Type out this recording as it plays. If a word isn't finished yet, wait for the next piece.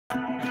508,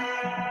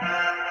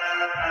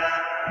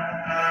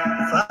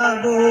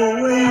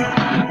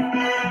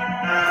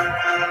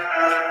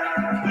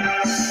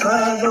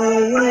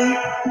 508,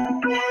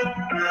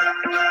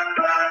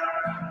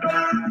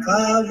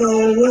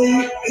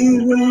 508 is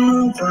where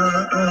I'm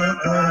from.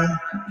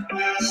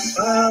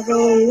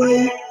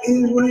 508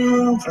 is where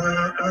I'm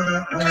from.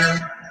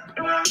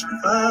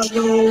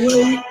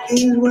 508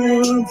 is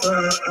where I'm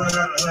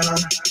from.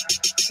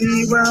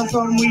 See where I'm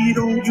from, we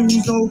don't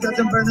use no gas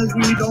and burners,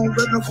 we don't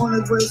rip no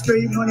corners, we're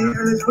straight money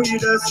earners, for you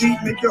to see,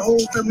 make your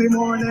whole family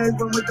mourn. When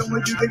we're done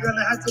with you, they're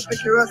gonna have to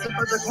pick your ass up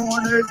at the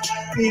corners.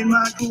 Me and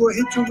my crew will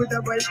hit you with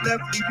that right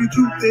left, leave you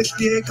toothless,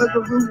 yeah, cause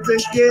we're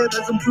ruthless, yeah,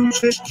 that's some true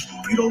shit.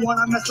 You don't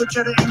wanna mess with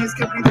cheddar and it's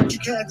gonna be the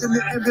cats in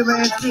the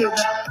ambulance, yeah.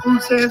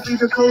 Food stands, leave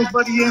your clothes,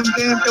 buddy, and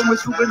damn, then we're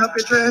swooping up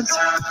your trance.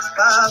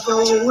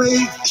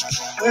 508,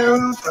 where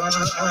I'm from.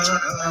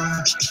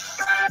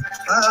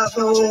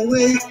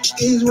 508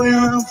 is where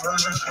I'm from.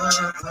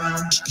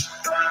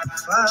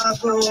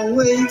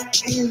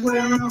 508 is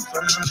where I'm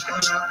from.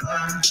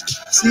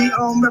 See,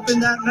 I'm repping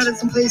that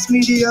medicine place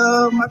media.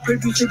 My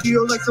producer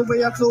Dio likes the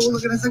way I flow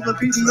like an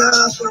encyclopedia.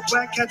 But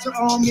black cats are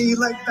on me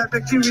like bad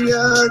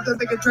bacteria. That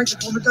make a drink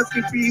from a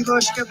dusty free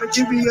lunch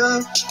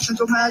cafeteria.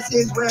 Central Mass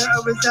is where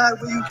I reside,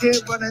 where you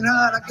can't run and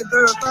hide. I can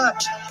verify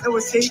that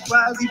was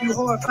statewide, leave you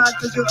horrified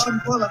because you're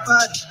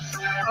unqualified.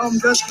 I'm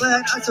just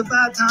glad I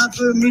survived. Time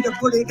for me to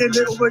put it in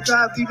the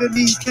overdrive, leaving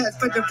these cats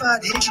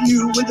petrified, hitting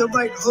you with the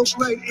right hook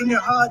right in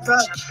your hard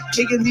drive,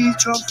 taking these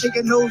chumps,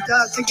 taking those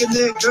dives, taking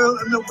their girl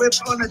in the whip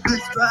on a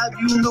disc drive.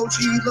 You know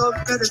she loves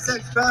better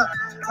sex drive.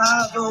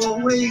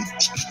 508,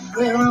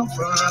 where I'm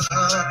from.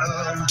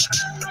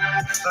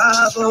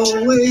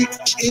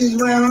 508 is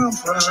where I'm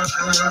from.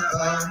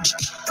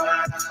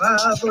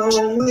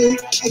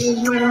 508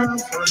 is where I'm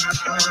from.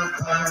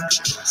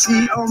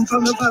 See, I'm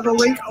from the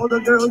 508. All the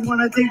girls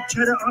wanna take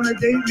cheddar on a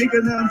date,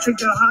 making them shake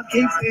the hot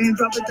cakes and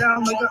drop it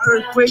down like an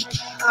earthquake.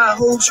 I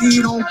hope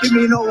she don't give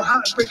me no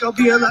heartbreak. I'll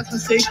be a last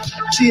mistake.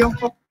 See, I'm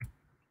from.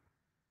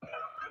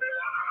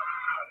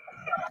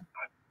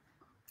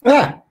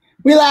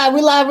 We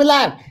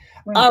live.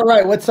 All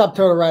right, what's up,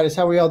 Turtle Riders?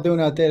 How are we all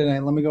doing out there tonight?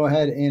 Let me go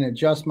ahead and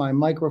adjust my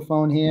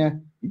microphone here.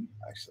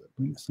 Actually,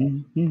 bring this up.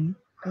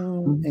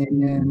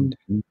 And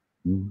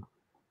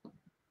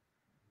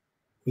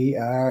we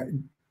are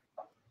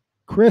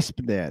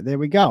crisp there. There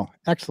we go.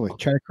 Excellent.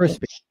 Try to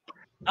crispy.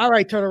 All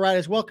right, Turtle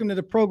Riders, welcome to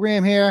the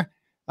program here.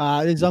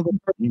 This is Uncle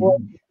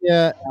Turtleboy.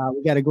 Yeah,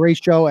 we got a great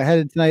show ahead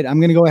of tonight. I'm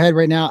going to go ahead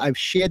right now. I've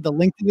shared the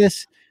link to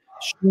this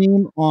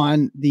stream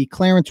on the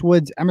Clarence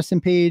Woods Emerson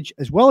page,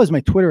 as well as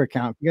my Twitter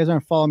account. If you guys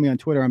aren't following me on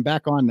Twitter, I'm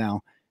back on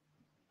now.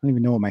 I don't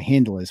even know what my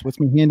handle is. What's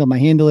my handle? My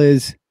handle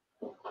is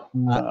I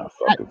don't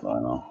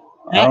know.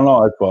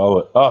 I follow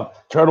it. Oh,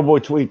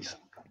 Turtleboy tweets.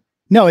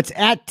 No, it's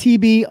at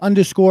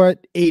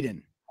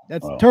TB_Aidan.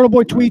 That's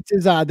Turtleboy tweets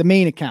is the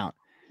main account.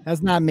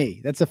 That's not me.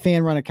 That's a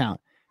fan run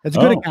account. That's a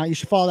good account. You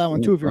should follow that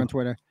one too if you're on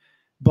Twitter.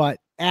 But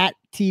at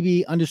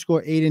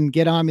TB_Aidan,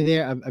 get on me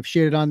there. I've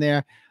shared it on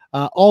there.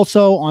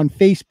 Also on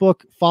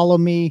Facebook, follow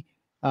me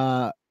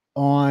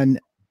on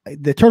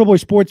the TurtleBoy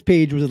Sports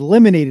page. Was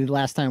eliminated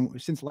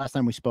since the last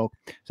time we spoke,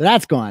 so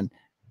that's gone.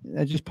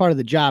 That's just part of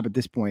the job at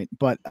this point.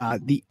 But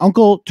the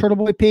Uncle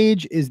Turtleboy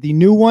page is the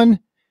new one,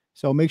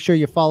 so make sure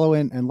you're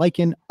following and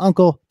liking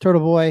Uncle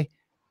Turtleboy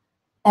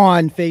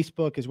on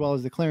Facebook, as well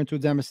as the Clarence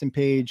Woods Emerson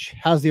page.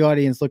 How's the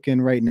audience looking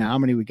right now? How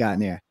many we got in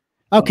there?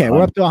 Okay,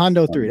 we're up to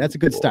 103. That's a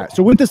good start.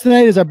 So with us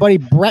tonight is our buddy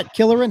Bret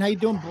Killoran. How you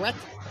doing, Bret?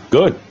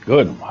 Good.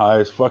 High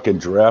as fucking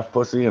giraffe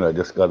pussy, and I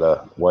just got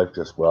a wife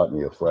just brought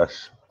me a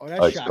fresh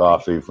iced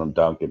coffee from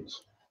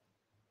Dunkin's.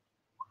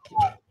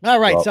 All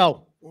right,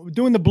 so we're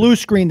doing the blue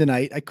screen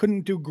tonight. I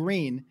couldn't do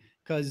green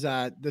because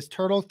this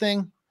turtle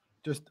thing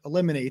just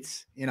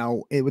eliminates,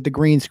 it with the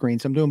green screen.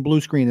 So I'm doing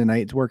blue screen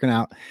tonight. It's working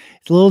out.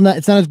 It's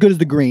not as good as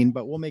the green,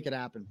 but we'll make it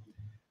happen.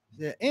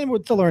 Yeah, and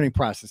it's a learning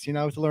process.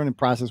 It's a learning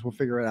process. We'll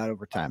figure it out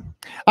over time.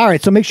 All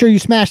right, so make sure you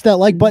smash that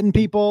like button,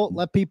 people.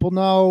 Let people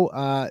know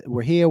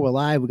we're here. We're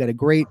live. We got a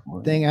great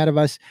thing ahead of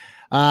us.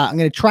 I'm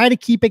going to try to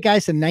keep it,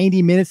 guys, to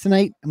 90 minutes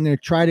tonight. I'm going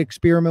to try to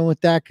experiment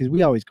with that because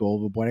we always go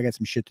overboard. I got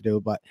some shit to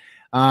do, but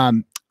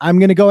I'm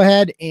going to go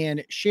ahead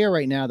and share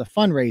right now the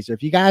fundraiser.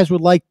 If you guys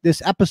would like,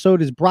 this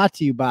episode is brought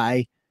to you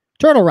by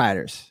Turtle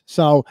Riders.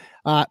 So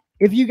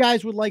if you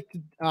guys would like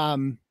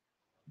to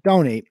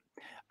donate,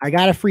 I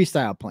got a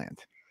freestyle planned.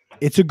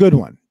 It's a good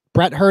one.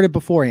 Bret heard it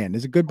beforehand.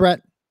 Is it good,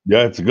 Bret?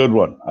 Yeah, it's a good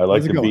one. I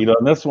like the beat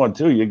on this one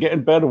too. You're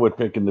getting better with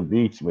picking the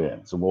beats,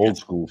 man. Some old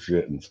school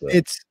shit and stuff.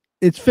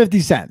 It's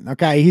 50 Cent.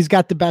 Okay, he's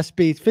got the best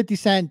beats. 50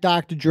 Cent,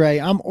 Dr. Dre.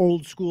 I'm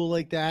old school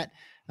like that.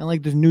 I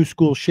like this new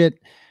school shit.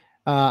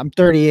 I'm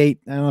 38.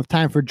 I don't have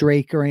time for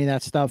Drake or any of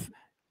that stuff.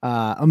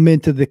 I'm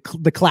into the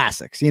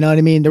classics. You know what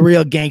I mean? The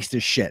real gangster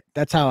shit.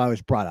 That's how I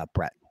was brought up,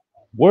 Bret.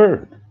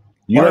 Word.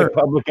 You like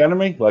Public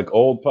Enemy? Like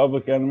old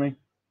Public Enemy?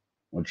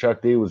 When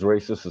Chuck D was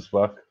racist as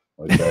fuck,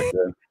 like back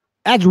then.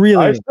 That's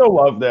really. I still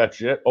love that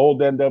shit. Old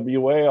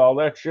NWA, all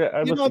that shit.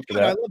 I listen to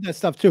that. I love that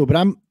stuff too, but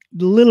I'm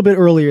a little bit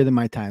earlier than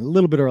my time. A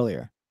little bit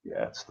earlier.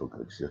 Yeah, it's still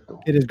good shit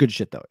though. It is good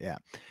shit though. Yeah.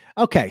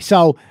 Okay.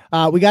 So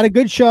we got a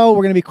good show.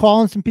 We're going to be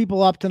calling some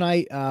people up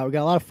tonight. We got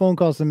a lot of phone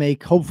calls to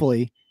make.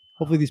 Hopefully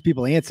these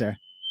people answer.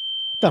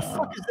 What the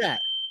fuck is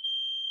that?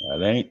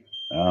 That ain't.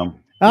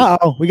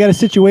 Uh-oh, we got a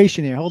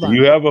situation here. Hold on. Do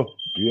you have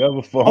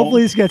a phone?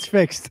 Hopefully this gets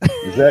fixed.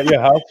 Is that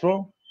your house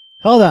phone?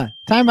 Hold on.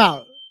 Time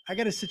out. I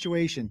got a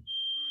situation.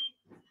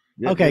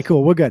 Yeah, okay,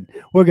 cool. We're good.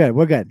 We're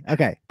good.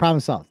 Okay. Problem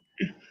solved.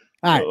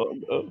 All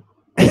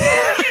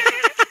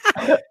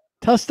right.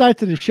 Tough start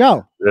to the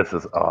show. This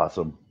is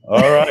awesome. All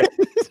right.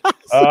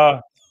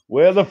 Awesome.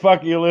 Where the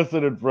fuck are you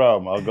listening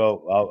from?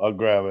 I'll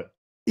grab it.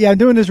 Yeah, I'm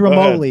doing this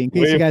remotely in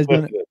case you guys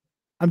don't.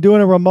 I'm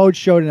doing a remote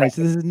show tonight,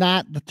 so this is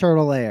not the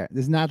Turtle Air.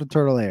 This is not the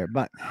Turtle Air.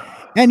 But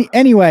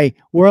anyway,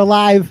 we're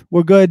alive.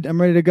 We're good.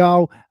 I'm ready to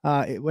go.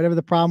 Whatever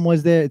the problem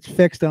was there, it's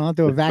fixed. I don't have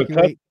to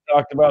evacuate.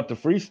 Talked about the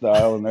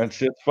freestyle, and that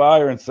shit's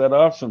fire and set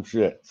off some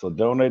shit. So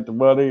donate the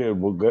money, and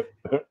we'll get.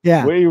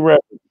 Yeah. Where you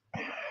ready?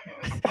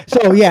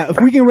 So yeah, if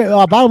we can,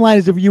 bottom line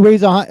is if we can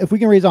raise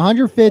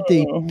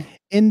 150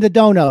 in the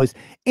donos,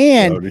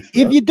 and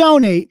if you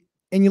donate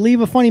and you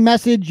leave a funny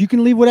message, you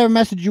can leave whatever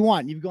message you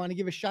want. You're going to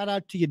give a shout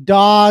out to your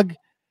dog,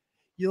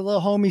 your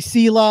little homie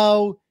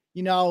CeeLo,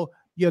 you know,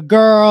 your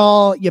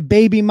girl, your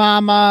baby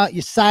mama,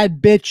 your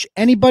side bitch,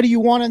 anybody you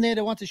want in there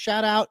that wants a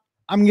shout out,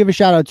 I'm gonna give a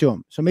shout out to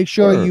them. So make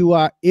sure you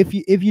if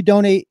you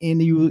donate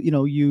and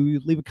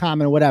you leave a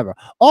comment or whatever.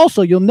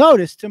 Also, you'll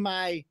notice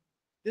to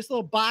this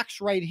little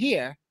box right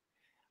here,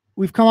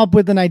 we've come up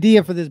with an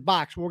idea for this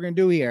box. What we're gonna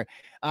do here.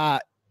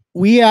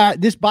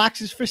 This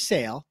box is for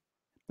sale.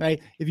 Right.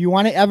 If you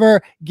want to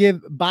ever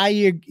buy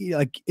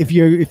if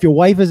your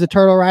wife is a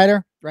turtle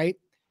rider, right?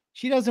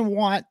 She doesn't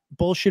want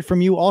bullshit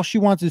from you. All she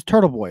wants is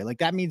Turtle Boy. Like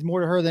that means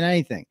more to her than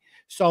anything.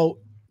 So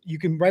you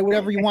can write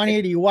whatever you want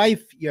here to your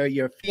wife,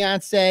 your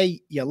fiance,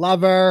 your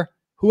lover,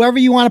 whoever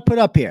you want to put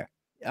up here.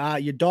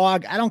 Your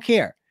dog. I don't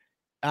care.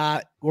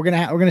 We're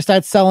gonna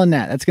start selling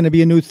that. That's gonna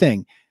be a new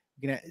thing.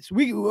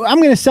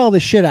 I'm gonna sell the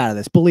shit out of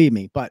this. Believe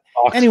me. But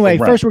anyway,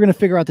 first we're gonna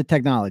figure out the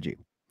technology.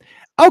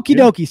 Okie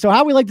dokie. So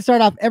how we like to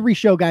start off every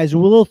show, guys, is a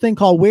little thing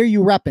called Where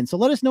You Reppin'. So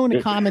let us know in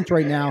the comments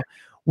right now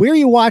where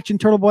you watching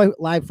Turtle Boy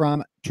live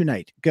from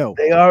tonight. Go.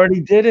 They already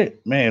did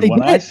it, man.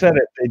 When I said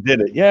it, they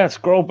did it. Yeah,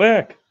 scroll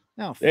back.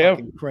 Oh,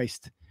 fucking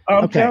Christ.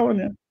 I'm telling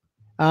you.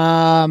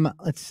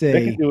 Let's see.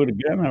 They can do it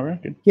again, I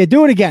reckon. Yeah,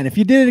 do it again. If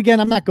you did it again,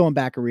 I'm not going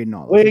back and reading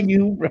all of it. Where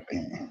you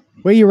repping?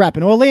 Where you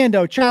repping?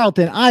 Orlando,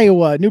 Charlton,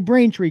 Iowa, New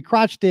Braintree,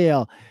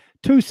 Crotchdale,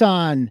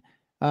 Tucson,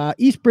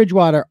 East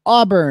Bridgewater,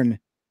 Auburn,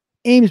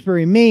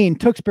 Amesbury, Maine,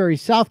 Tewksbury,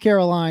 South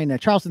Carolina,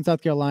 Charleston,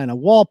 South Carolina,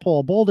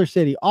 Walpole, Boulder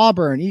City,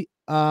 Auburn,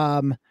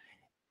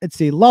 let's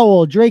see,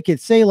 Lowell, Dracut,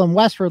 Salem,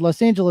 Westford, Los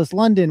Angeles,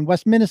 London,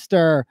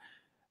 Westminster,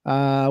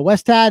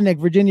 West Tadnick,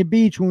 Virginia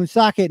Beach,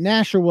 Woonsocket,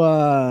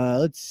 Nashua,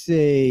 let's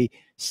see,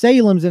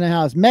 Salem's in the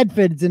house,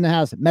 Medford's in the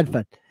house,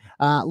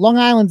 Long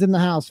Island's in the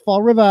house,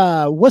 Fall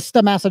River,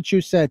 Worcester,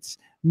 Massachusetts,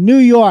 New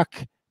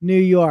York,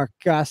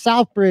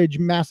 Southbridge,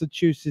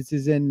 Massachusetts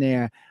is in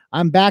there.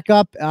 I'm back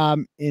up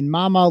in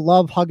Mama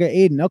Love Hugger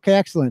Aidan. Okay,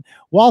 excellent.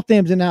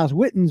 Waltham's in the house.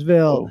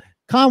 Whitensville,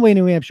 Conway,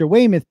 New Hampshire,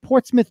 Weymouth,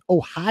 Portsmouth,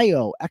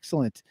 Ohio.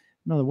 Excellent.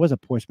 No, there was a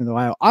Portsmouth,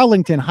 Ohio.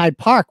 Arlington, Hyde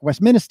Park,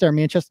 Westminster,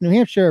 Manchester, New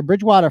Hampshire,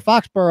 Bridgewater,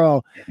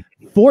 Foxborough,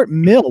 Fort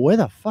Mill. Where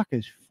the fuck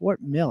is Fort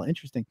Mill?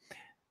 Interesting.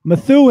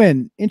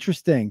 Methuen.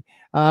 Interesting.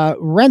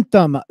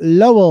 Rentham,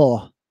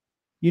 Lowell.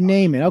 You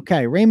name it.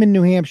 Okay. Raymond,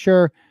 New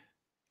Hampshire.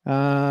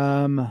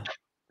 Derry,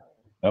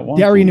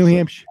 New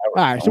Hampshire.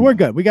 All right, so we're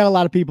good. We got a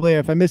lot of people here.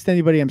 If I missed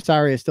anybody, I'm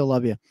sorry. I still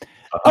love you.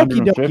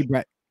 Okie dokie,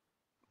 Bret.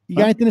 You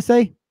got anything to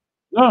say?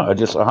 No,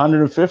 just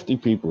 150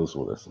 people is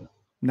with us.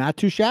 Not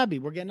too shabby.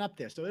 We're getting up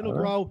there, so it'll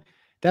grow.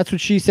 That's what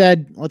she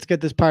said. Let's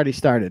get this party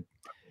started.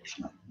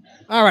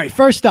 All right,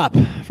 first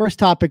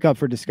topic up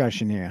for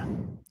discussion here.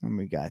 What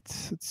we got?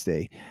 Let's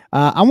see.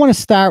 I want to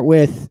start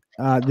with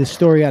this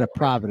story out of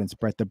Providence,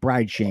 Bret, the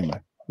bride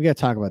shamer. We got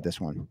to talk about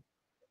this one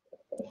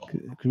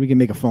because we can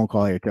make a phone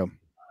call here too.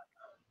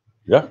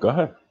 Yeah, go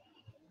ahead.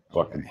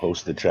 Fucking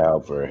poster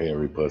child for a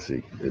hairy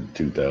pussy in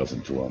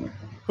 2020.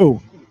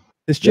 Who?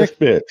 This chick?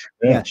 This bitch.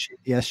 Yeah.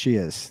 Yes, she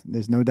is.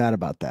 There's no doubt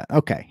about that.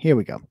 Okay, here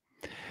we go.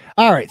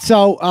 All right,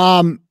 so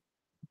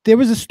there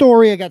was a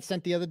story I got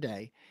sent the other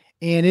day,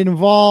 and it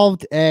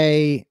involved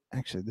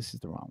actually, this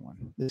is the wrong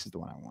one. This is the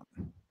one I want.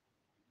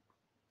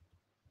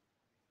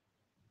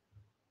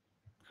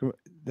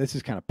 This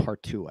is kind of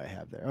part 2 I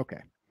have there.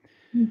 Okay.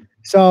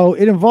 So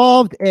it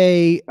involved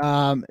there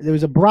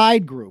was a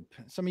bride group.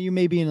 Some of you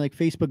may be in like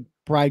Facebook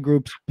bride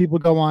groups. People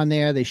go on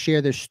there, they share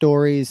their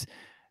stories,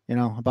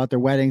 about their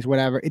weddings,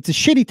 whatever. It's a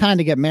shitty time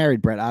to get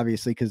married, Bret,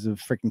 obviously, because of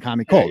freaking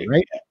common cold,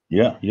 right?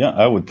 Yeah,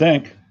 I would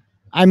think.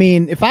 I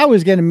mean, if I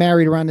was getting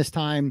married around this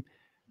time,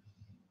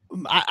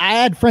 I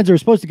had friends that were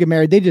supposed to get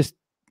married, they just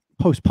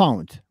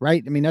postponed,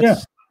 right? I mean,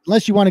 that's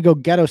unless you want to go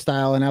ghetto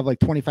style and have like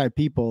 25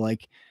 people,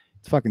 like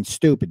it's fucking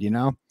stupid,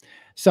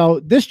 So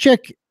this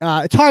chick,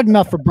 it's hard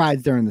enough for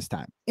brides during this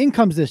time. In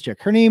comes this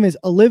chick. Her name is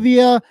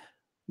Olivia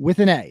with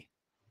an A.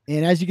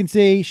 And as you can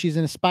see, she's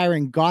an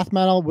aspiring goth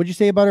metal. What'd you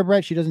say about her,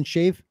 Bret? She doesn't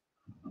shave?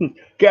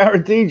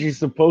 Guaranteed she's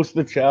the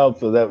poster child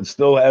for that.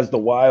 Still has the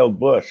wild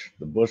bush,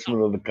 the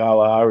Bushman of the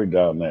Kalahari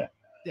down there.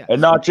 Yeah.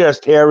 And not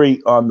just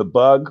hairy on the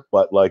bug,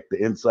 but like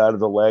the inside of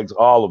the legs,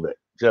 all of it.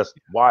 Just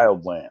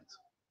wild lands.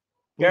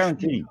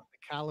 Guaranteed.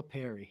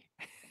 Kalahari.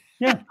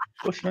 Yeah.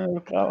 Bushman of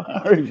the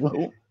Kalahari.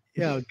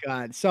 Oh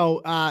God.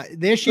 So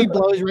there she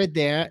blows right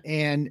there.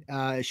 And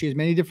she has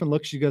many different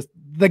looks. She goes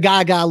the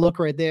Gaga look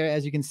right there,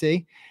 as you can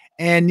see.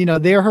 And you know,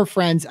 they're her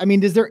friends. I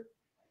mean, these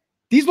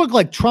look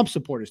like Trump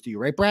supporters to you,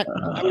 right, Bret?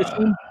 I would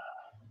assume.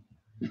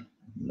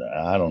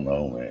 I don't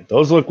know, man.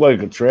 Those look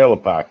like a Trailer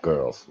Park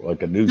Girls,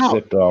 like a new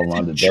sitcom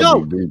on the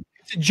WB.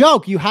 It's a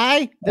joke. You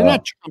high? They're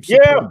not Trump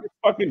supporters. Yeah,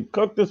 fucking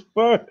cook this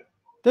book.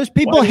 Those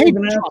people hate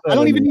Trump. I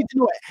don't even need to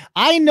know it.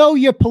 I know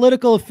your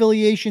political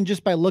affiliation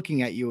just by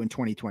looking at you in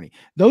 2020.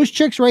 Those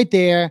chicks right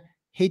there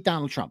hate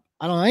Donald Trump.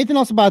 I don't know anything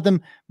else about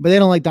them, but they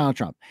don't like Donald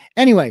Trump.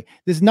 Anyway,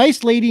 this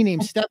nice lady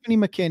named Stephanie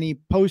McKinney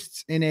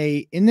posts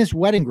in this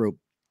wedding group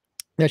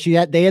that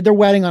they had their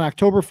wedding on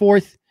October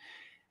 4th.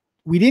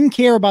 We didn't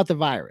care about the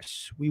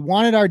virus. We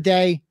wanted our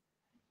day.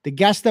 The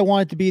guests that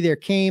wanted to be there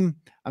came.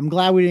 I'm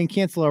glad we didn't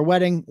cancel our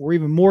wedding. We're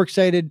even more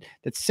excited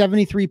that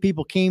 73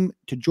 people came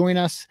to join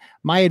us.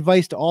 My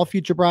advice to all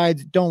future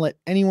brides, don't let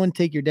anyone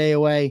take your day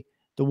away.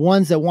 The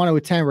ones that want to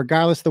attend,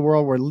 regardless of the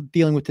world we're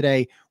dealing with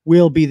today,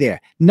 will be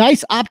there.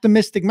 Nice,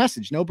 optimistic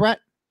message. No, Bret?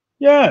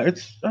 Yeah,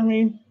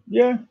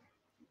 yeah.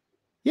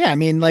 Yeah, I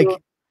mean, like,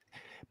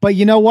 but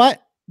you know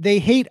what? They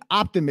hate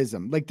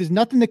optimism. Like, there's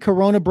nothing the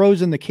Corona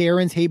bros and the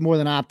Karens hate more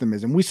than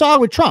optimism. We saw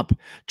it with Trump.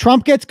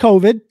 Trump gets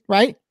COVID,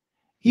 right?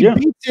 He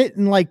beats it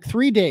in like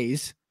 3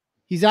 days.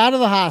 He's out of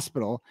the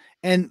hospital.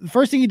 And the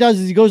first thing he does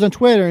is he goes on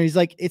Twitter and he's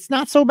like, it's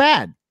not so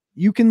bad.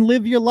 You can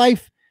live your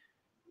life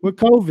with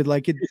COVID.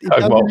 Like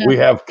we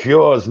have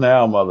cures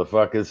now,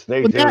 motherfuckers.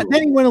 Then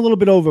he went a little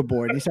bit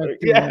overboard. He started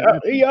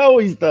he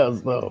always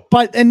does, though.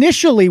 But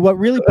initially, what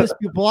really pissed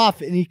people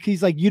off, and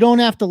he's like, you don't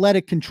have to let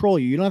it control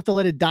you. You don't have to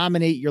let it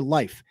dominate your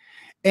life.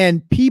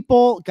 And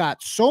people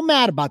got so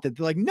mad about that.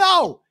 They're like,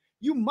 no,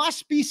 you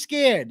must be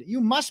scared.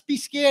 You must be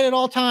scared at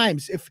all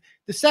times. If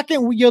the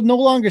second you're no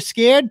longer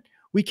scared,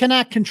 we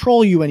cannot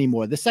control you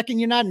anymore. The second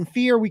you're not in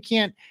fear, we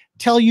can't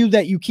tell you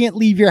that you can't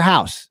leave your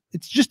house.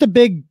 It's just a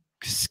big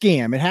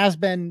scam. It has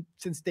been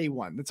since day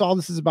one. That's all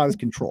this is about, is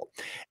control.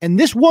 And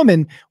this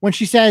woman, when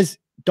she says,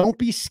 don't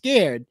be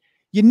scared,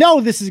 you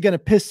know this is going to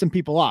piss some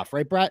people off,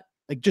 right, Bret?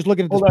 Like, just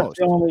looking at this post.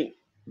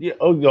 Yeah.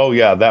 Oh,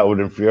 yeah, that would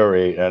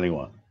infuriate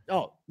anyone.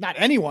 Oh, not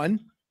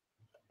anyone.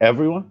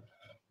 Everyone?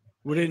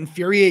 Would it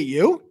infuriate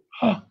you?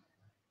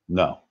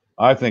 No.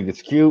 I think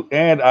it's cute,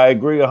 and I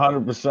agree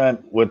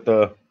 100% with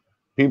the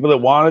people that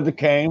wanted to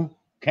came.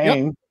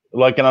 Yep.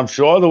 Like, and I'm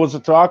sure there was a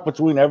talk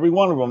between every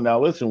one of them. Now,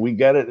 listen, we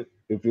get it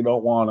if you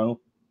don't want to.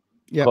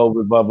 Yep.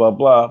 COVID, blah, blah,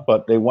 blah.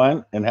 But they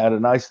went and had a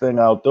nice thing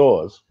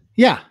outdoors.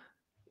 Yeah.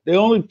 The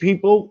only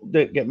people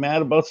that get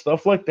mad about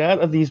stuff like that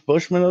are these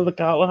Bushmen of the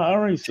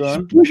Kalahari,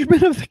 son.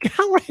 Bushmen of the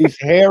Kalahari. These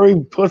hairy,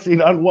 pussy,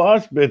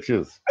 unwashed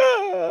bitches.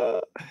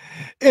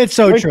 It's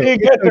so true. You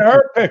get to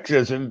her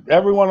pictures, and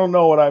everyone will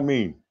know what I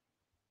mean.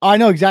 I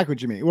know exactly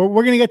what you mean. We're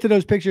going to get to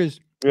those pictures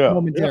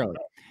momentarily.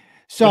 Yeah.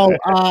 So,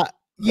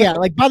 yeah,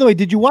 like, by the way,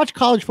 did you watch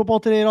college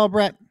football today at all,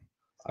 Bret?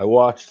 I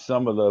watched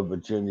some of the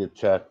Virginia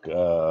Tech,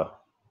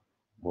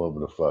 whatever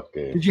the fuck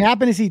game. Did you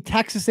happen to see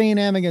Texas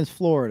A&M against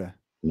Florida?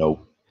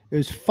 Nope. It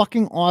was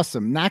fucking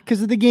awesome. Not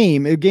because of the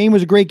game. The game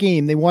was a great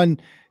game. They won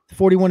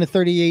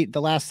 41-38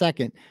 the last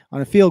second on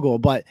a field goal.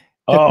 But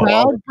the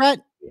crowd, Bret,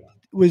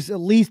 was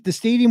the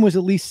stadium was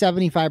at least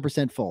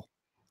 75% full.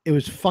 It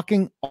was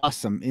fucking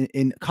awesome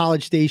in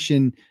College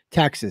Station,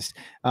 Texas.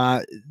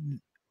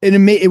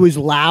 It was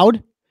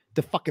loud.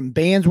 The fucking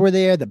bands were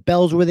there. The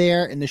bells were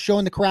there. And the show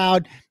in the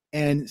crowd.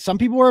 And some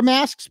people wore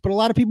masks, but a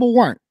lot of people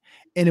weren't.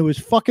 And it was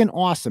fucking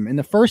awesome. And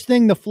the first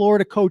thing the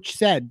Florida coach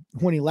said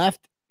when he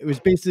left, it was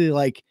basically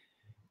like,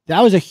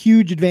 that was a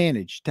huge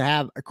advantage to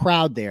have a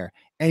crowd there.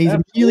 And he's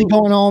immediately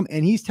going home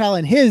and he's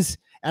telling his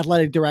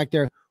athletic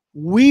director,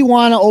 we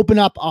want to open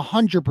up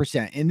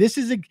 100%. And this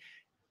is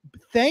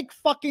thank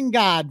fucking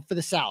God for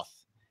the South.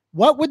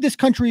 What would this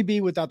country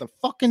be without the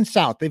fucking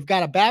South? They've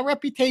got a bad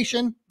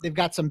reputation. They've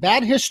got some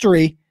bad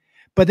history,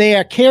 but they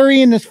are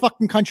carrying this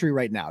fucking country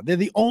right now. They're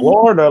the only.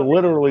 Florida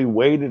literally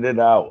waited it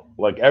out.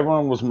 Like,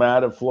 everyone was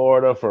mad at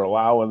Florida for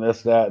allowing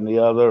this, that, and the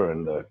other,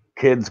 and the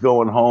kids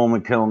going home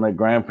and killing their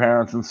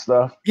grandparents and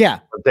stuff. Yeah.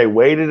 But they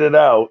waited it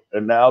out,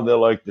 and now they're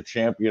like the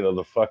champion of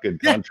the fucking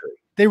country.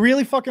 They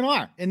really fucking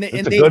are. And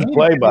it's a good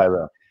play by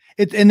them.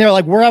 And they're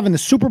like, we're having the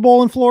Super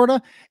Bowl in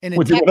Florida, and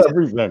in Texas,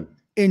 everything.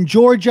 In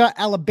Georgia,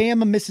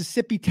 Alabama,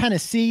 Mississippi,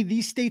 Tennessee,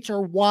 these states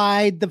are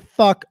wide the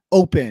fuck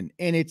open,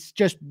 and it's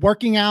just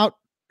working out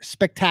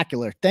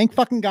spectacular. Thank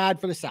fucking God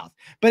for the South.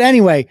 But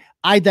anyway,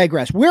 I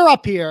digress. We're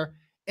up here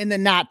in the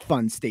not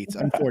fun states,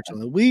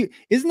 unfortunately.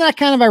 Isn't that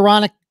kind of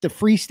ironic? The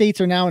free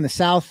states are now in the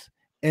South,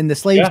 and the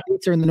slave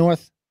states are in the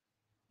North.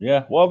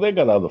 Yeah, well, they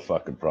got other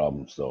fucking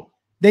problems, though.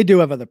 They do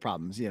have other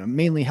problems,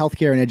 mainly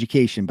healthcare and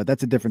education, but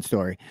that's a different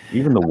story.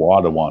 Even the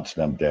water wants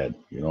them dead.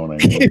 You know what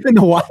I mean? Even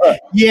the water.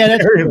 Yeah,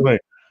 that's true.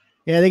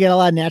 Yeah, they get a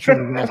lot of natural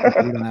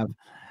disasters we don't have.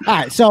 All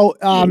right, so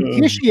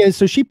here she is.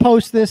 So she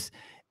posts this,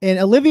 and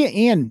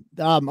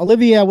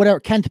Olivia, whatever,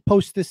 Kent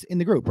posts this in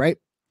the group, right?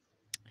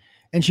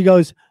 And she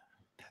goes,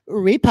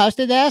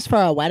 reposted this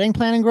for a wedding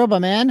planning group,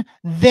 man.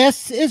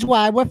 This is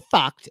why we're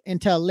fucked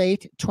until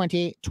late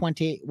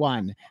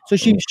 2021. So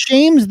she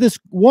shames this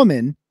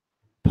woman,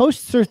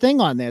 posts her thing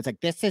on there. It's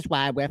like, this is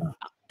why we're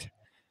fucked.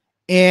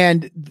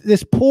 And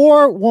this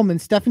poor woman,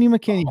 Stephanie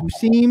McKinney, who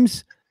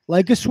seems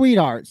like a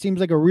sweetheart, seems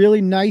like a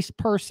really nice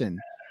person,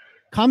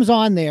 comes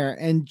on there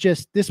and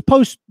just, this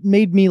post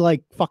made me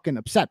like fucking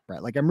upset,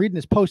 Brett. Like I'm reading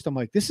this post, I'm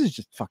like, this is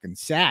just fucking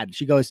sad.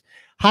 She goes,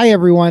 hi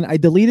everyone. I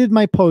deleted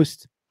my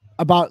post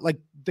about like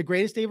the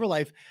greatest day of her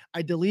life.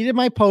 I deleted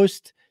my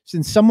post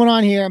since someone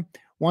on here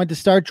wanted to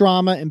start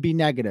drama and be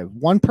negative.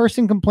 One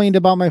person complained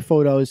about my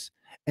photos,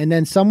 and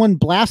then someone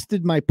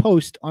blasted my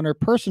post on her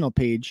personal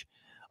page.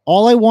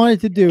 All I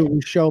wanted to do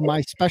was show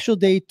my special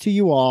day to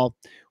you all.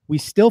 We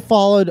still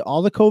followed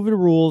all the COVID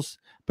rules,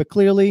 but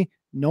clearly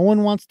no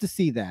one wants to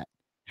see that.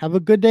 Have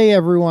a good day,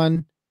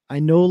 everyone. I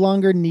no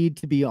longer need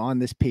to be on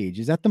this page.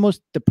 Is that the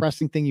most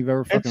depressing thing you've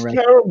ever fucking read?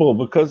 It's terrible,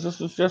 because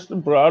this is just a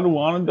broad who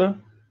wanted to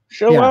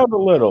show out a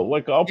little,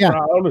 like all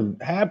proud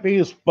and happy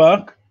as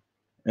fuck.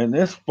 And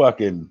this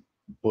fucking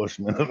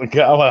Bushman of the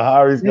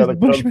Kalahari's got to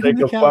come take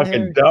a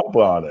fucking dump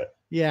on it.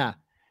 Yeah.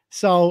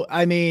 So,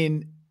 I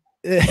mean,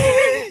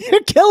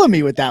 you're killing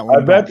me with that one.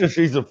 I bet you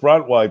she's a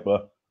front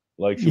wiper.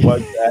 Like she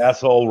wipes the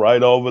asshole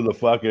right over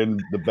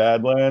the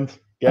Badlands.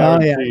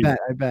 Guaranteed. Oh, yeah,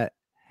 I bet.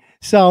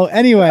 So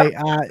anyway,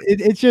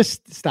 it's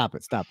just stop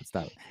it.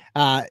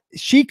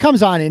 She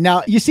comes on and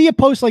now you see a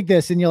post like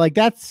this and you're like,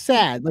 that's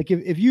sad. Like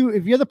if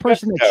you're the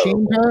person that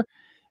shamed her,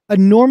 a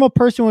normal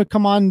person would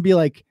come on and be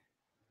like,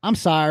 I'm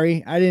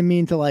sorry. I didn't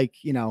mean to like,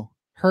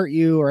 hurt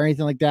you or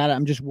anything like that.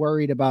 I'm just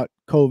worried about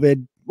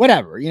COVID,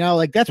 whatever,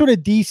 like that's what a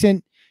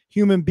decent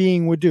human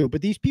being would do.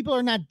 But these people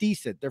are not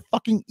decent. They're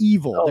fucking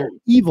evil. Oh, they're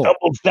evil.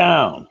 Doubles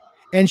down.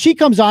 And she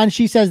comes on,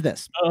 she says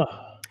this.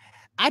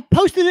 I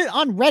posted it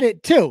on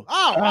Reddit too.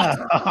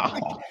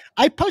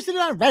 I posted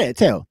it on Reddit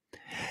too.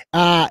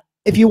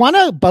 If you want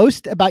to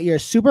boast about your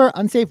super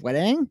unsafe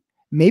wedding,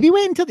 maybe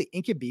wait until the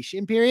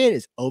incubation period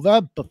is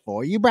over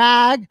before you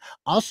brag.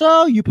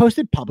 Also, you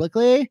posted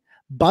publicly.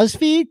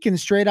 BuzzFeed can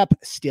straight up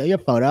steal your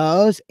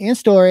photos and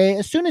story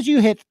as soon as you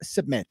hit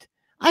submit.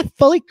 I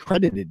fully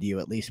credited you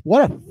at least.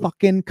 What a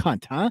fucking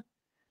cunt, huh?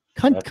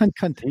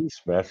 Cunt. He's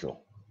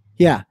special.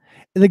 Yeah.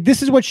 Like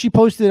this is what she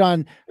posted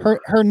on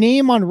her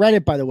name on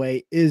Reddit, by the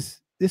way, this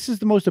is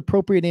the most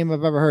appropriate name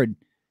I've ever heard.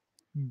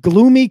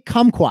 Gloomy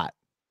Kumquat.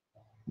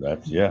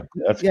 That's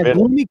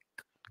Gloomy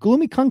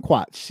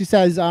Kumquat. She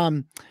says,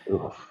 I've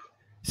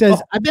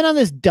been on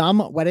this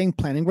dumb wedding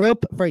planning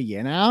group for a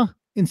year now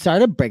and sorry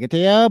to break it to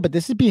you, but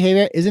this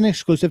behavior isn't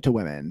exclusive to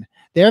women.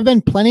 There have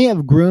been plenty of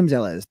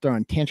groomzillas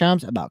throwing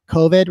tantrums about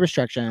COVID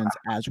restrictions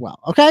as well.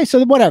 Okay,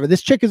 so whatever.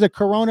 This chick is a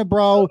Corona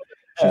bro.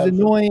 She's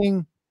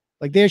annoying.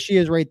 Like there she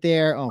is right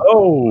there.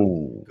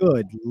 Oh,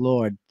 good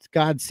Lord.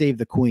 God save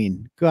the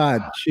queen.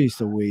 God,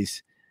 jeez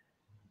Louise.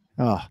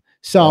 Oh,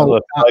 so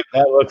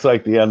that looks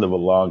like the end of a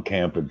long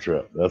camping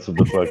trip. That's what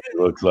the fuck it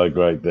looks like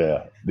right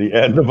there. The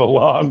end of a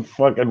long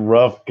fucking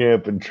rough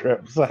camping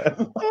trip.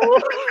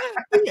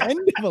 The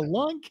end of a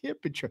long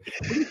camping trip.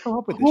 What do you come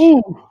up with this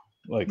shit?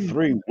 Like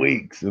 3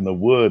 weeks in the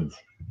woods.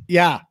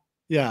 Yeah.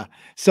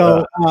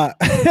 So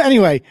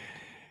anyway,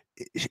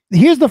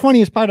 here's the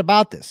funniest part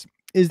about this.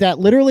 Is that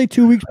literally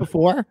 2 weeks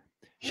before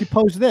she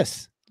posted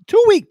this?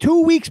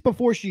 2 weeks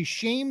before she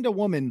shamed a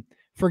woman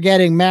for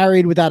getting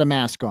married without a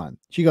mask on.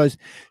 She goes,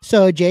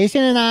 so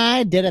Jason and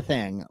I did a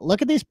thing.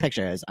 Look at these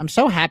pictures. I'm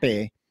so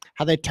happy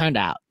how they turned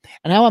out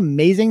and how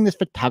amazing this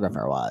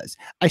photographer was.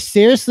 I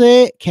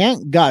seriously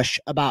can't gush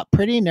about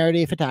pretty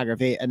nerdy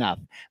photography enough.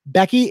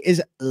 Becky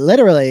is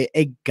literally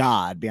a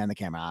god behind the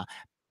camera.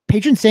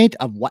 Patron saint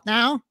of what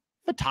now?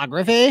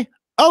 Photography.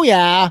 Oh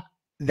yeah.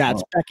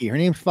 That's Becky. Her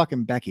name's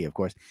fucking Becky, of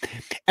course.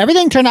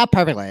 Everything turned out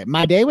perfectly.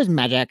 My day was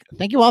magic.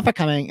 Thank you all for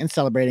coming and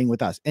celebrating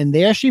with us. And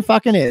there she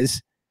fucking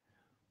is.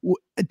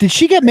 Did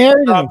she get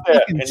married in a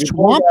fucking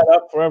swamp? Blow that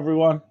up for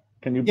everyone?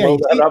 Can you blow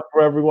that up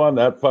for everyone?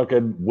 That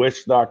fucking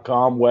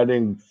wish.com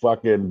wedding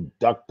fucking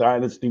Duck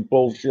Dynasty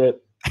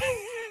bullshit.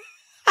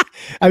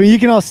 I mean, you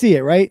can all see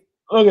it, right?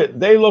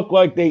 They look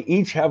like they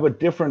each have a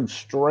different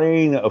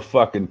strain of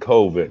fucking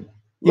COVID.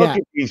 Look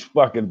at these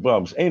fucking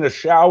bumps. Ain't a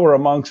shower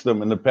amongst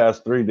them in the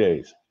past 3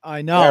 days.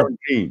 I know.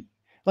 Guaranteed.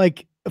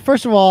 Like,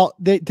 first of all,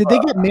 did they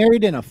get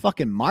married in a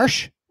fucking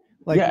marsh?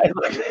 Like,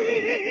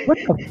 what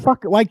the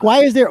fuck? Like,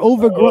 why is there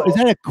overgrowth? Is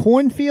that a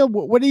cornfield?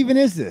 What even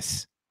is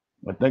this?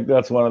 I think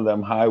that's one of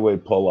them highway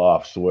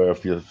pull-offs where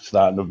if you're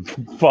starting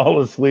to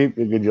fall asleep,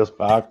 you can just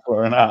park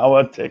for an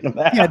hour, take a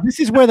nap. Yeah, this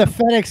is where the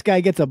FedEx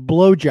guy gets a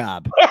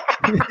blowjob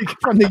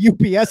from the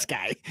UPS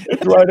guy.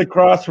 It's right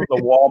across from the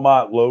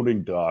Walmart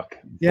loading dock.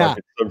 Yeah.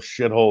 Some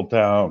shithole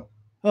town.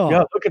 Oh.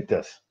 Yeah, look at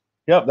this.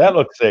 Yep, that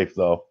looks safe,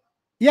 though.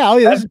 Yeah,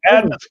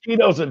 add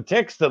mosquitoes and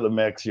ticks to the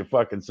mix, you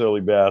fucking silly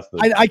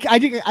bastard.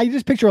 I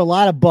just picture a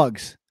lot of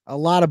bugs. A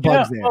lot of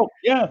bugs there. Oh,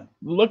 yeah,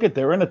 look at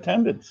they're in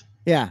attendance.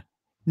 Yeah.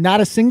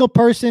 Not a single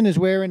person is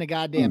wearing a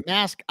goddamn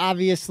mask,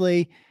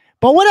 obviously.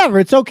 But whatever.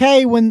 It's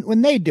okay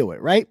when they do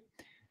it, right?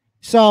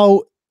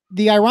 So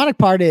the ironic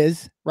part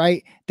is,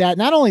 right, that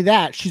not only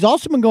that, she's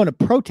also been going to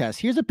protests.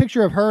 Here's a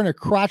picture of her and her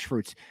crotch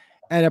fruits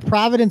at a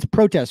Providence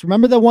protest.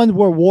 Remember the ones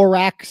where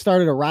Warrack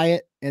started a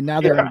riot and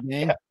now they're in a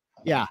gang?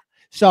 Yeah.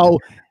 So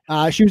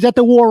she was at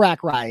the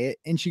Warrack riot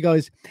and she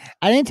goes,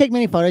 I didn't take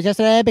many photos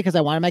yesterday because I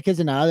wanted my kids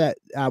to know that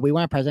we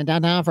weren't present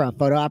downtown for a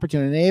photo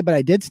opportunity, but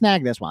I did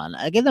snag this one.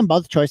 I gave them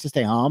both the choice to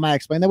stay home. I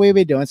explained that we would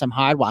be doing some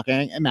hard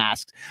walking and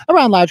masks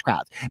around large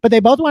crowds, but they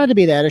both wanted to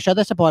be there to show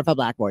their support for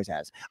Black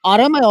voices.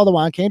 Autumn, my older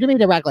one, came to me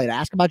directly to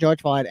ask about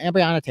George Floyd and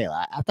Breonna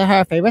Taylor after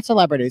her favorite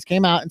celebrities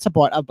came out in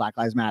support of Black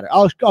Lives Matter.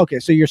 Oh, okay.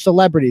 So your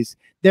celebrities,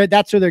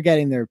 that's where they're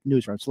getting their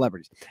news from,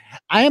 celebrities.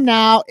 I am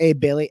now a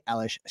Billie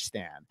Eilish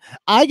stan.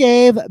 I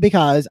gave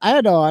because I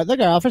adore the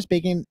girl for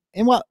speaking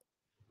in a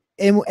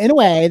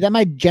way that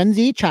my Gen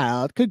Z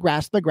child could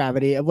grasp the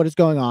gravity of what is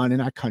going on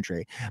in our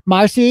country.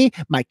 Marcy,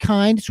 my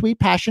kind, sweet,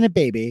 passionate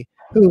baby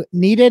who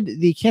needed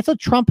the cancel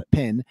Trump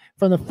pin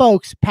from the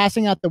folks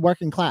passing out the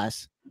working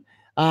class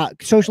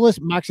socialist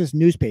Marxist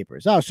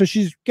newspapers. Oh, so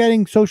she's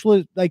getting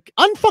socialist, like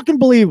unfucking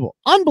believable.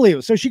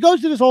 Unbelievable. So she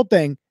goes to this whole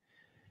thing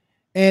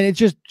and it's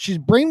just, she's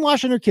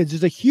brainwashing her kids.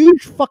 There's a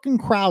huge fucking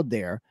crowd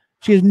there.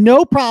 She has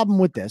no problem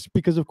with this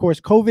because of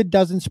course COVID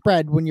doesn't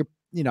spread when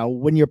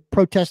you're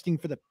protesting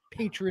for the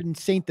patron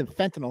saint of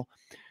fentanyl,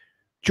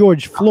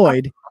 George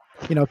Floyd,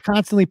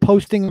 constantly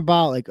posting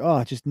about like,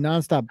 oh, just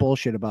nonstop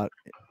bullshit about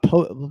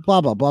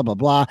blah, blah, blah, blah,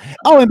 blah.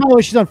 Oh, and by the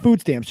way, she's on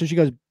food stamps. So she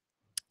goes,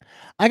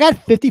 I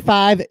got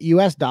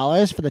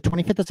 $55 for the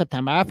 25th of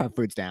September for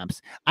food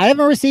stamps. I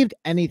haven't received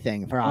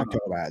anything for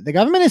October. The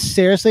government is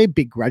seriously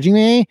begrudging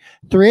me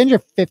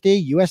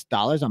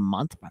 $350 a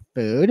month for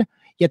food,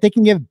 yet they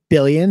can give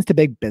billions to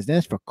big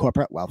business for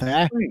corporate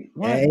welfare.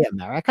 Hey,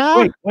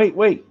 America.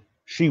 Wait.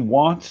 She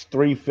wants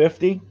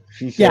 $350.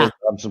 She says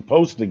I'm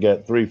supposed to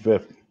get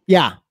 $350.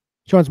 Yeah,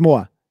 she wants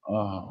more.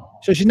 Oh.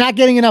 So she's not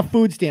getting enough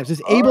food stamps.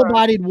 This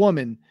able-bodied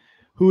woman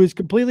who is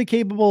completely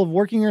capable of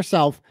working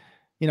herself,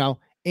 and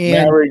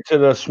married to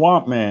the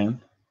swamp man.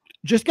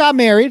 Just got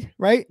married,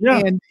 right?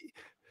 Yeah. And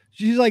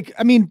she's like,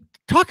 I mean,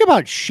 talk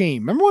about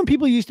shame. Remember when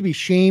people used to be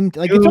shamed?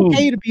 Like, it's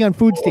okay to be on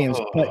food stamps,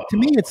 but to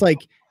me, it's like,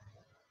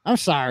 I'm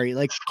sorry.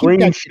 Like,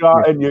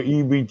 screenshot in your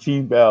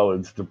EBT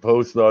balance to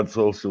post on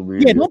social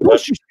media. Yeah, don't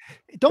post.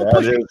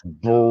 That is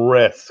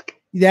brisk.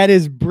 That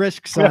is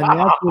brisk, son.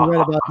 You're absolutely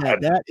right about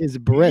that. That is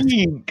brisk.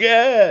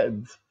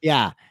 Egads.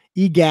 Yeah,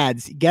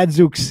 egads,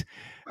 gadzooks.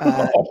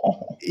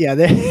 Yeah,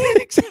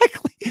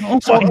 exactly.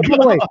 So, by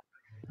the way,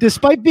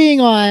 despite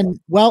being on,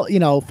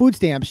 food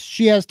stamps,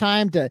 she has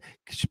time to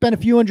spend a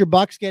few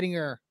 $100 getting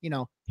her,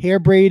 hair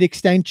braid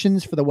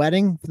extensions for the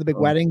wedding, for the big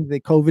wedding, the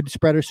COVID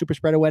super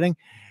spreader wedding.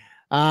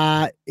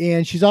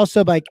 And she's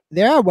also like,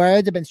 there are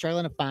words I've been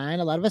struggling to find.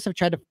 A lot of us have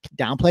tried to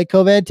downplay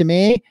COVID to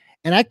me,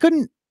 and I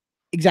couldn't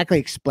exactly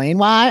explain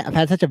why I've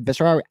had such a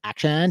visceral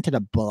reaction to the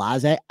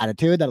blasé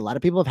attitude that a lot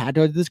of people have had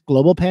towards this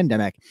global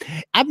pandemic.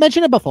 I've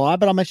mentioned it before,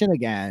 but I'll mention it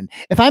again.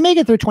 If I make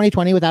it through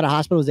 2020 without a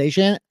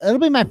hospitalization, it'll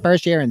be my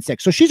first year in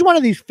 6. So she's one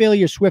of these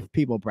failure swift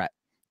people, Bret.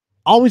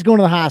 Always going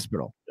to the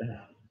hospital.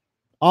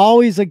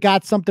 Always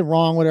got something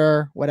wrong with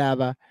her,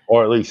 whatever.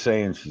 Or at least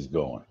saying she's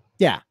going.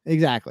 Yeah,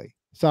 exactly.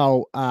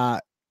 So,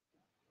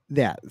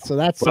 so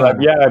that's I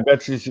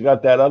bet she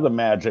got that other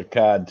magic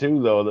card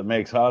too, though, that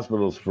makes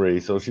hospitals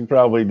free. So she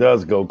probably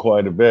does go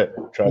quite a bit,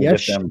 try to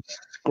get them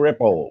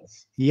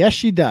scripples. Yes,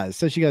 she does.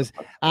 So she goes,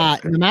 no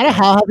matter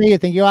how healthy you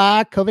think you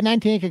are,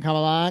 COVID-19 can come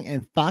along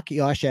and fuck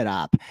your shit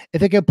up.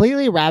 If it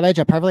completely ravage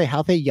a perfectly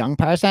healthy young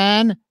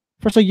person,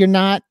 first of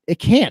all, it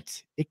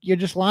can't. You're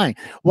just lying.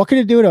 What can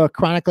it do to a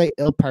chronically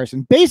ill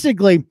person?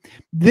 Basically,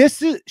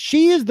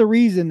 she is the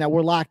reason that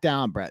we're locked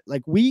down, Bret.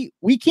 Like we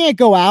can't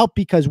go out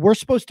because we're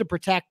supposed to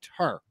protect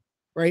her,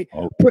 right?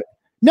 Okay.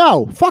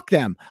 No, fuck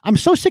them. I'm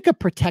so sick of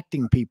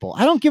protecting people.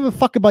 I don't give a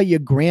fuck about your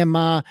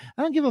grandma.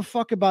 I don't give a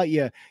fuck about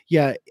your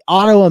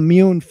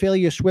autoimmune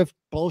failure swift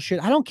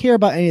bullshit. I don't care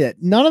about any of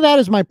that. None of that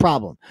is my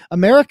problem.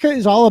 America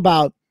is all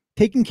about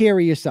taking care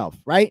of yourself,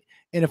 right?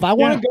 And if I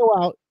want to go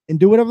out and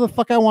do whatever the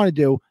fuck I want to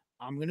do,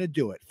 I'm going to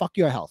do it. Fuck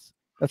your health.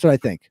 That's what I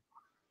think.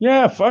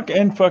 Yeah, fuck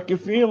your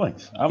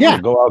feelings. I'm going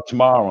to go out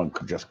tomorrow and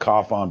just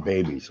cough on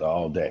babies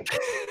all day.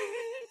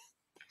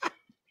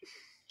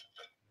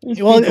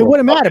 Well, it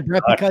wouldn't matter,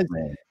 Bret, because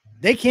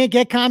they can't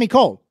get commie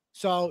cold.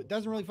 So it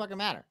doesn't really fucking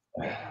matter.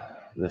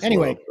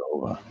 Anyway,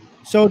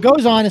 so it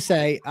goes on to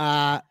say,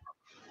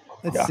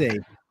 let's see.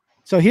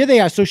 So here they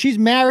are. So she's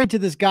married to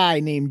this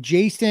guy named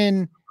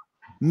Jason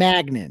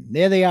Magnin.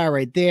 There they are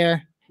right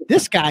there.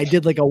 This guy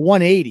did like a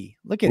 180.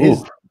 Look at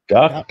his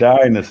Duck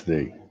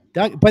Dynasty.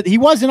 But he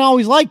wasn't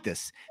always like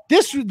this.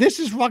 This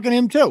is fucking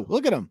him too.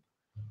 Look at him.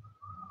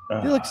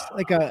 He looks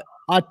like a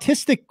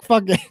autistic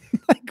fucking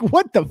like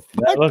what the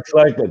fuck? That looks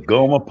like a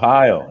Goma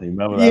pile. You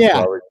remember that?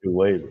 Yeah. Probably too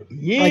late. Like,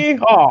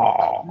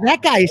 Yeehaw!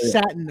 that guy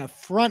sat in the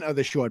front of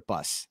the short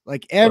bus,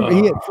 like he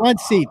had front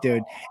seat,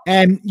 dude.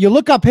 And you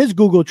look up his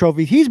Google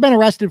trophies. He's been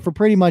arrested for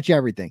pretty much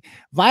everything: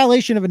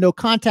 violation of a no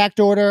contact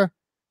order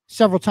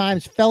several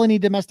times, felony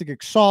domestic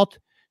assault,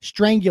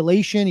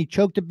 strangulation. He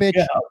choked a bitch.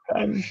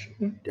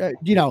 Yeah,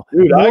 you know,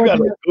 dude, I got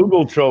a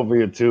Google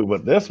trophy or two,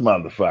 but this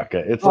motherfucker,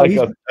 it's like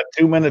a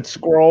 2-minute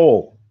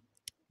scroll.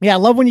 Yeah, I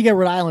love when you get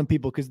Rhode Island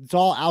people because it's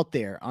all out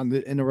there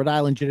in the Rhode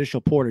Island Judicial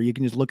Portal. You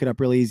can just look it up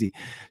real easy.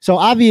 So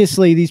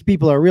obviously these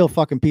people are a real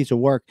fucking piece of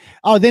work.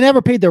 Oh, they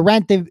never paid their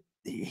rent.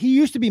 He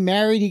used to be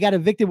married. He got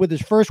evicted with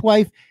his first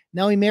wife.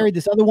 Now he married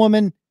this other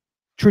woman.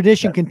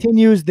 Tradition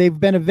continues. They've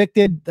been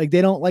evicted. Like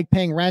they don't like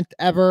paying rent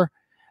ever.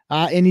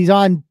 And he's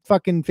on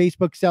fucking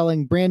Facebook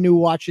selling brand new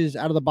watches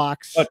out of the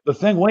box. But the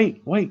thing,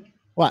 wait.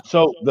 What?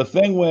 So the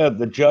thing where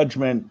the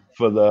judgment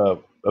for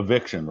the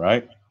eviction,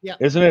 right? Yeah.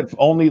 Isn't it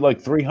only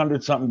like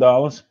 $300 something?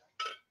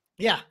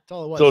 Yeah, that's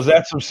all it was. So is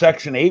that some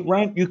Section 8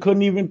 rent you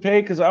couldn't even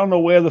pay? Because I don't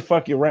know where the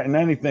fuck you're renting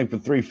anything for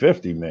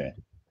 $350, man.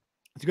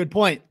 That's a good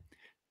point.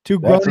 Two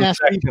grown ass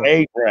people. Section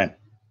 8 rent.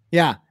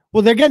 Yeah.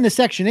 Well, they're getting the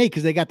Section 8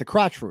 because they got the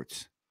crotch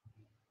fruits.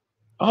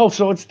 Oh,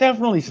 so it's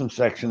definitely some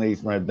Section 8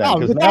 rent then. Oh,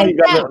 Because now you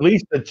got at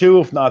least a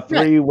 2, if not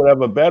 3,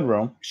 whatever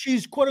bedroom.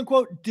 She's quote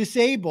unquote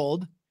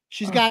disabled.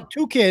 She's got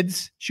 2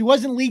 kids. She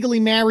wasn't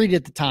legally married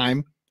at the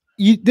time.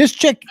 This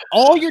chick,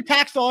 all your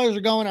tax dollars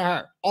are going to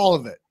her, all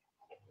of it.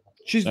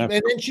 And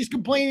then she's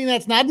complaining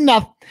that's not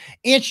enough,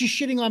 and she's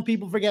shitting on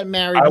people for getting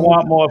married. I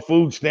want more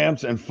food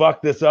stamps, and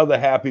fuck this other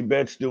happy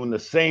bitch doing the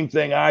same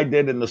thing I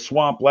did in the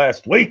swamp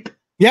last week.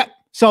 Yep.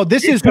 So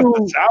this is who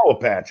the Sour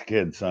Patch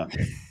Kid, son.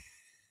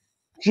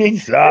 She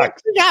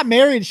sucks. She got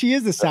married. She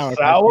is the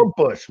Sour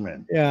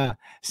Bushman. Yeah.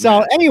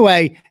 So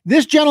anyway,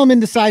 this gentleman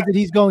decides that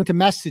he's going to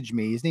message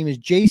me. His name is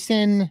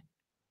Jason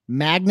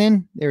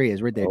Magnan. There he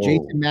is right there.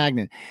 Jason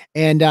Magnan.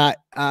 And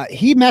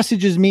he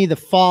messages me the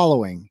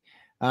following.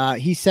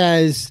 He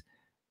says,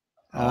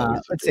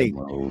 let's see.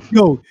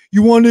 Yo,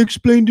 you want to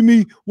explain to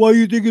me why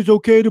you think it's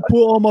okay to put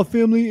all my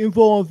family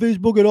info on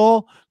Facebook at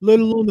all, let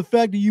alone the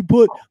fact that you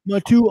put my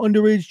 2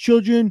 underage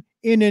children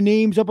in their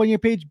names up on your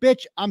page?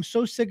 Bitch, I'm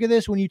so sick of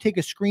this when you take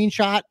a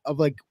screenshot of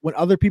like when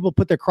other people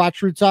put their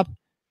crotch roots up,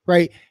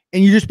 right?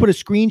 And you just put a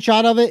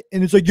screenshot of it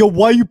and it's like, yo,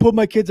 why you put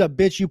my kids up?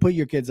 Bitch, you put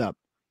your kids up.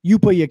 You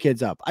put your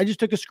kids up. I just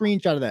took a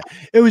screenshot of that.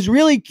 It was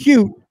really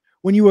cute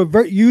when you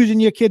were using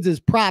your kids as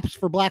props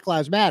for Black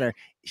Lives Matter.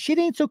 Shit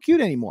ain't so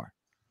cute anymore.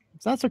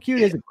 It's not so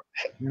cute, is it?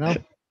 You know?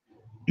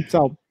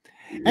 So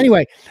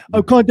anyway,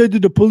 I've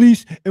contacted the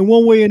police, and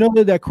one way or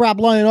another, that crap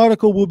lion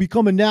article will be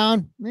coming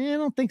down. I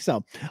don't think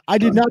so. I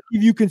did not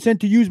give you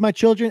consent to use my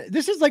children.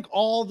 This is like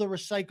all the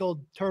recycled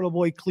Turtle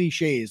Boy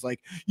cliches. Like,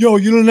 yo,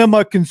 you don't have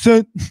my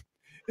consent.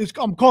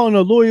 I'm calling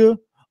a lawyer.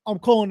 I'm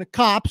calling the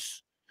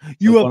cops.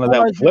 You have one of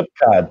them flip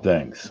card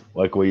things,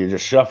 like where you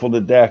just shuffle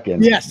the deck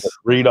and just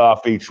read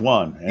off each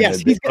one. And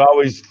there's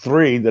always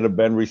 3 that have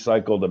been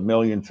recycled a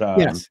million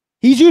times. Yes,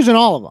 he's using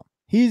all of them.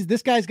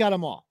 This guy's got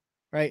them all,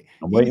 right?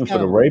 I'm waiting for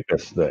the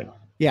rapist thing.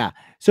 Yeah.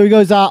 So he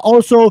goes,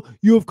 also,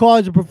 you have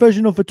caused a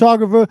professional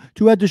photographer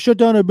to have to shut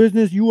down a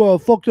business. You are a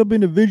fucked up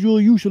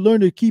individual. You should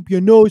learn to keep your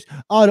nose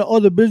out of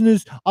other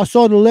business. I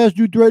saw the last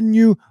dude threaten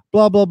you,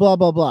 blah, blah, blah,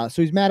 blah, blah.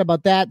 So he's mad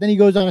about that. Then he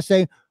goes on to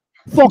say,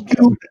 fuck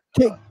you.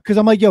 Because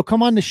I'm like, yo,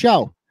 come on the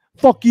show.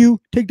 Fuck you.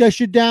 Take that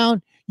shit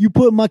down. You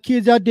put my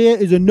kids out there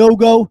is a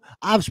no-go.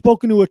 I've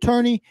spoken to an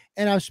attorney,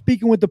 and I'm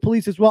speaking with the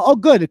police as well. Oh,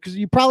 good, because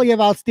you probably have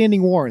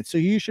outstanding warrants, so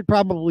you should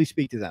probably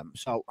speak to them.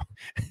 So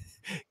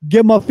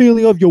get my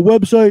feeling of your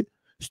website.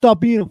 Stop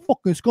being a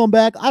fucking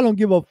scumbag. I don't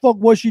give a fuck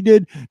what she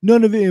did.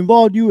 None of it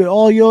involved you at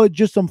all. You're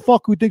just some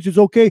fuck who thinks it's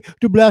okay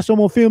to blast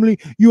someone's family.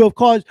 You have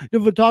caused the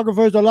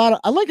photographers a lot of...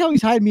 I like how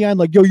he's hiding behind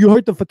like, yo, you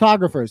hurt the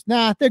photographers.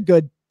 Nah, they're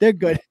good. They're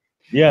good.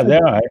 Yeah,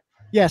 they're all right.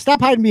 Yeah,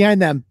 stop hiding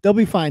behind them. They'll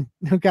be fine.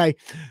 Okay.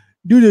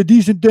 Do the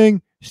decent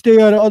thing.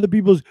 Stay out of other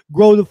people's.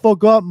 Grow the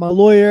fuck up. My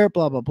lawyer,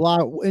 blah, blah, blah.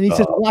 And he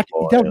says,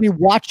 he tells me,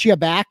 watch your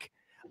back.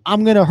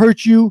 I'm going to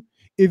hurt you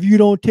if you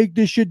don't take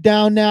this shit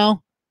down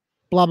now.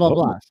 Blah, blah,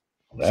 blah.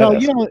 So,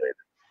 you know,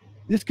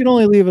 this can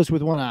only leave us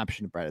with one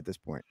option, Brett, at this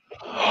point.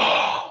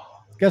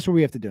 Guess what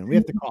we have to do? We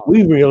have to call.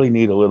 We really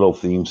need a little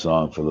theme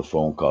song for the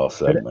phone call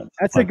segment.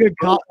 That's a good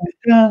call.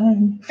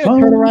 Turn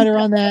right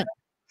around that.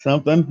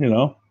 Something, you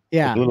know.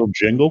 Yeah. Like a little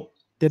jingle.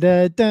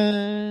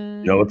 Da-da-da.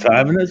 You know what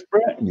time it is,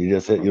 Brett? And you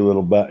just hit your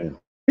little button.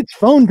 It's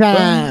phone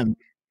time.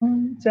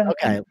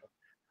 Okay.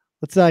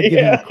 Let's give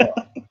him a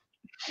call.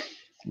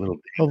 Little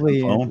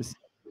hopefully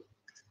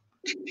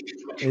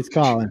it's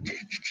calling.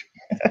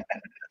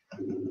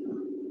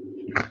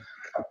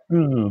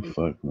 Oh,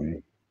 fuck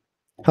me.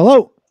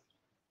 Hello?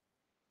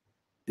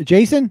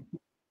 Jason?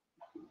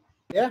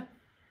 Yeah.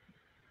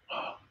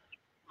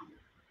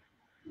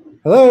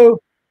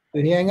 Hello?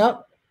 Did he hang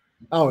up?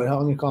 Oh, I'm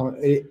going to call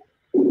him.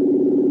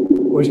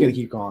 We're just going to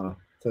keep calling him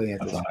until he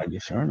answers. I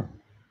just heard him.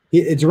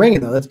 It's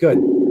ringing, though. That's good.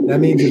 That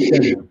means it's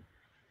getting him.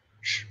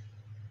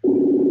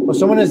 Oh,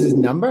 someone has his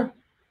number?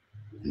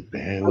 He's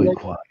barely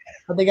quiet.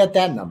 How'd they get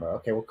that number?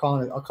 Okay, we're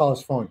calling it. I'll call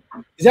his phone.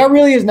 Is that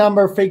really his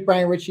number? Fake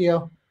Brian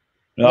Riccio?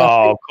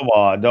 No, come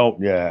on, don't.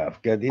 Yeah,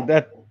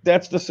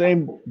 that's the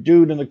same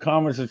dude in the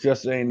comments that's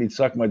just saying he'd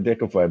suck my dick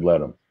if I'd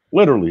let him.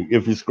 Literally,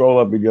 if you scroll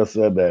up, he just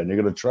said that, and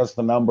you're gonna trust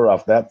the number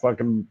off that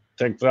fucking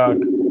TikTok?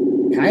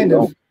 Kind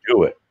of. Don't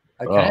do it.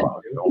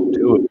 Don't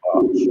do it,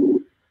 Pops.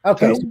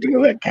 Okay, don't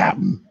do it,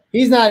 Captain.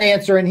 He's not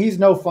answering. He's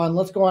no fun.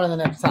 Let's go on to the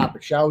next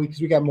topic, shall we?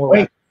 Because we got more.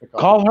 Wait,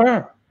 call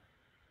her.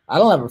 I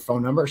don't have her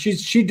phone number.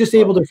 She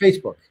disabled her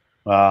Facebook.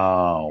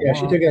 Oh, yeah,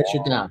 she took that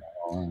shit down.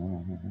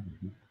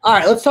 All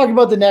right, let's talk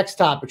about the next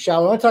topic,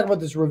 shall we? I want to talk about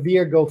this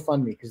Revere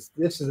GoFundMe because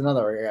this is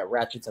another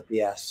ratchets up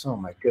the ass. Oh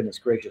my goodness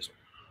gracious!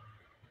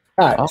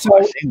 All right, so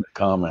I've seen the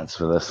comments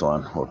for this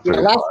one.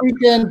 Last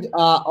weekend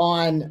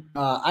on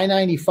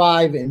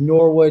I-95 in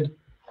Norwood,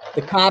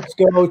 the cops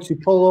go to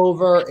pull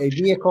over a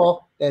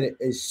vehicle that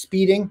is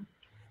speeding,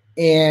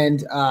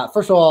 and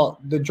first of all,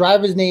 the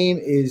driver's name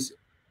is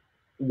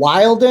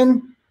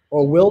Wilden.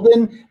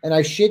 And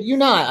I shit you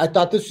not, I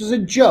thought this was a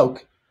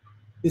joke.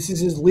 This is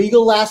his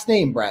legal last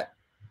name, Bret.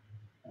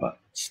 What?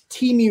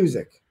 T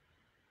Music.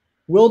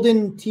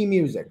 Wilden T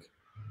Music.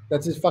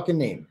 That's his fucking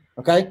name.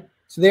 Okay?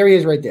 So there he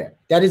is right there.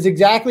 That is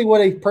exactly what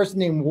a person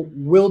named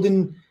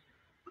Wilden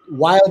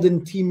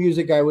T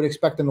Music I would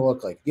expect him to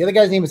look like. The other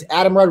guy's name is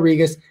Adam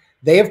Rodriguez.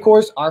 They, of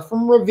course, are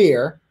from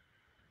Revere.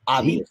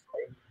 Obviously.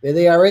 There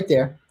they are right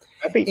there.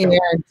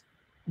 And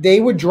they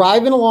were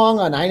driving along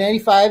on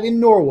I-95 in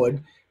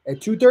Norwood at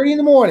 2:30 in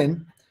the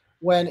morning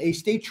when a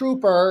state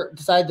trooper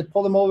decided to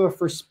pull them over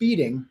for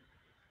speeding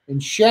in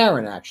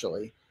Sharon,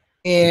 actually.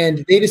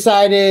 And they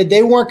decided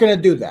they weren't going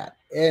to do that.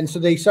 And so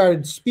they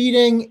started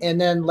speeding, and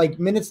then like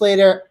minutes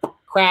later,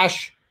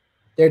 crash,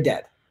 they're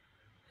dead.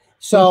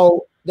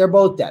 So they're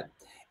both dead.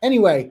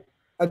 Anyway,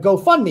 a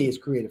GoFundMe is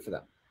created for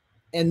them.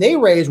 And they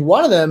raised,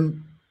 one of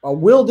them,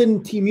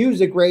 Wilden T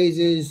Music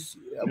raises,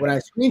 when I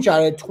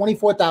screenshotted,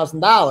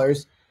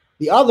 $24,000.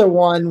 The other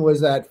one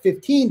was at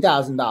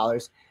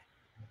 $15,000.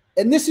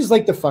 And this is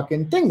like the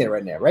fucking thing there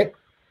right now, right?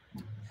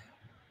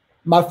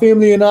 My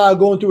family and I are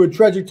going through a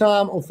tragic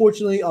time.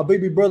 Unfortunately, our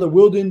baby brother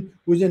Wilden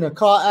was in a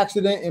car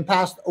accident and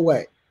passed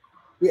away.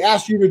 We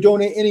ask you to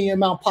donate any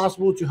amount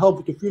possible to help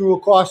with the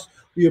funeral costs.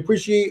 We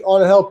appreciate all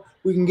the help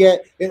we can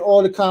get and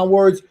all the kind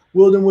words.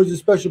 Wilden was a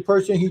special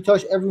person. He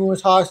touched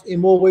everyone's hearts in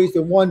more ways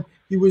than one.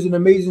 He was an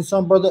amazing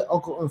son, brother,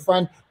 uncle, and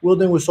friend.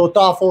 Wilden was so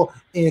thoughtful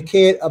and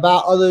cared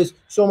about others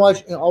so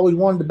much and always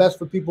wanted the best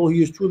for people.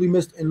 He is truly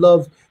missed and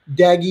loved.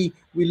 Daggy,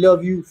 we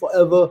love you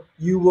forever.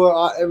 You were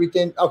our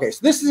everything. Okay, so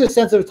this is a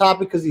sensitive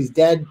topic because he's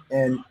dead,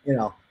 and you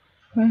know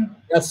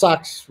that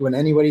sucks when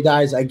anybody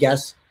dies, I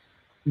guess.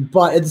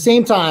 But at the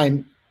same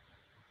time,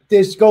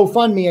 this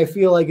GoFundMe I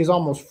feel like is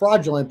almost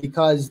fraudulent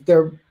because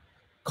their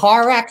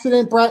car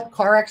accident, Bret,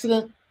 car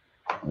accident.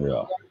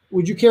 Yeah.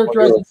 Would you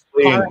characterize it as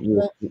car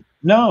accident?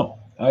 No,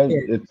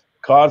 it's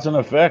cause and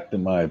effect,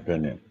 in my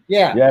opinion.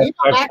 Yeah. Yeah,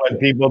 especially when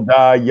people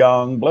die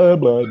young, blah,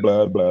 blah,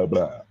 blah, blah,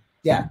 blah.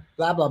 Yeah,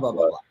 blah, blah, blah,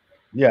 blah, blah.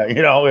 Yeah,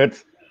 you know,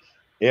 it's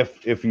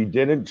if you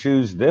didn't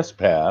choose this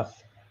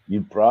path,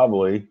 you'd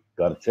probably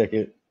got a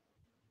ticket,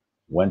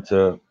 went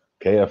to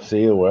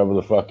KFC or wherever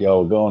the fuck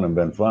y'all were going and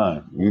been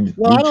fine.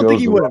 I don't think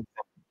you would have.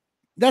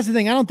 That's the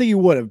thing. I don't think you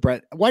would have,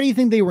 Bret. Why do you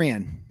think they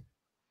ran?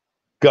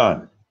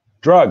 Gun.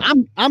 Drugs.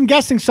 I'm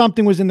guessing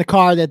something was in the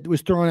car that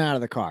was thrown out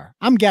of the car.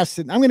 I'm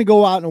guessing. I'm going to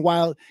go out in a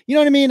while. You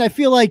know what I mean? I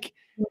feel like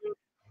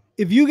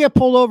if you get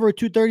pulled over at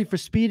 2:30 for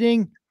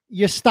speeding,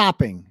 you're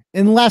stopping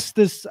unless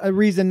there's a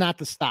reason not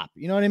to stop.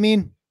 You know what I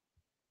mean?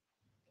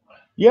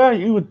 Yeah,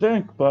 you would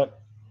think, but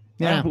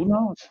yeah, who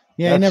knows?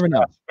 Yeah, you never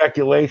know.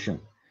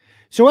 Speculation.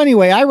 So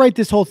anyway, I write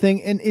this whole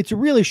thing, and it's a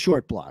really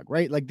short blog,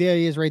 right? Like there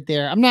he is right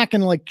there. I'm not going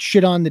to like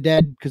shit on the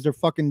dead because they're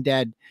fucking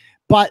dead,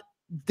 but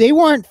they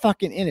weren't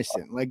fucking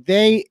innocent. Like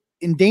they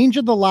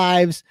endangered the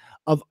lives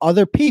of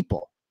other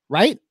people,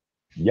 right?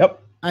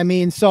 Yep. I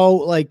mean, so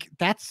like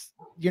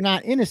you're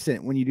not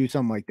innocent when you do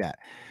something like that.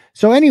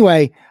 So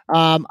anyway,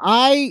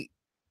 I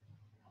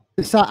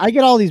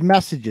get all these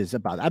messages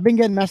I've been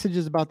getting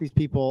messages about these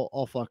people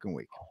all fucking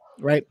week,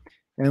 right?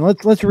 And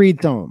let's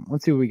read some of them.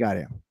 Let's see what we got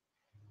here.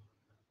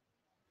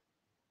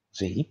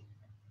 See?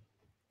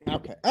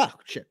 Okay. Oh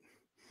shit.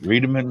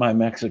 Read them in my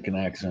Mexican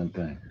accent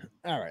thing.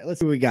 All right, let's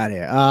see what we got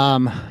here.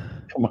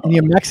 In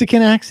your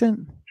Mexican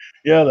accent?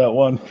 Yeah, that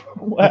one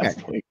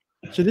last week.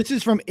 So this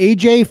is from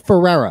AJ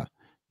Ferreira.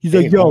 He's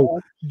like, yo,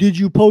 did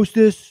you post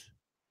this?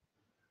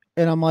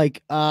 And I'm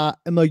like,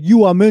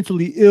 you are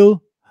mentally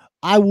ill.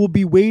 I will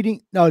be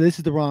waiting. No, this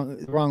is the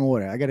wrong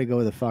order. I got to go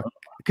with the fuck.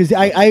 Because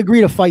I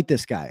agree to fight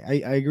this guy.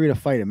 I agree to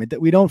fight him.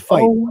 We don't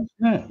fight. Oh,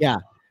 yeah.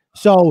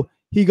 So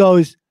he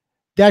goes,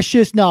 that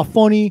shit's not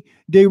funny.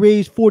 They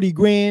raised 40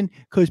 grand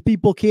because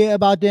people care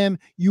about them.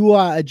 You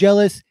are a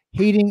jealous,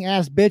 hating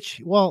ass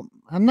bitch. Well,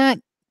 I'm not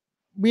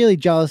really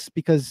jealous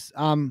because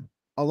I'm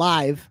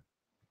alive.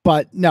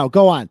 But no,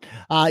 go on.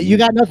 You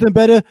got nothing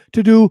better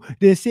to do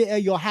than sit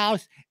at your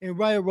house and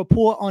write a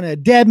report on a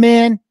dead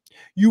man.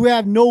 You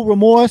have no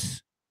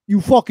remorse.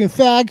 You fucking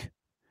fag.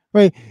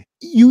 Right?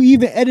 You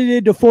even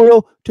edited the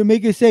photo to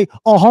make it say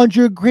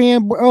 100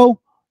 grand, bro.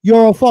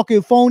 You're a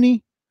fucking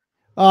phony.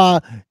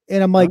 And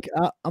I'm like,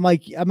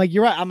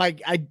 you're right. I'm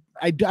like,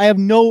 I have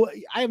no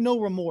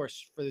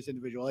remorse for this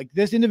individual. Like,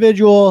 this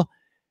individual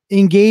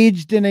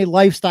engaged in a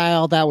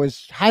lifestyle that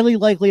was highly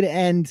likely to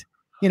end,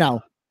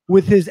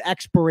 with his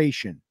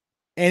expiration,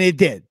 and it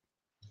did.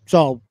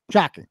 So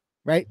shocking,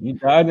 right? He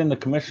died in the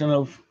commission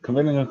of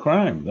committing a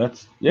crime.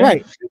 That's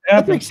right.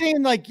 That's like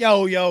saying like,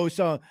 so RIP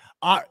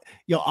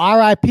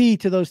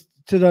to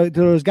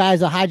those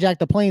guys that hijacked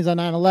the planes on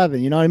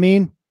 9/11. You know what I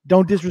mean?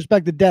 Don't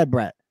disrespect the dead,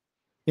 Bret.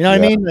 You know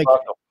what I mean? Like,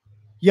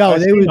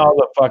 they was all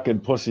the fucking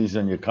pussies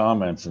in your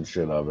comments and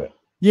shit of it.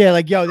 Yeah,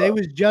 like, they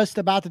was just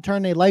about to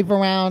turn their life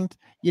around.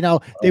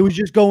 They was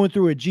just going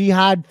through a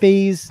jihad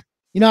phase.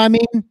 You know what I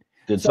mean?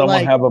 Did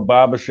someone have a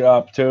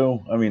barbershop too?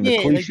 I mean, the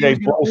cliche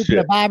bullshit.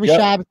 A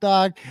barbershop,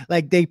 dog.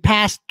 Like, they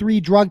passed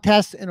 3 drug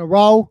tests in a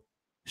row.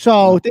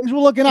 So things were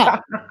looking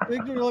up.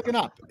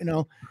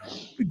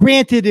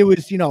 Granted, it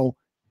was,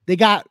 they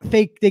got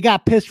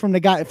pissed from the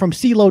guy from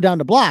CeeLo down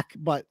the block,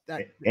 but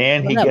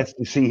he gets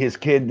to see his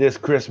kid this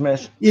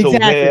Christmas.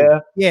 Exactly.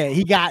 So yeah,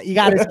 he got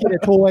his kid a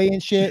toy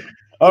and shit.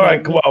 All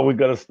right, come on, we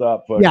gotta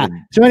stop. Yeah.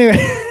 So anyway.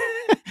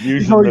 Bro,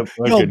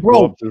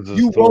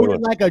 you wrote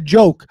it like a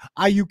joke.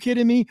 Are you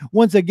kidding me?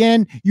 Once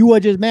again, you are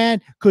just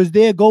mad because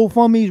their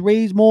GoFundMe's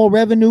raised more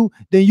revenue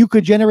than you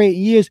could generate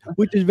in years,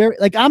 which is very,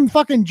 like, I'm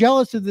fucking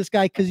jealous of this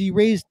guy because he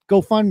raised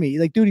GoFundMe.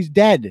 Like, dude, he's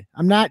dead.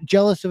 I'm not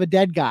jealous of a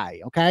dead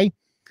guy, okay?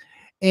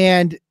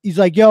 And he's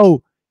like,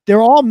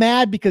 they're all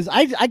mad because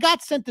I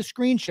got sent the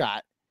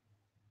screenshot,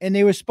 and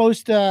they were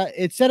supposed to,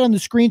 it said on the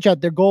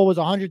screenshot their goal was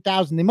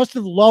 100,000. They must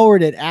have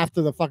lowered it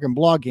after the fucking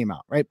blog came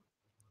out, right?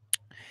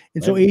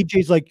 And so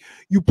AJ's like,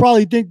 you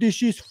probably think this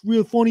shit's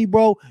real funny,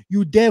 bro.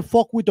 You dead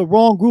fuck with the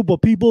wrong group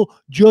of people.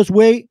 Just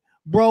wait,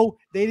 bro.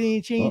 They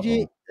didn't change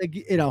it.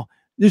 Like,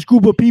 this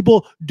group of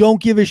people don't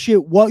give a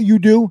shit what you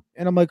do.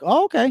 And I'm like,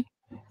 oh, okay.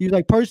 He's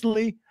like,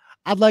 personally,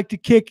 I'd like to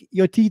kick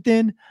your teeth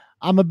in.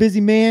 I'm a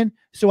busy man,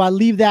 so I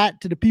leave that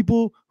to the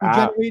people who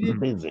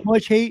generated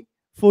much hate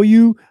for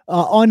you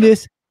on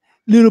this.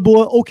 Little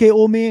boy, okay,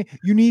 old man,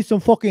 you need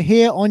some fucking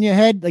hair on your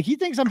head. Like, he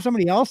thinks I'm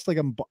somebody else. Like,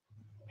 I'm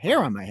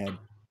hair on my head.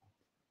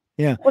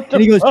 Yeah.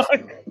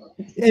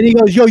 And he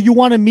goes, yo, you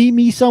want to meet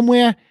me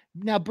somewhere?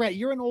 Now, Bret,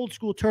 you're an old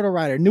school turtle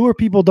rider. Newer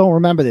people don't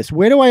remember this.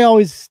 Where do I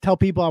always tell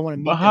people I want to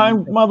meet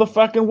behind them?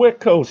 Motherfucking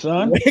Whitco,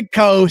 son.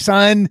 Whitco,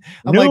 son.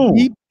 I'm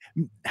like,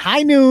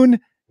 high noon,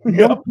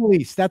 no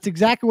police. That's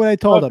exactly what I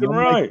told him.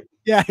 Right. Like,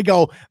 yeah, I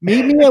go,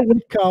 meet me at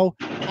Whitco,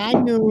 high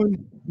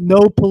noon,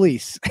 no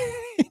police.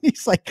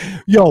 He's like,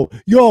 yo,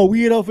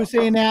 weirdo for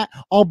saying that.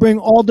 I'll bring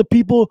all the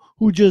people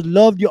who just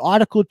loved your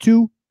article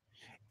too.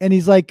 And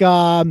he's like,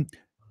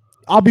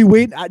 I'll be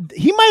waiting.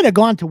 He might have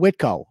gone to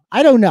Whitco.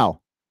 I don't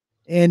know.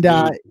 And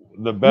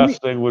the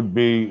best thing would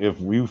be if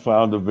we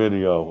found a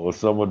video or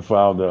someone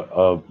found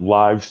a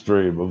live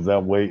stream of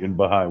them waiting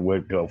behind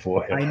Whitco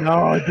for him. I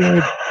know,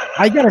 dude.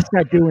 I gotta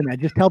start doing that.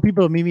 Just tell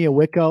people to meet me at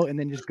Whitco and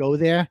then just go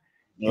there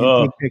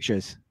and take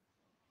pictures.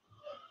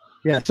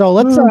 Yeah. So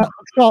let's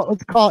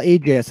call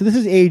AJ. So this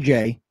is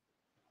AJ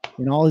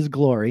in all his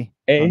glory.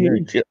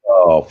 AJ.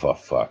 Oh, for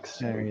fuck's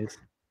sake. There he is.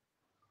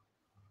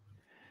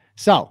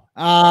 So,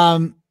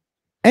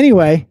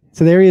 anyway,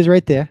 so there he is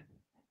right there.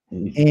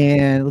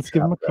 And let's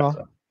give him a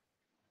call.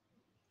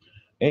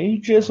 Hey,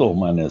 Jizzle,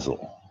 my nizzle.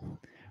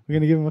 We're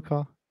going to give him a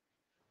call.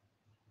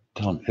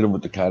 Tell him, hit him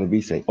with the Cardi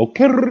B, say,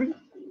 okay.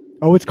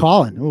 Oh, it's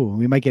calling. Oh,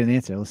 we might get an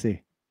answer. Let's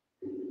see.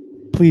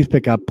 Please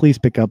pick up. Please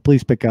pick up.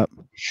 Please pick up.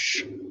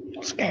 Shh.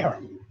 Don't scare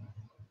him.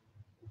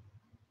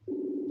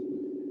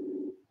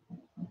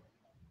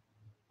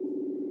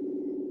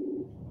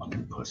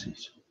 Fucking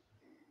pussies.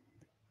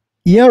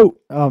 Yo.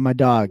 Oh, my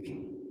dog.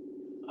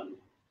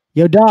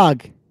 Yo,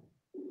 dog.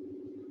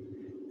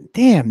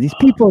 Damn, these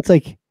people, it's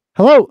like,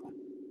 hello.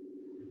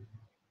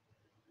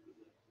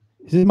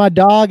 This is my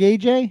dog,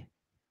 AJ.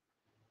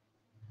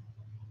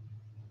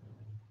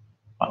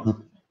 Oh,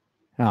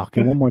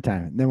 okay, one more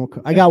time. Then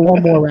I got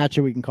one more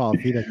ratchet we can call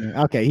if he doesn't.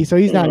 Okay, so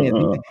he's not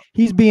in.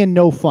 He's being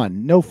no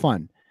fun. No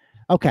fun.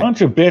 Okay.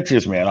 Bunch of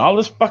bitches, man. All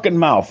this fucking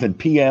mouth and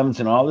PMs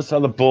and all this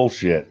other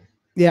bullshit.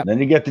 Yeah. Then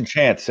you get the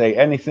chance. Say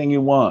anything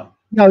you want.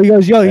 No, he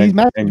goes, yo, he's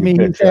messaging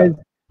me.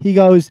 He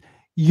goes,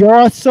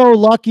 you're so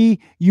lucky,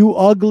 you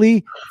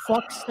ugly.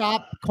 Fuck,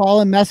 stop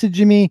calling,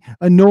 messaging me,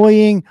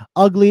 annoying,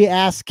 ugly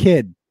ass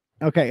kid.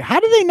 Okay, how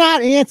do they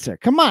not answer?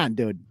 Come on,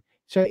 dude.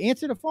 So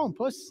answer the phone,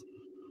 puss.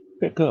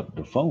 Pick up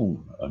the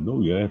phone. I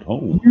know you're at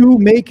home. You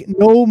make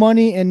no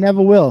money and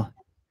never will.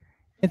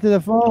 Answer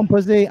the phone,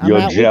 pussy.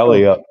 You're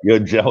jelly up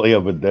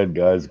a dead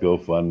guy's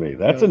GoFundMe.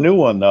 That's a new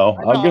one, though.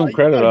 I'll give him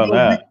credit on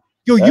that.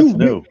 Yo, that's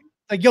new.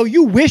 Like, yo,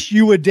 you wish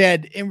you were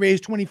dead and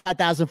raised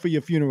 $25,000 for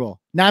your funeral.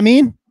 Know what I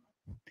mean?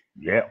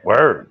 Yeah,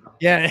 word.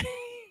 Yeah.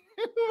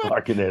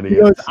 Fucking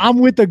idiot. I'm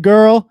with a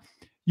girl.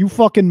 You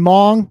fucking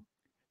mong.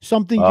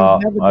 Something you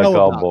never know I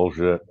call about.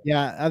 Bullshit.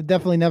 Yeah, I've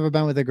definitely never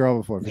been with a girl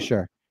before, for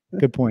sure.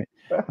 Good point.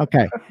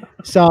 Okay.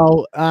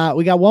 So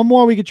we got one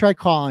more we could try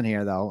calling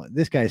here, though.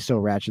 This guy's so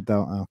ratchet,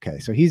 though. Okay,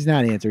 so he's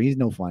not answering. He's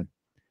no fun.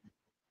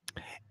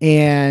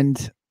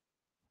 And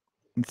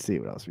let's see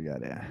what else we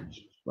got here.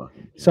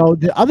 So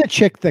the other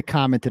chick that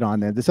commented on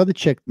there, this other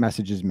chick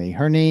messages me.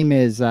 Her name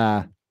is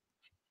let's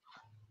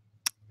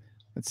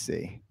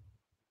see.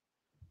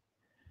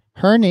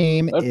 Her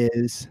name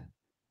is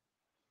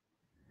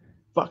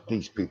fuck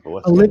these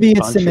people. Olivia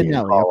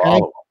Simonelli.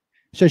 Okay.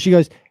 So she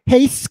goes,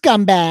 "Hey,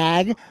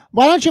 scumbag,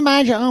 why don't you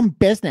mind your own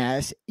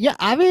business? You're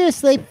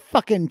obviously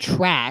fucking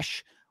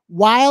trash.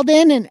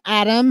 Wilden and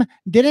Adam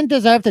didn't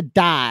deserve to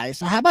die.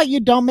 So how about you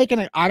don't make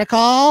an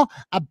article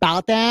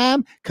about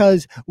them?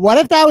 Because what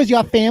if that was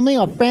your family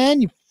or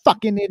friend, you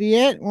fucking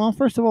idiot?" Well,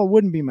 first of all, it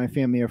wouldn't be my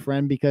family or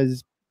friend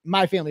because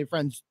my family and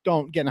friends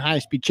don't get in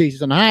high-speed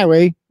chases on the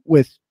highway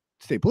with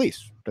state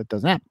police. That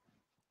doesn't happen.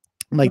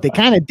 Like, they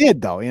kind of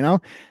did, though, you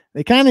know?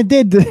 They kind of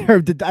did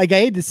deserve to, like, I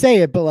hate to say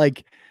it, but,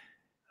 like,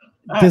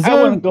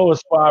 I wouldn't go as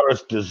far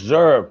as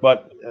deserve,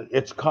 but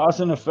it's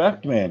cause and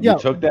effect, man. You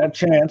took that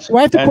chance. Do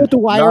I have to quote The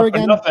Wire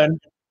again? Nothing.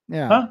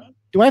 Yeah. Huh?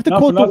 Do I have to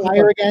quote The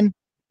Wire again,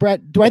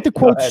 Brett? Do I have to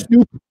quote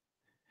Snoop?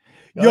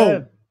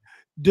 Yo,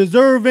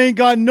 deserve ain't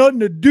got nothing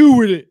to do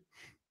with it.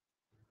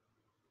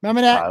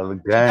 Remember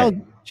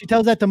that? She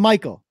tells that to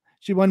Michael.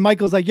 When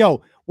Michael's like,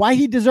 "Yo, why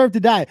he deserve to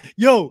die?"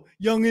 "Yo,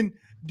 youngin,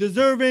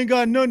 deserve ain't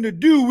got nothing to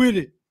do with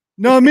it."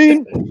 Know what I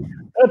mean?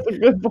 That's a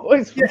good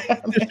voice. Yeah,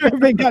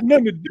 deserve ain't got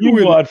nothing to do with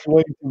it. You watch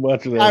way too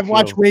much of that. I've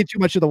watched way too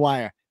much of The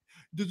Wire.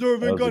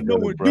 Deserve ain't got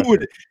nothing to do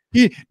with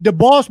it. The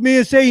boss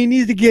man say he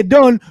needs to get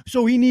done,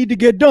 so he need to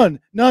get done.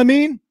 Know what I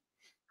mean?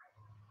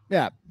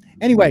 Yeah.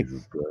 Anyway,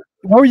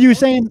 what were you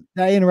saying?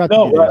 I interrupted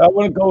you. No, I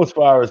wouldn't go as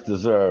far as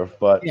deserve,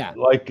 but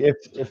like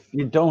if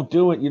you don't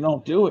do it, you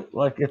don't do it.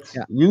 Like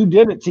you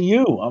did it to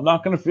you. I'm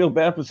not going to feel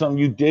bad for something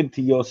you did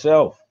to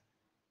yourself.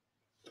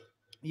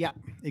 Yeah,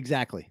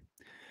 exactly.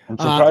 I'm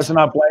surprised they're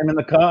not blaming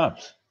the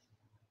cops.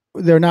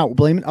 They're not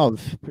blaming. Oh,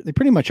 they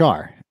pretty much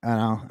are. I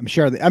know. I'm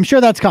sure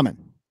that's coming.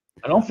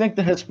 I don't think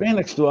the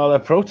Hispanics do all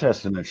that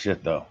protesting and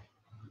shit, though.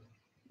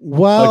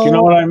 Well, like, you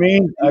know what I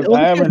mean? I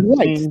haven't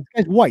seen. This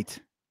guy's white.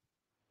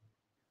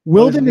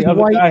 Wilden is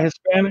white. Guy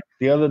Hispanic.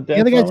 The other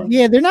guys,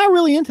 yeah, they're not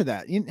really into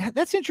that.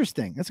 That's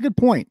interesting. That's a good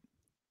point.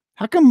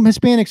 How come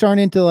Hispanics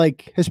aren't into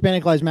like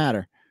Hispanic Lives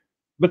Matter?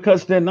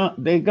 Because they're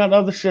not. They got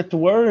other shit to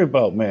worry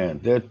about, man.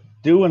 They're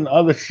doing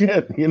other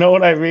shit. You know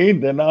what I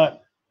mean? They're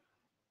not.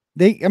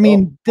 They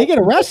get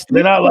arrested.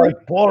 They're not like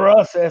poor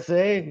us,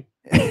 SA.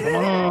 Come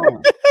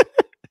on.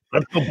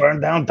 Let's go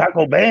burn down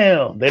Taco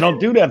Bell. They don't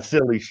do that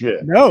silly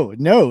shit. No.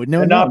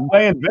 They're not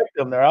playing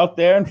victim. They're out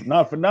there and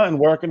not for nothing,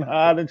 working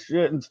hard and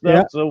shit and stuff.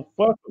 Yeah. So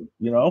fuck them,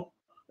 you know.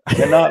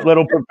 They're not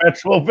little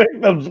perpetual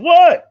victims.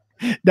 What?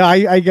 No,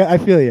 I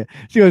feel you.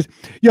 She goes,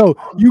 "Yo,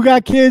 you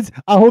got kids.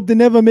 I hope they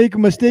never make a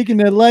mistake in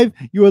their life.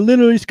 You are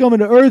literally scum of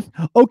the earth.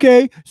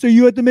 Okay, so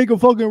you have to make a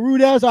fucking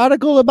rude ass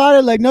article about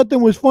it, like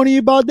nothing was funny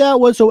about that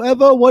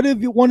whatsoever. What if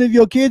one of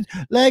your kids,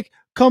 like,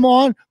 come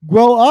on,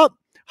 grow up,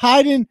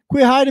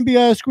 quit hiding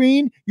behind a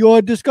screen. You're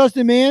a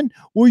disgusting man.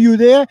 Were you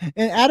there?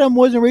 And Adam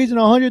wasn't raising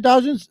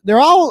 100,000. They're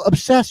all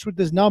obsessed with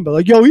this number.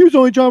 Like, yo, he was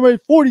only trying to raise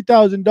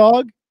 40,000,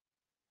 dog.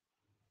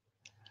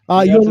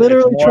 You're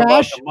literally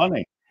trash.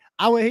 Money.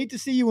 I would hate to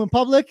see you in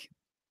public.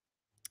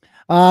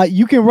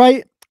 You can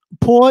write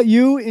poor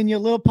you in your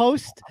little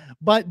post,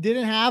 but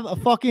didn't have a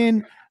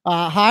fucking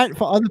heart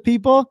for other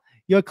people.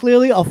 You're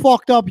clearly a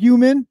fucked up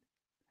human.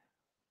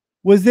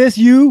 Was this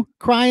you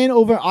crying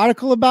over an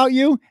article about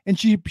you?" And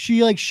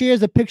she like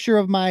shares a picture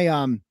of my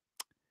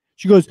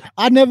she goes,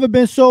 "I've never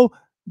been so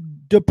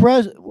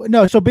depressed."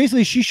 No, so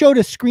basically she showed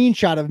a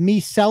screenshot of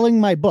me selling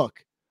my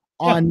book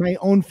on my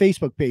own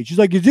Facebook page. She's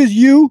like, "Is this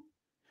you?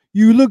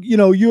 You look,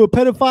 you're a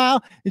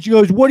pedophile." And she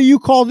goes, "What do you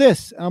call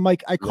this?" And I'm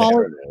like, "I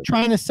call it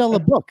trying to sell a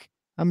book.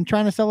 I'm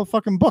trying to sell a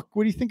fucking book.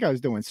 What do you think I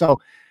was doing?" So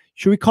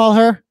should we call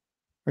her?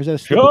 Or is that a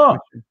stupid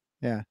question?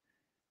 Yeah.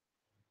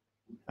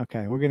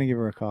 Okay, we're going to give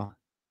her a call.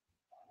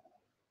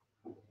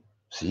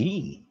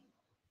 See?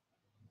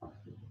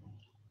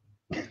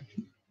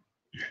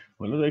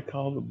 What do they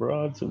call the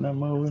broads in that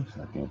movie?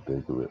 I can't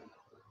think of it.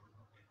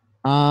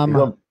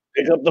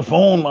 Pick up the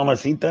phone,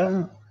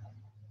 Mamacita.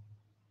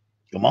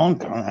 Come on,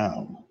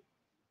 Crown.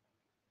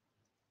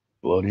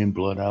 Blood in,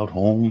 blood out,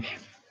 Holmes.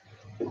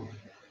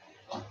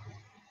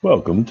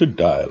 Welcome to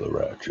Dial a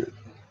Ratchet.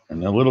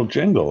 And a little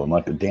jingle and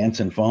like a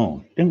dancing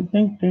phone. Ding,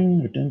 ding,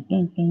 ding, ding,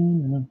 ding,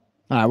 ding.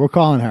 All right, we're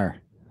calling her.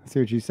 Let's see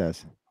what she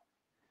says.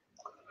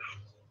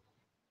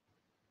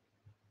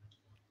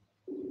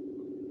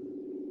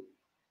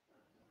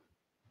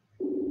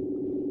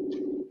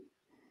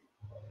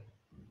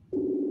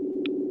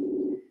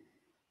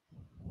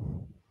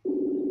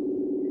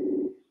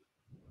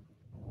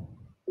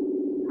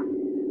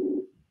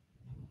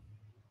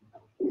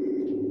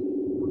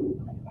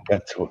 I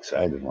get so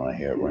excited when I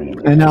hear it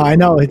ringing. I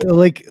know. It's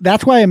like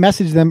that's why I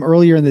messaged them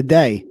earlier in the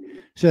day,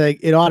 so like,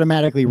 it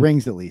automatically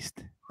rings at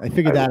least. I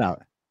figured that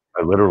out.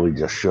 I literally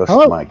just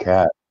shushed my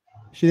cat.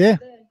 She there?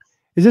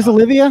 Is this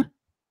Olivia?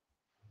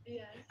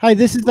 Yeah. Hi,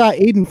 this is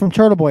Aidan from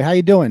Turtleboy. How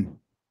you doing?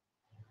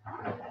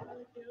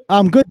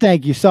 Good,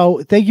 thank you.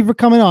 So thank you for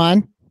coming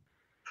on.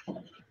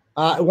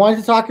 I wanted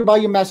to talk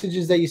about your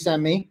messages that you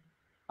sent me.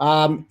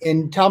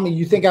 And tell me,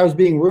 you think I was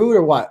being rude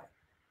or what?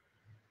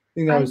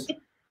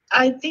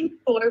 I think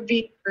you're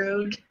being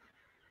rude.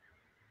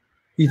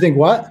 You think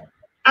what?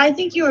 I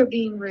think you were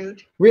being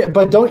rude.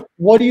 But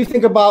what do you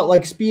think about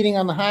like speeding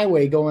on the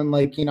highway, going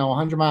like,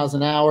 100 miles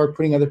an hour,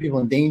 putting other people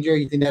in danger?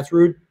 You think that's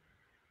rude?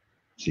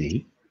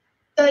 See?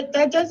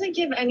 That doesn't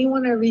give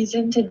anyone a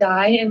reason to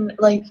die, and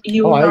like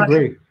you I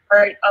agree.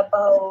 Hurt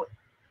about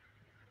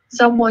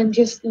someone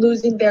just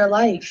losing their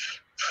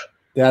life.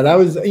 Yeah, that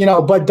was,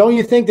 but don't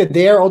you think that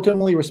they're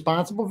ultimately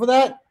responsible for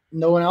that?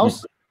 No one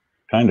else?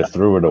 Kind of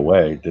threw it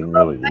away. Didn't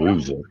really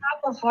lose it.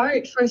 Have a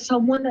heart for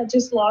someone that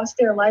just lost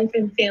their life,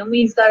 and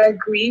families that are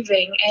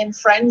grieving and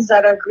friends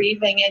that are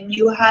grieving, and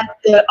you had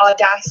the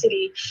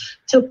audacity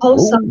to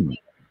post something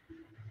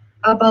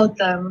about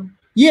them.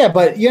 Yeah,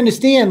 but you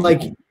understand,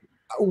 like,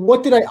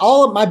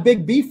 all of my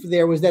big beef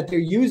there was that they're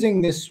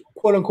using this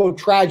quote unquote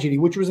tragedy,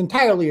 which was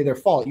entirely their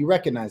fault. You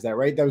recognize that,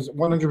 right? That was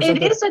 100%.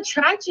 It is a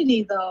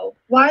tragedy, though.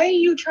 Why are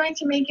you trying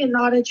to make it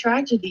not a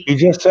tragedy? He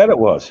just said it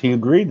was. He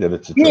agreed that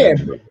it's a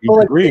tragedy. He's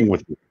agreeing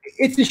with you.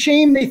 It's a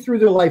shame they threw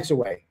their lives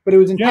away, but it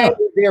was entirely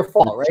their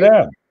fault, right?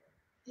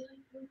 Yeah.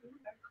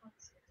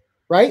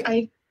 Right?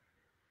 I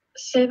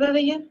say that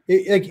again.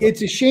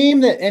 It's a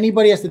shame that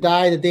anybody has to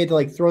die, that they had to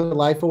like throw their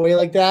life away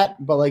like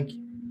that. But like,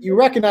 you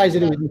recognize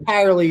that it was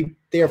entirely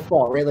their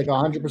fault, right? Like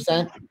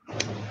 100%.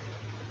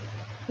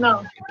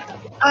 No,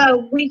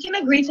 we can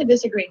agree to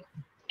disagree.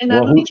 And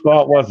well, whose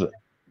fault was it?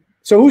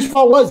 So whose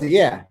fault was it?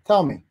 Yeah,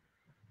 tell me.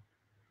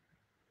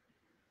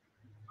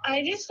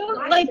 I just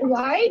don't like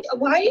why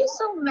are you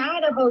so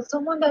mad about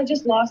someone that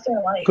just lost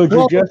their life? Could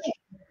you just,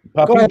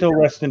 Papito,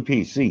 rest in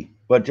peace,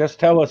 but just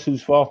tell us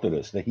whose fault it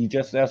is. That he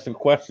just asked a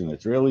question.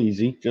 It's really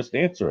easy. Just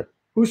answer it.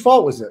 Whose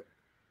fault was it?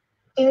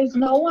 There's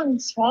no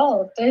one's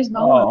fault. There's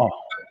no one.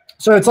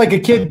 So it's like a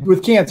kid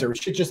with cancer.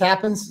 Shit just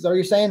happens. Is that what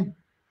you're saying?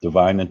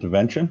 Divine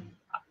intervention.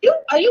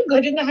 Are you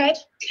good in the head?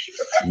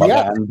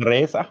 Yeah.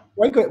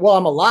 Well,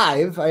 I'm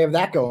alive. I have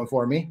that going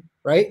for me,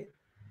 right?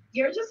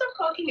 You're just a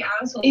fucking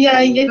asshole.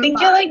 Yeah, you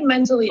think you're like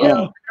mentally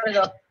ill. There we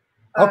go.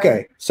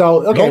 Okay.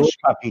 So Dos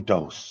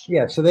papitos.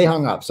 Yeah, so they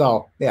hung up.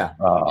 So yeah.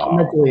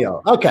 Mentally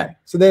ill. Okay.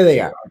 So there they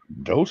are.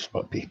 Dos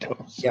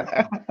papitos.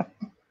 Yeah.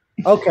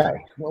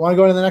 Okay. Want to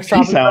go to the next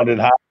topic? She sounded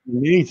hot to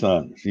me,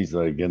 son. She's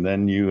like, and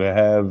then you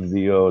have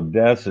the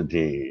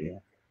audacity.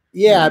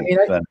 Yeah, I mean,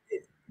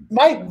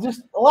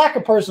 just a lack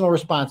of personal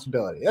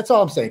responsibility. That's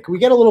all I'm saying. Can we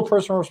get a little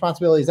personal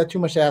responsibility? Is that too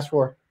much to ask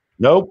for?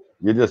 Nope.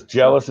 You're just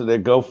jealous of their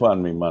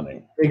GoFundMe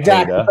money.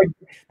 Exactly.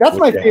 That's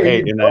my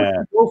theory.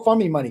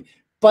 GoFundMe money.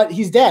 But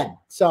he's dead.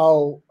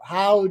 So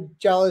how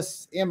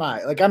jealous am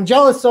I? Like, I'm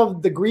jealous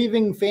of the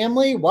grieving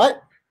family.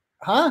 What?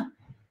 Huh?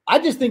 I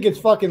just think it's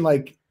fucking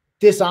like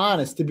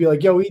dishonest to be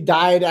like, yo, he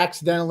died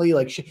accidentally.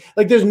 Like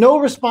there's no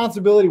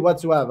responsibility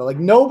whatsoever. Like,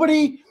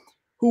 nobody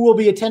who will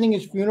be attending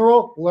his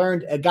funeral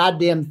learned a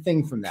goddamn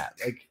thing from that.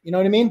 Like, you know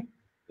what I mean?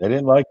 They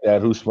didn't like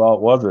that whose fault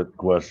was it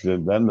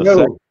question. Then the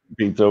second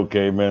Pito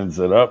came in and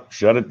said,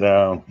 shut it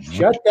down.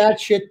 Shut that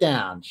shit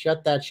down.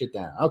 Shut that shit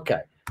down. Okay.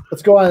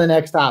 Let's go on to the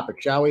next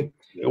topic, shall we?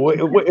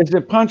 Is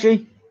it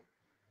punchy?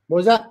 What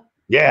was that?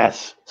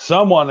 Yes.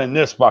 Someone in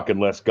this bucket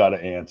list got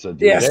to answer.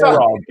 Dude. Yeah, they're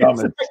all dumb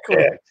as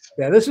sticks.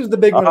 Yeah, this was the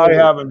big one. I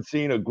haven't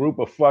seen a group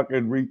of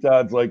fucking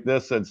retards like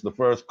this since the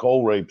first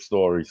coal rape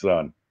story,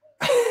 son.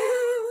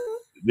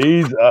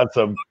 These are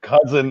some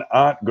cousin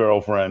aunt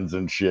girlfriends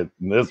and shit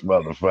in this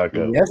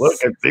motherfucker. Yes.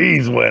 Look at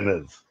these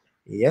winners.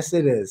 Yes,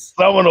 it is.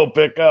 Someone will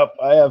pick up.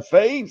 I have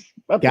faith.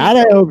 God,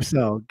 I hope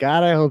so.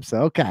 God, I hope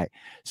so. Okay.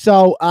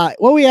 So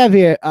what we have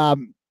here, a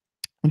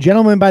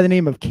gentleman by the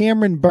name of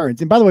Cameron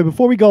Burns. And by the way,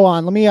 before we go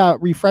on, let me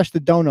refresh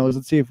the donos.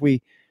 Let's see if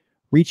we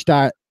reached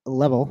our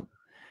level.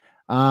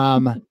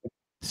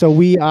 So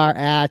we are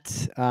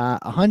at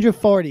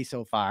 140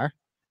 so far.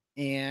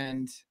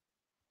 And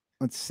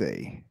let's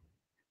see.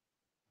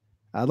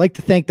 I'd like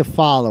to thank the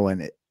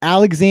following.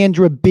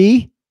 Alexandra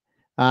B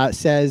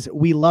says,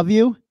 we love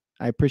you.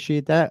 I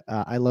appreciate that.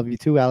 I love you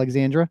too,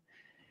 Alexandra.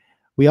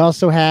 We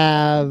also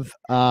have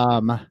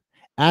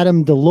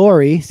Adam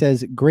Delory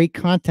says, great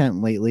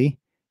content lately.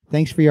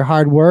 Thanks for your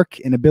hard work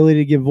and ability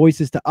to give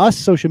voices to us.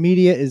 Social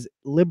media is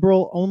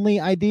liberal only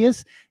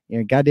ideas.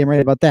 You're goddamn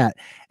right about that.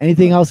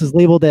 Anything else is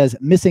labeled as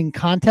missing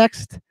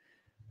context,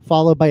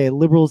 followed by a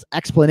liberal's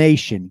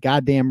explanation.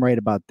 Goddamn right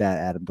about that,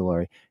 Adam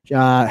Delory.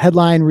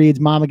 Headline reads,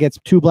 Mama gets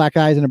 2 black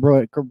eyes and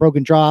a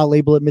broken jaw.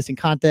 Label it missing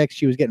context.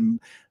 She was getting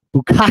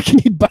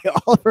bukkakied by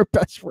all of her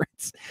best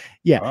friends.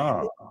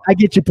 Yeah, I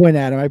get your point,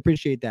 Adam. I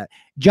appreciate that.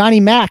 Johnny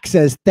Mack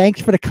says, thanks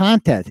for the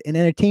content and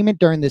entertainment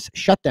during this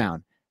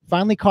shutdown.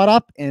 Finally caught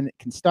up and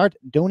can start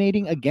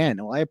donating again.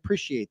 Well, I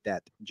appreciate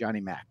that, Johnny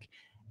Mack.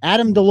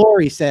 Adam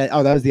Delory said,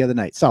 that was the other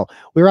night. So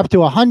we're up to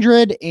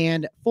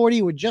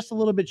 140. We're just a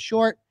little bit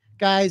short,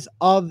 guys,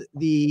 of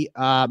the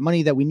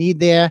money that we need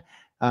there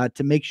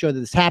to make sure that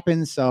this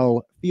happens.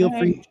 So feel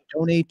free to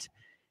donate.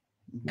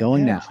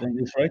 Going now.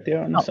 It's right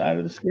there on the side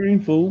of the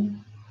screen, fool.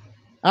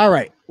 All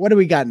right. What do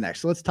we got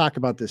next? Let's talk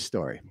about this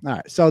story. All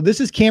right. So this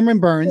is Cameron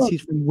Burns.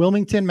 He's from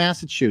Wilmington,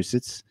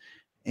 Massachusetts.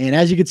 And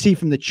as you can see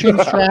from the chin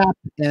strap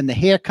and the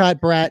haircut,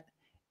 Bret,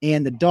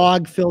 and the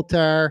dog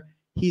filter,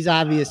 he's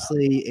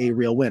obviously a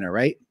real winner,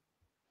 right?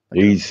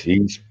 He's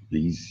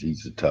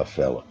a tough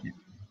fella.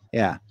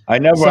 Yeah. I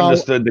never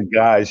understood the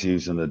guys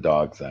using the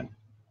dog thing.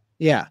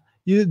 Yeah.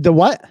 The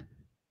what?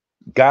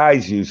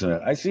 Guys using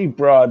it. I see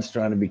broads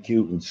trying to be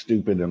cute and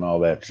stupid and all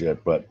that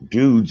shit, but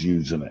dudes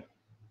using it.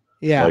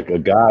 Yeah. Like a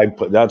guy,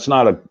 that's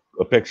not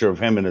a picture of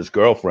him and his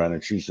girlfriend.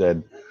 And she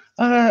said,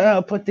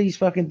 I'll put these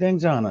fucking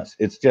things on us.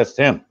 It's just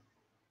him.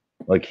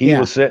 Like he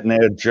was sitting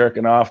there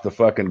jerking off the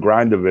fucking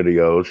Grinder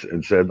videos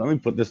and said, let me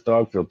put this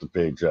dog filter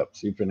page up.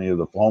 See if any of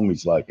the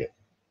homies like it.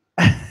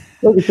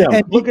 Look at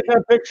them. Look at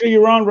that picture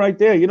you're on right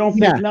there. You don't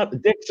think not the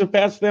dicks are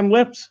past them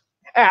lips?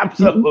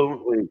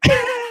 Absolutely.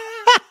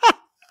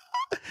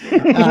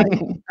 All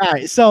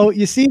right. So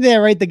you see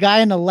there, right? The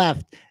guy on the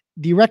left.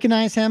 Do you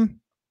recognize him?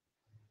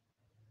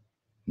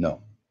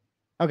 No.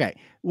 Okay.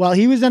 Well,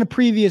 he was on a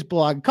previous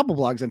blog, a couple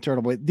blogs on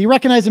TurtleBoy. Do you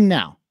recognize him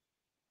now?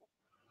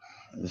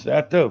 Is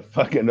that the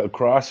fucking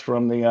across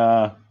from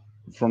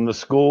the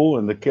school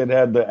and the kid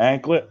had the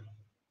anklet?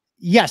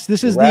 Yes,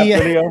 this is the rap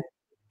video.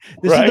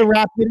 This is the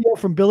rap video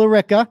from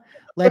Billerica,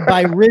 led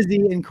by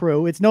Rizzy and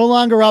crew. It's no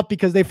longer up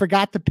because they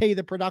forgot to pay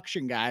the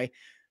production guy.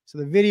 So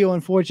the video,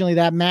 unfortunately,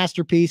 that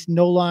masterpiece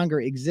no longer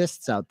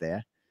exists out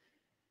there.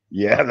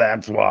 Yeah,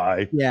 that's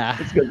why. Yeah.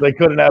 It's because they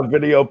couldn't have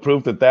video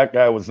proof that that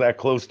guy was that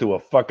close to a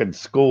fucking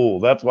school.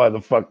 That's why the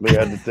fuck they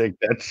had to take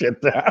that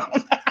shit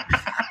down.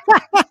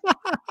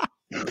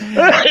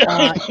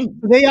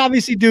 They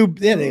obviously do.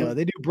 There they go.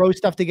 They do bro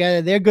stuff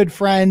together. They're good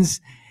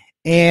friends.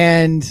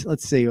 And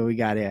let's see what we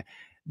got here.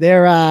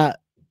 They're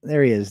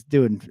there he is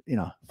doing,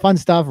 fun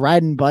stuff,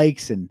 riding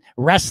bikes and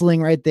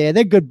wrestling right there.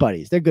 They're good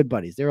buddies.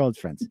 They're old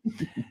friends.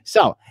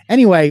 So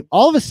anyway,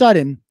 all of a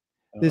sudden,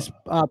 this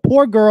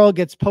poor girl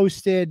gets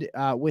posted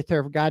with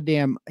her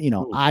goddamn,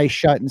 eyes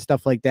shut and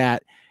stuff like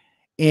that.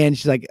 And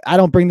she's like, I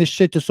don't bring this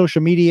shit to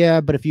social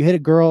media, but if you hit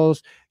it,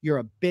 girls, you're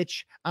a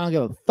bitch. I don't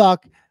give a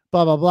fuck,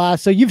 blah, blah, blah.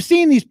 So you've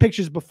seen these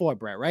pictures before,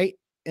 Bret, right?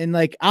 And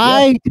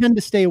I tend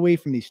to stay away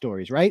from these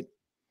stories, right?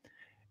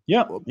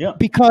 Yeah.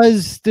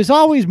 Because there's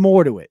always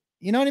more to it.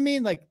 You know what I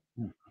mean? I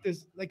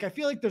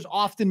feel like there's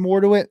often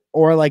more to it,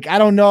 or I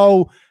don't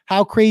know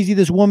how crazy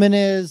this woman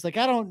is. I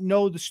don't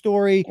know the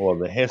story or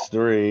the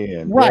history.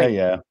 And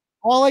yeah.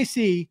 All I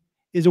see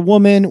is a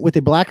woman with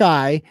a black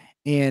eye,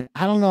 and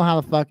I don't know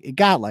how the fuck it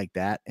got like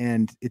that.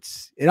 And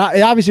it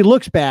obviously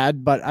looks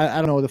bad, but I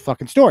don't know the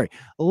fucking story.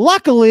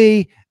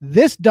 Luckily,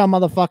 this dumb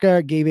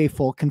motherfucker gave a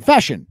full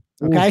confession.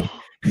 Okay.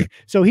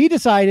 So he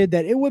decided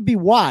that it would be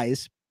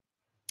wise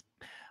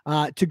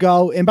to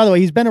go. And by the way,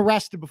 he's been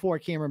arrested before,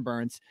 Cameron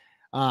Burns,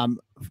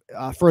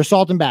 for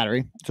assault and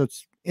battery. So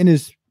it's in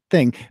his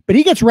thing, but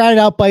he gets ratted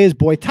out by his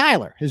boy,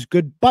 Tyler, his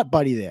good butt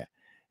buddy there.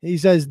 He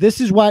says,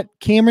 this is what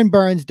Cameron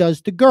Burns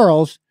does to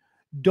girls.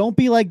 Don't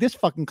be like this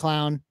fucking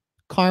clown.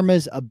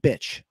 Karma's a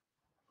bitch.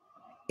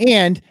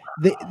 And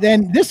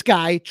then this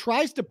guy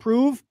tries to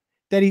prove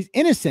that he's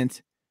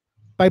innocent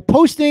by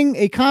posting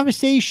a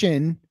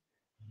conversation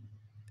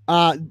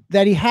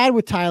that he had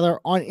with Tyler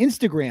on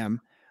Instagram.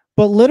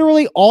 But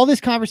literally all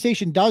this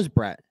conversation does,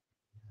 Bret,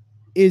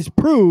 is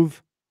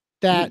prove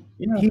that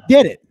he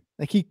did it.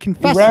 He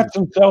confessed. He rats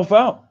himself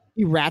out.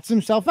 He rats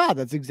himself out.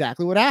 That's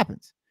exactly what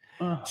happens.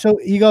 So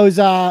he goes,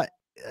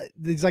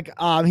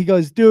 he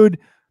goes, dude,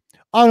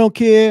 I don't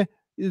care.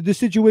 The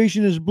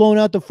situation is blown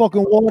out the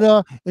fucking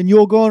water and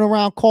you're going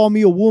around calling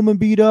me a woman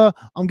beater.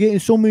 I'm getting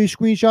so many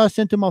screenshots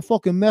sent to my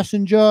fucking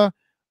messenger.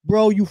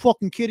 Bro, you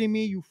fucking kidding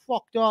me? You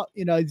fucked up.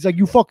 It's like,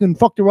 you fucking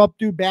fucked her up,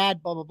 dude.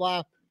 Bad, blah, blah,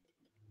 blah.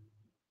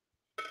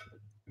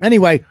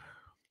 Anyway,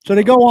 so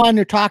they go on,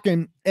 they're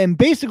talking, and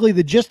basically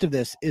the gist of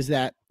this is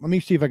that, let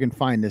me see if I can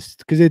find this,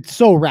 because it's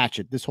so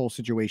ratchet, this whole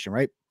situation,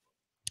 right?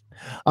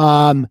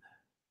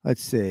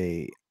 Let's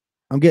see.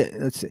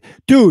 Let's see.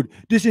 Dude,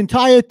 this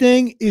entire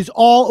thing is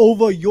all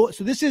over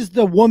so this is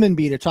the woman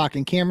beater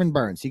talking, Cameron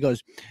Burns. He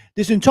goes,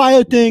 this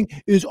entire thing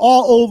is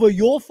all over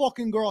your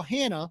fucking girl,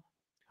 Hannah.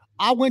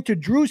 I went to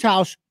Drew's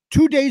house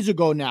 2 days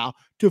ago now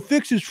to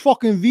fix his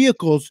fucking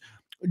vehicles.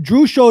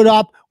 Drew showed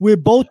up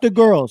with both the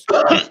girls.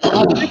 I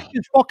fixed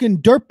his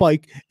fucking dirt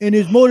bike and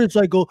his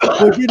motorcycle,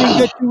 but he didn't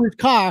get to his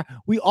car.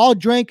 We all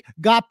drank,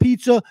 got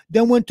pizza,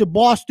 then went to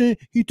Boston.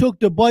 He took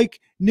the bike.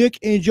 Nick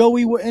and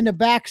Joey were in the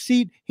back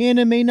seat.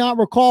 Hannah may not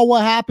recall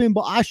what happened,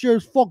 but I sure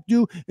as fuck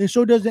do, and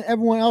so doesn't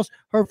everyone else.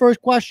 Her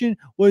first question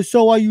was,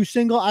 so are you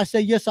single? I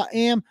said, yes, I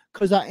am,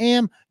 because I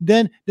am.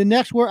 Then the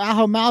next word out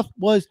her mouth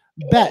was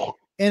bet,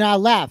 and I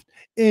laughed.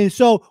 And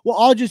so we're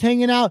all just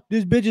hanging out.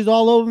 This bitch is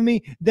all over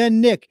me. Then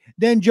Nick,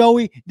 then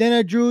Joey, then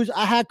at Drew's.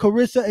 I had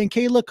Carissa and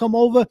Kayla come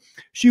over.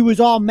 She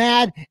was all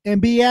mad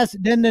and BS.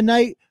 Then the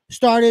night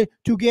started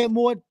to get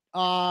more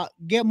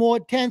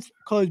tense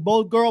because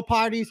both girl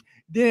parties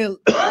didn't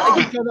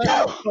like each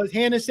other because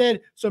Hannah said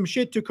some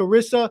shit to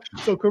Carissa.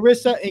 So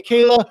Carissa and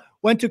Kayla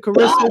went to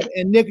Carissa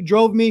and Nick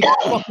drove me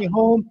fucking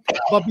home.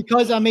 But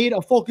because I made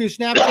a fucking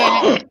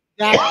Snapchat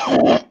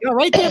back. You're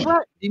right there,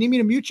 Bret. Do you need me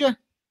to mute you?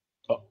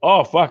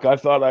 Oh, fuck. I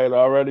thought I had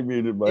already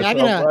muted myself.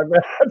 Yeah,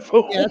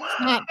 that's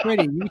not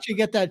pretty. You should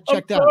get that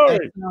checked out.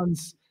 That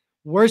sounds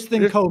worse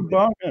than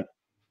COVID.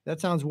 That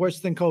sounds worse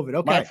than COVID.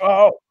 Okay. My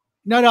fault.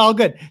 No, all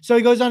good. So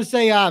he goes on to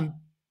say,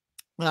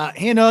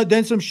 Hannah,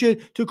 then some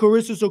shit to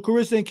Carissa. So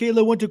Carissa and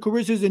Kayla went to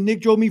Carissa's and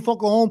Nick drove me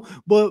fucking home.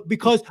 But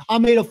because I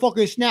made a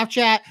fucking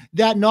Snapchat,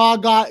 that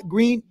Nog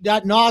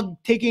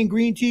taking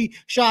green tea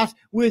shots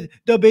with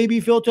the baby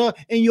filter,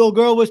 and your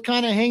girl was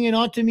kind of hanging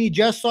on to me.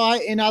 Just saw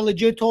it, and I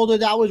legit told her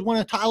that was one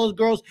of Tyler's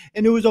girls,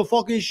 and it was a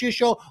fucking shit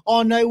show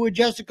all night with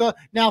Jessica.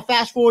 Now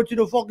fast forward to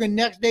the fucking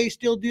next day,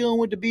 still dealing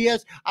with the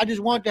BS. I just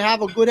wanted to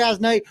have a good ass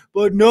night,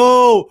 but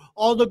no,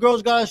 all the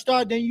girls gotta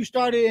start. Then you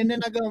started, and then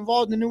I got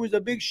involved, and it was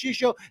a big shit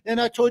show. Then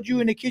I told you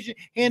in the kitchen,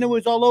 Hannah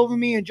was all over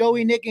me and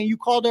Joey, Nick, and you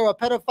called her a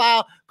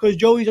pedophile because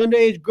Joey's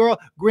underage girl.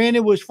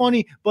 Granted, was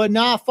funny, but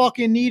not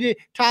fucking needed.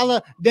 Tyler,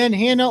 then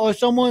Hannah or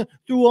someone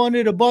threw her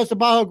under the bus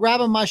about her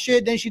grabbing my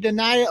shit. Then she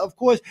denied it. Of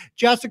course,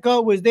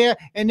 Jessica was there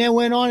and then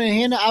went on, and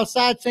Hannah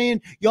outside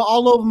saying, you're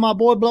all over my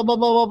boy, blah, blah,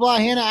 blah, blah, blah.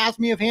 Hannah asked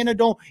me if Hannah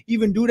don't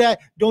even do that.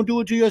 Don't do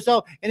it to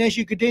yourself. And then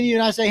she continued,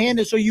 and I said,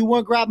 Hannah, so you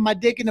weren't grabbing my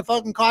dick in the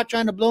fucking car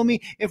trying to blow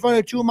me in front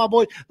of two of my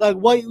boys? Like,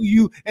 what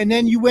you, and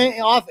then you went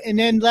off and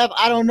then left.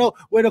 I don't know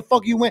where the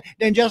fuck you went.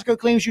 Then Jessica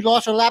claims she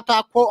lost her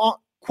laptop, quote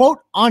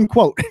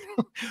unquote,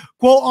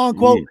 quote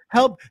unquote,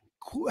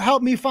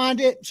 help me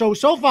find it. So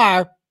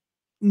far,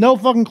 no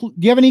fucking clue.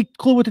 Do you have any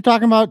clue what they're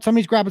talking about?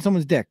 Somebody's grabbing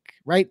someone's dick,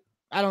 right?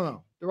 I don't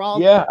know. They're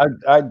all, yeah.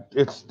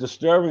 It's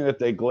disturbing that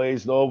they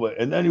glazed over,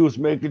 and then he was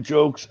making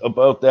jokes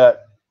about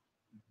that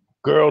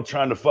girl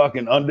trying to fuck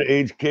an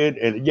underage kid,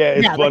 and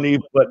it's funny,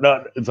 but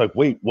not. It's like,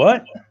 wait,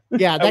 what?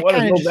 Yeah, that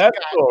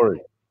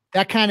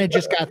kind of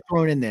just got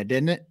thrown in there,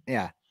 didn't it?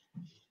 Yeah.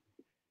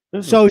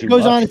 So he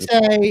goes on to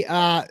say,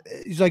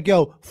 he's like,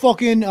 yo,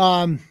 fucking,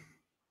 and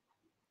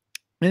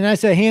I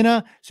said,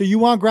 Hannah, so you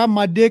want to grab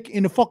my dick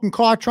in the fucking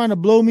car trying to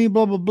blow me,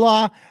 blah, blah,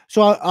 blah.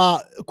 So,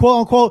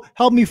 quote unquote,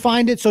 help me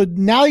find it. So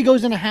now he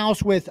goes in a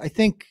house with, I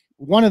think,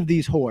 one of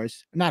these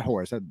whores, not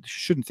whores. I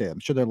shouldn't say them. I'm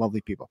sure they're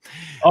lovely people.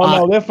 Oh,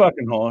 no, they're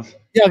fucking whores.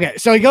 Yeah, okay.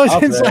 So he goes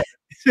inside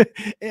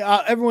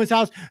everyone's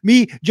house.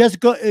 Me,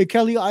 Jessica,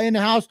 Kelly are in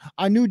the house.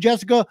 I knew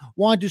Jessica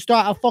wanted to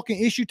start a fucking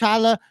issue,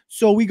 Tyler.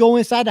 So we go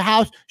inside the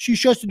house. She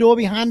shuts the door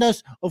behind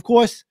us, of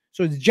course.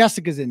 So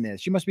Jessica's in there.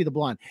 She must be the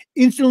blonde.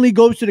 Instantly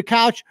goes to the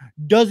couch.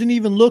 Doesn't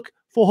even look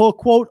for her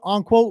quote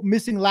unquote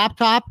missing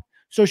laptop.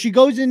 So she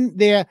goes in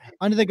there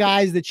under the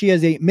guise that she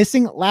has a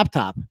missing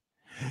laptop.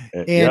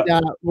 And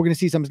we're going to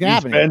see something's going to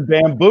happen. He's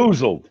been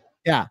bamboozled.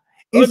 Yeah.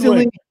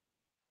 Instantly.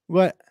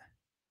 What?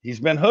 He's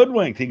been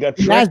hoodwinked. He got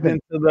trapped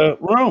into the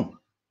room.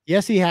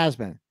 Yes, he has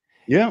been.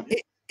 Yeah.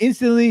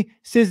 Instantly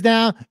sits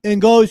down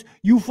and goes,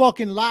 you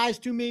fucking lies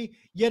to me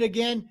yet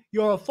again.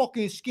 You're a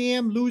fucking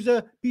scam,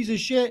 loser, piece of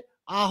shit.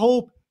 I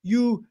hope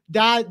you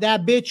died.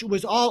 That bitch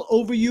was all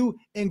over you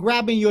and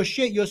grabbing your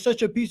shit. You're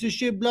such a piece of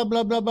shit, blah,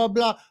 blah, blah, blah,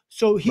 blah.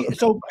 So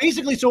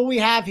basically, what we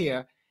have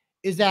here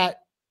is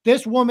that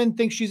this woman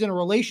thinks she's in a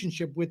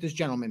relationship with this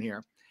gentleman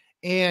here.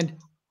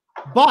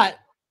 But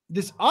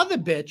this other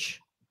bitch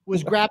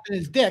was grabbing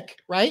his dick,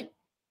 right?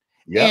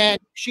 Yeah. And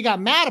she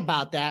got mad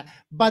about that.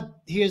 But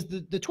here's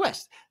the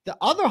twist. The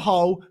other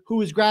hoe who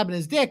was grabbing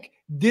his dick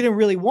didn't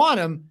really want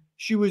him.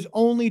 She was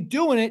only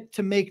doing it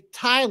to make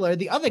Tyler,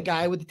 the other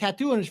guy with the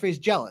tattoo on his face,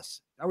 jealous.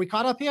 Are we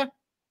caught up here?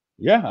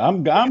 Yeah,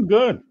 I'm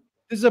good.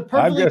 This is a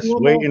perfectly I'm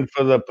just waiting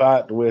for the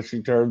part where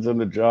she turns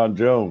into John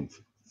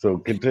Jones. So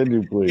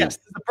continue, please. Yes,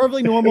 it's a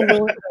perfectly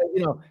normal,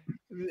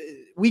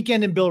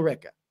 weekend in Bill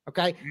Ricker.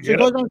 Okay. So it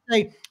goes on to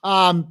say,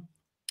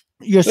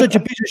 you're such a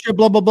piece of shit,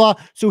 blah, blah, blah.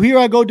 So here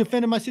I go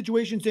defending my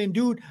situation saying,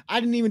 dude, I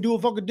didn't even do a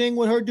fucking thing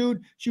with her,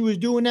 dude. She was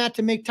doing that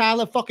to make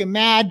Tyler fucking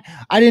mad.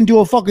 I didn't do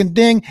a fucking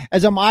thing.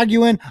 As I'm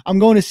arguing, I'm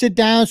going to sit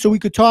down so we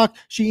could talk.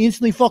 She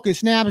instantly fucking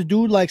snaps,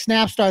 dude, like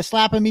snaps, starts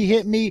slapping me,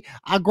 hit me.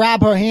 I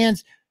grab her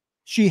hands.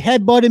 She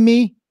headbutted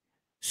me.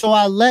 So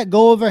I let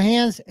go of her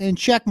hands and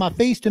checked my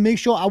face to make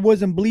sure I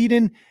wasn't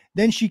bleeding.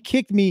 Then she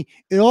kicked me.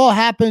 It all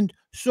happened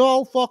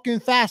so fucking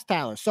fast,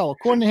 Tyler. So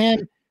according to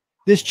him,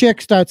 this chick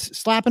starts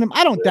slapping him.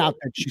 I don't doubt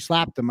that she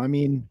slapped him. I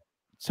mean,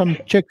 some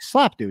chicks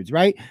slap dudes,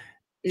 right?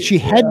 She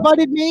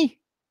headbutted me.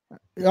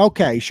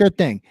 Okay, sure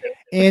thing.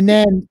 And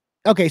then,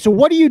 okay, so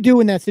what do you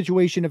do in that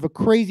situation if a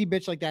crazy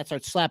bitch like that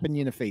starts slapping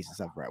you in the face and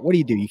stuff, right? What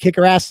do? You kick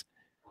her ass?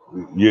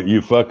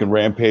 You fucking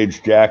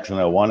Rampage Jackson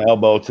at one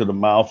elbow to the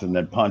mouth and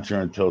then punch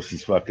her until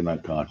she's fucking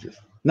unconscious.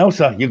 No,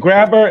 son. You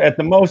grab her at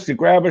the most. You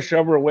grab her,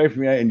 shove her away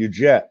from you, and you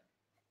jet.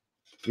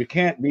 You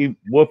can't be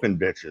whooping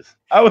bitches.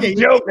 I was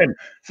joking.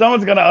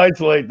 Someone's gonna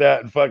isolate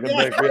that and fucking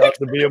make me out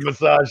to be a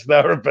massage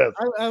therapist.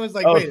 I was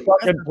like, I was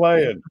fucking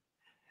playing.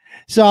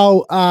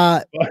 So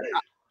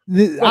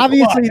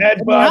obviously,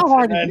 how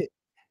hard is it?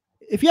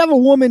 If you have a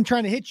woman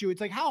trying to hit you, it's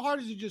like, how hard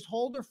is it? Just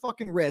hold her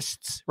fucking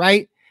wrists,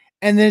 right?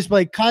 And then just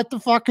like cut the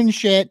fucking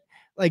shit,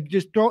 like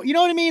just throw. You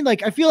know what I mean?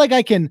 Like I feel like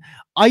I can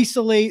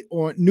isolate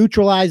or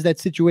neutralize that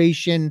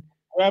situation.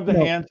 Grab the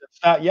hands and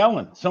start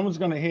yelling. Someone's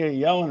gonna hear you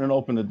yelling and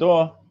open the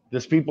door.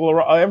 There's people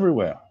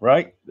everywhere,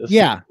 right?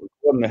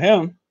 According to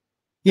him.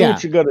 Do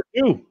what you got to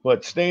do,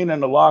 but staying in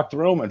the locked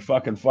room and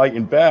fucking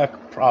fighting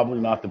back, probably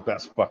not the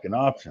best fucking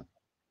option.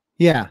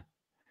 Yeah.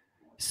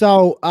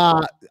 So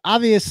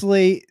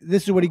obviously,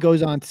 this is what he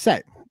goes on to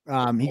say.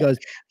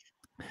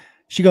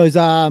 She goes,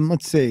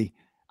 let's see.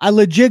 I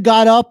legit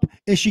got up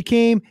and she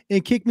came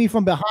and kicked me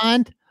from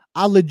behind.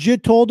 I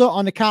legit told her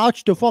on the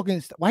couch to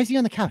fucking, why is he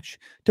on the couch?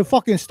 To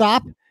fucking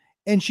stop.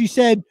 And she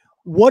said,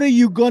 what are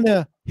you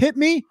gonna hit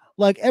me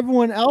like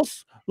everyone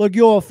else? Like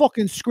you're a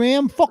fucking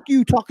scram. Fuck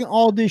you talking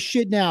all this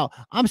shit now.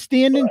 I'm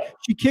standing.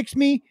 She kicks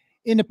me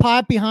in the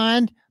pipe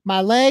behind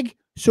my leg.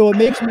 So it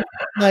makes me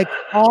like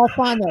all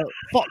kind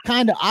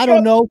of, I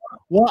don't know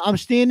what I'm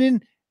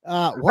standing.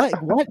 What?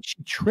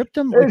 She tripped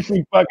him? Like,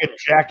 she fucking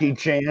Jackie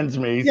Chan's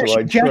me. Yeah, so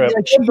I tripped.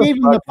 Like, she gave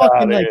him the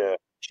fucking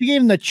she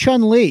gave him the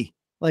Chun-Li.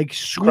 Like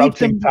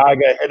Crouching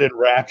Tiger, hidden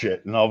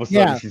ratchet. And all of a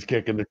sudden she's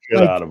kicking the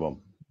shit out of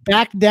him.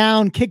 Back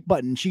down kick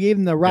button. She gave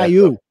him the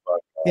Ryu.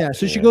 Yeah.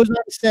 So she goes on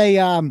to say,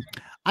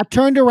 I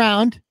turned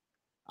around.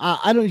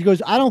 He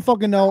goes, I don't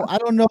fucking know. I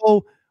don't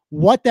know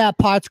what that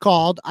part's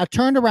called. I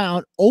turned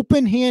around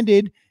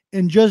open-handed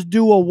and just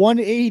do a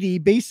 180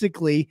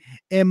 basically.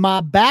 And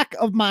my back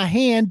of my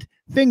hand,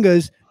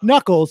 fingers,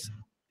 knuckles,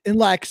 and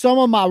like some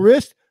of my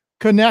wrist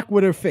connect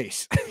with her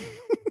face.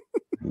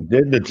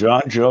 Did the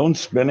John Jones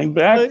spinning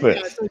back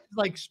fist. So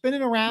like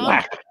spinning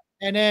around.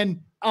 And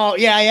then,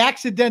 I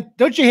accident.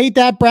 Don't you hate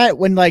that, Bret?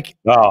 When like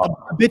a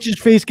bitch's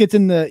face gets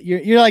in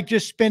you're like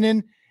just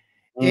spinning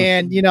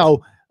and you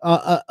know,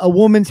 a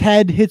woman's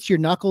head hits your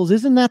knuckles.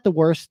 Isn't that the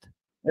worst?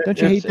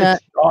 Don't you hate that?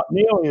 It's not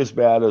nearly as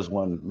bad as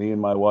when me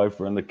and my wife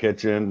were in the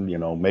kitchen, you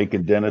know,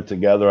 making dinner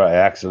together. I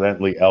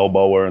accidentally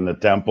elbow her in the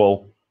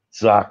temple.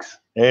 Sucks.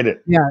 Hate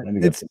it. Yeah.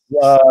 It's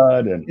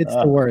blood and it's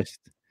the worst.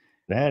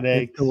 The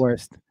headache. It's the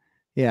worst.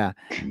 Yeah.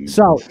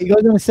 So he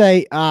goes on to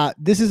say,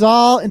 this is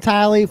all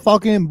entirely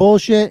fucking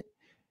bullshit.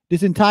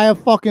 This entire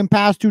fucking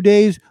past 2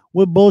 days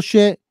with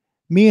bullshit.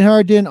 Me and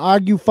her didn't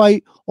argue,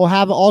 fight, or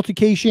have an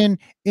altercation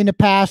in the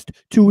past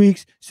 2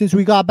 weeks since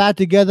we got back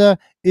together.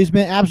 It's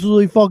been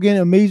absolutely fucking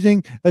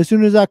amazing. As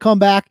soon as I come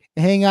back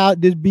and hang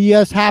out, this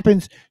BS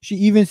happens. She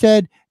even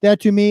said that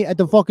to me at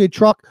the fucking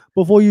truck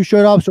before you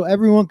showed up so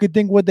everyone could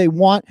think what they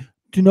want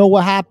to know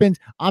what happens.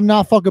 I'm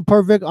not fucking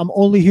perfect. I'm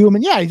only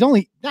human. Yeah, he's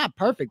only not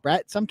perfect,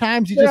 Bret.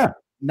 Sometimes he just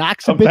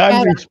knocks a bitch out.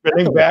 Sometimes he's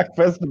spinning back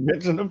fist the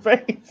bitch in the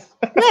face.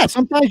 Yeah,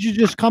 sometimes you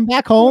just come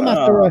back home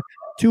after a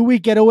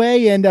 2-week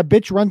getaway and a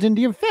bitch runs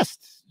into your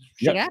fists.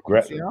 Shit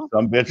happens, you know?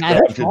 Some bitch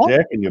grabs your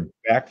dick and you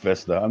back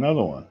fist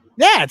another one.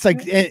 Yeah, it's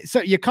like,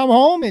 so you come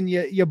home and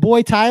your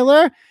boy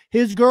Tyler,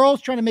 his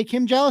girl's trying to make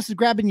him jealous, is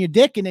grabbing your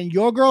dick, and then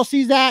your girl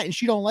sees that and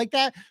she don't like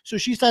that, so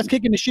she starts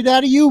kicking the shit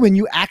out of you when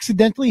you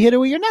accidentally hit her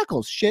with your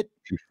knuckles. Shit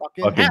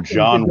fucking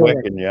John Wick,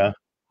 yeah,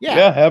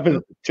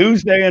 happened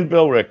Tuesday and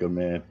Bill Rickham,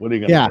 man. What are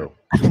you gonna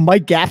do?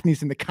 Mike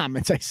Gaffney's in the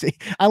comments. I see.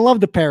 I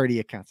love the parody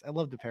accounts.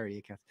 All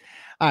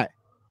right.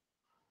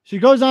 She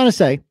goes on to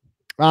say,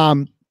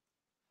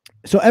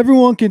 so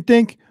everyone can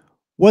think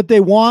what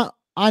they want.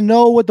 I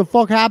know what the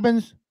fuck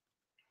happens.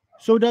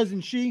 So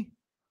doesn't she?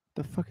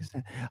 The fuck is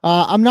that?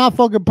 I'm not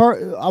fucking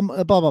I'm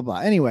blah, blah, blah.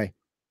 Anyway,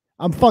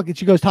 I'm fucking,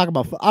 she goes talk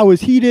about, I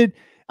was heated,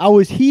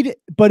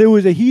 but it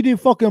was a heated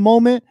fucking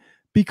moment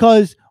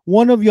because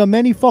one of your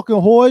many fucking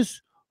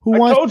whores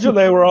who I told you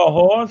they were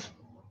all whores.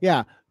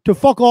 Yeah. To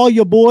fuck all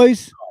your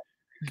boys,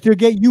 to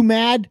get you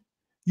mad,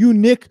 you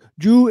Nick,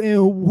 Drew,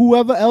 and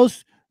whoever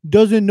else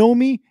doesn't know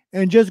me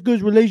and just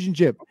good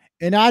relationship.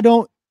 And I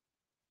don't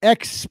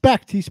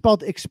expect, he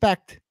spelled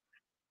expect,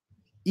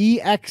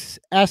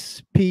 EXSPECT,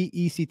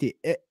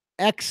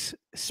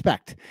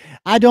 expect.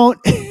 I don't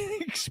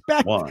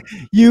expect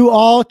you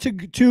all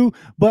to,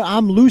 but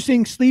I'm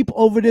losing sleep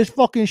over this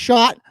fucking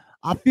shot.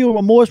 I feel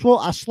remorseful.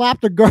 I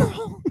slapped a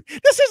girl.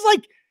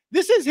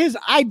 This is his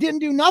I didn't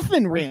do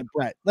nothing rant,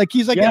 Bret. Like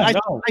he's like, I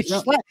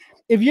slapped.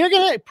 If you're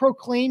gonna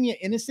proclaim your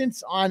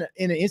innocence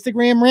in an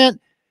Instagram rant,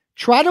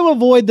 try to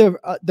avoid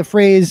the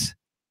phrase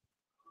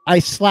I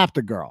slapped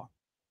a girl.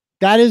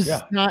 That is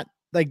not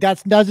like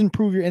that doesn't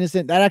prove you're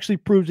innocent. That actually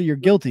proves that you're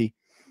guilty,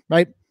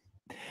 right?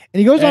 And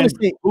he goes on to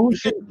say,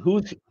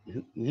 who's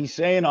he's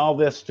saying all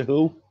this to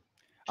who?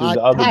 To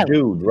the other Tyler,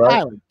 dude, right?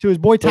 Tyler, to his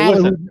boy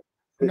Tyler.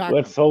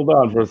 Let's hold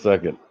on for a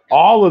second.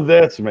 All of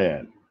this,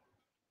 man,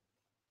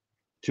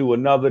 to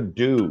another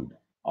dude.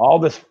 All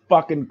this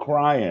fucking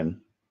crying.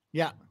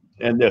 Yeah.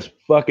 And this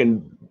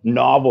fucking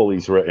novel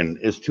he's written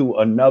is to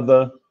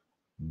another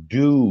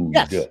dude.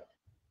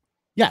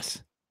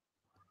 Yes.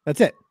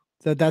 That's it.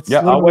 So that's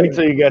I'll wait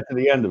till you get to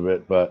the end of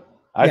it, but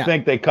I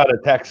think they cut a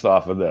text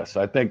off of this.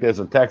 I think there's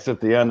a text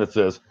at the end that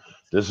says,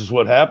 "This is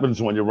what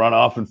happens when you run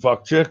off and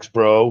fuck chicks,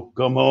 bro.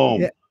 Come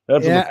home." Yeah.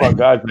 That's what the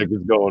fuck I think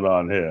is going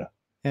on here.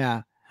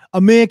 Yeah.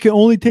 A man can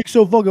only take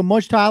so fucking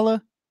much,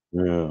 Tyler.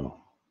 Yeah.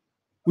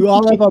 We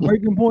all have our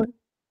breaking point.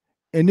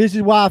 And this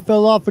is why I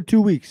fell off for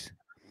 2 weeks.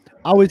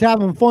 I was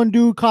having fun,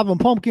 dude, carving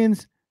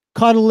pumpkins,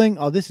 cuddling.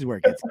 Oh, this is where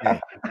it gets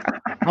gay.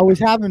 I was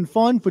having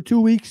fun for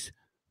 2 weeks,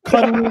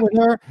 cuddling with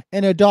her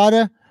and her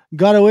daughter.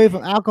 got away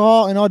from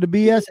alcohol and all the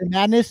BS and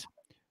madness,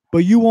 but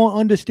you won't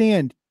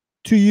understand.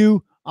 To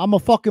you, I'm a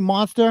fucking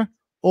monster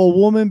or a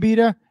woman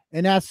beater,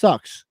 and that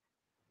sucks.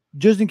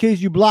 Just in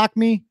case you block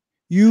me,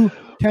 you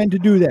tend to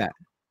do that.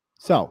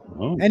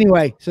 So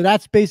anyway, so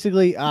that's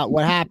basically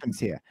what happens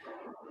here.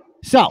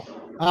 So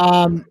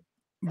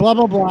blah,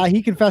 blah, blah.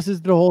 He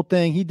confesses to the whole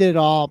thing. He did it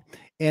all.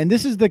 And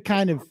this is the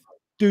kind of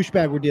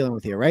douchebag we're dealing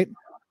with here, right?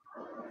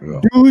 Yeah.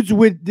 Dudes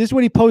with, this is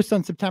what he posts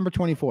on September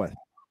 24th.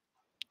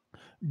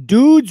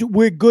 Dudes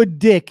with good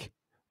dick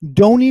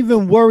don't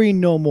even worry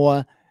no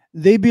more.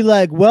 They be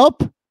like,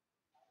 welp,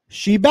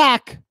 she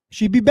back.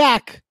 She be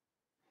back.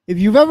 If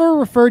you've ever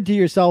referred to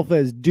yourself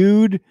as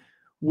dude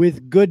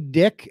with good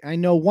dick, I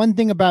know one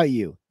thing about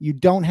you. You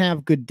don't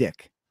have good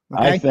dick.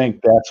 Okay? I think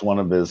that's one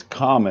of his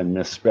common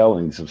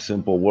misspellings of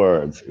simple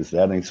words, is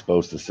that ain't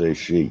supposed to say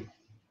she.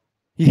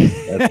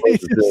 That's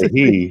supposed to say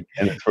he,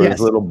 and it's for his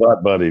little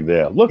butt buddy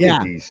there. Look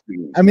at these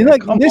dudes. I mean,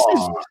 look,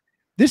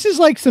 this is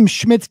like some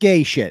Schmitz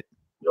gay shit.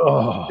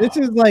 Oh. This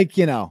is like,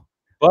 you know.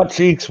 Butt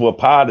cheeks were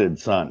potted,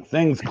 son.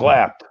 Things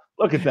clapped.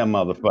 Look at them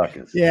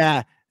motherfuckers.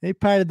 Yeah. They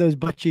patted those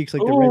butt cheeks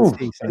like the Red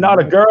States. Not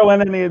a girl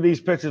in any of these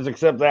pictures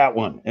except that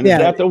one. And is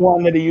that the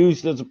one that he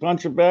used as a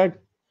puncher bag?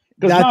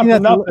 Because not for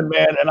nothing,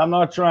 man. And I'm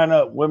not trying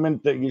to,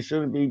 women, that you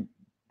shouldn't be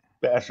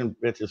bashing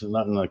bitches and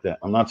nothing like that.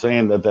 I'm not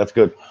saying that that's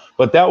good.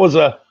 But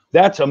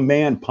that's a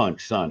man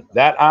punch, son.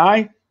 That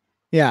eye,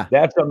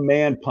 that's a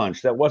man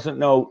punch. That wasn't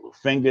no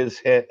fingers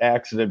hit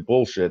accident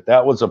bullshit.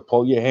 That was a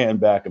pull your hand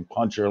back and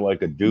punch her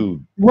like a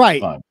dude.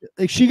 Right. Punch.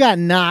 Like she got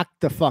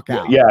knocked the fuck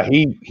out. Yeah,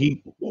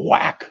 he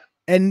whack.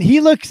 And he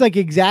looks like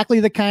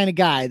exactly the kind of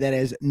guy that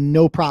has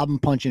no problem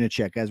punching a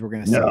chick, as we're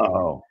going to say.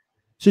 No.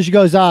 So she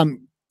goes,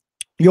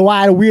 yo,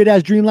 I had a weird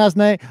ass dream last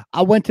night.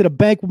 I went to the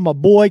bank with my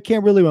boy.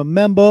 Can't really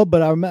remember,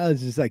 but I remember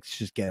it's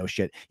just ghetto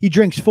shit. He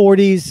drinks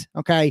 40s.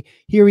 Okay.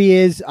 Here he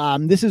is.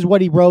 This is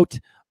what he wrote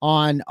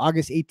on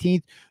August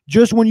 18th.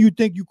 Just when you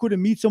think you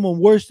couldn't meet someone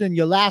worse than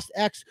your last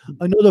ex,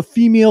 another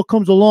female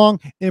comes along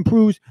and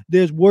proves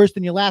there's worse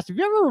than your last. Have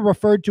you ever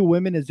referred to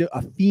women as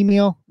a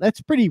female?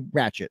 That's pretty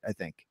ratchet, I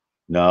think.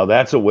 No,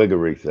 that's a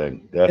wiggery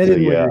thing. That's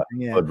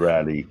a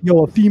ratty.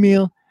 Yo, a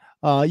female.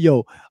 And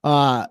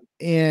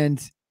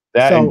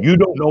that, so, and you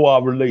don't know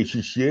our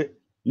relationship.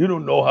 You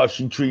don't know how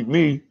she treat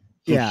me.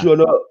 So shut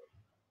up.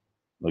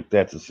 Like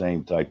that's the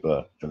same type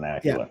of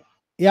vernacular.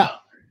 Yeah.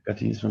 Got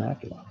to use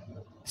vernacular.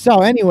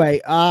 So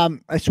anyway,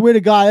 I swear to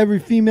God, every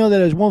female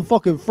that has one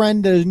fucking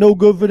friend that is no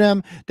good for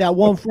them, that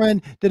one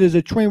friend that is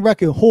a train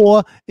wreck and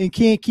whore and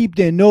can't keep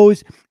their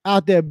nose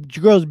out their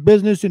girl's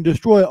business and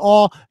destroy it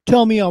all,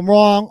 tell me I'm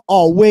wrong.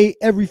 Oh, wait,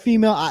 every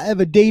female I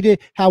ever dated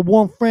had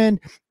one friend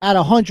out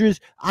of hundreds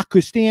I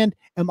could stand.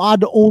 Am I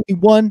the only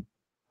one?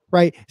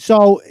 Right.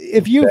 So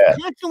if you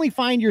constantly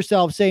find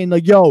yourself saying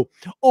like, yo,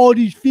 all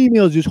these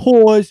females is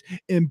whores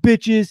and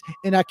bitches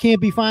and I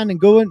can't be fine and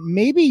going,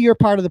 maybe you're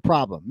part of the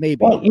problem.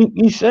 Maybe. Well,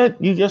 you said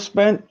you just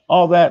spent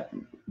all that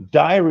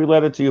diary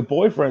letter to your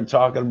boyfriend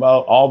talking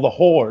about all the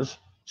whores.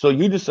 So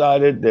you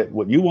decided that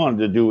what you wanted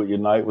to do with your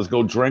night was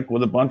go drink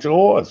with a bunch of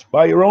whores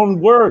by your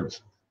own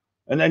words.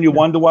 And then you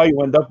wonder why you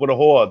end up with a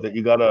whore that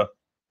you got to,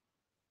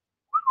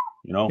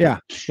 you know.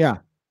 Yeah.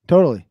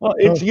 Totally. Well,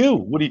 it's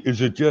you.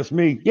 Is it just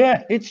me?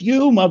 Yeah, it's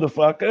you,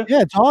 motherfucker. Yeah,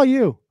 it's all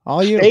you.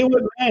 All you. Stay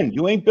with men.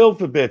 You ain't built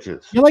for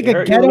bitches. You're like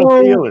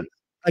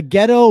a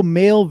ghetto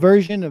male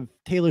version of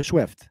Taylor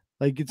Swift.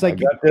 Like it's like I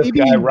got this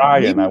guy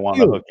Ryan I want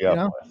to hook you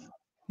up with.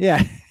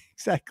 Yeah,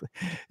 exactly.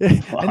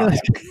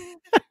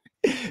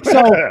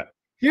 So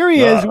here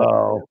he is.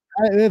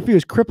 If he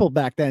was crippled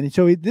back then.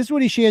 So this is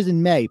what he shares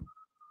in May.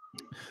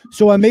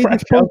 So I made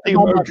this post the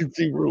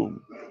emergency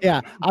room.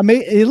 Yeah,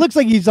 it looks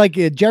like he's like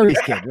a Jerry's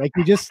kid. Like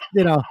he just,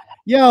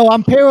 yo,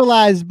 I'm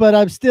paralyzed, but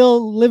I'm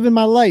still living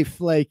my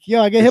life. Like,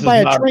 yo, I get hit by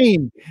a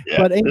train,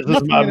 but ain't this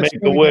is my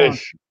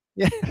Make-A-Wish.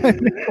 Yeah.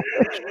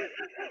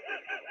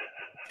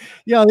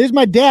 Yo, there's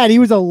my dad. He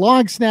was a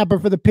long snapper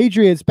for the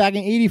Patriots back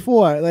in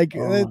 '84. Like, he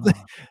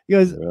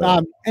goes,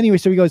 anyway,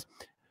 so he goes,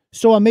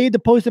 so I made the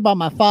post about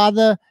my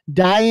father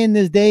dying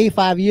this day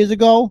 5 years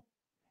ago,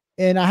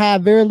 and I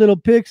have very little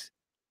pics.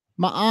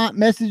 My aunt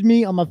messaged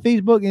me on my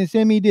Facebook and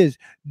sent me this.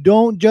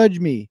 Don't judge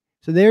me.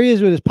 So there he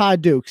is with his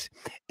pod dukes.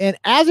 And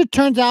as it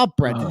turns out,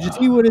 Brett, did you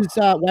see what his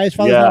why his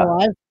father's not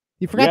alive?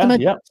 He forgot to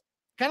mention,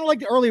 kind of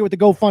like earlier with the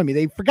GoFundMe.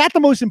 They forgot the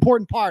most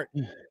important part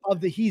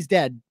of the he's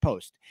dead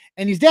post.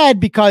 And he's dead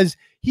because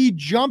he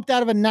jumped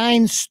out of a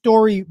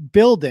 9-story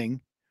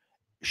building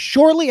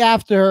shortly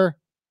after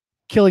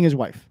killing his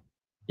wife.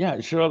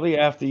 Yeah, shortly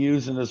after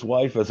using his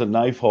wife as a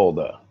knife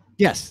holder.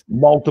 Yes.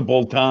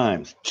 Multiple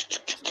times.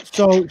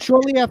 So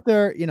shortly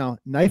after,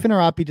 knifing her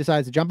up, he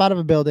decides to jump out of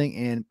a building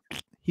and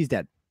he's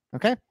dead.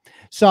 Okay.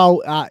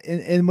 So,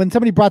 and when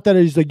somebody brought that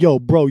up, he's like, yo,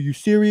 bro, you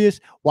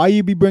serious? Why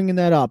you be bringing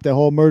that up? That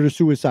whole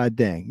murder-suicide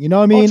thing. You know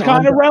what I mean? Well, it's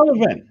kind of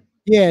relevant.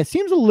 Yeah. It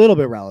seems a little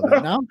bit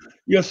relevant now.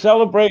 You're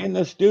celebrating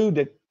this dude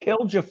that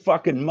killed your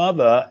fucking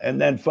mother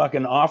and then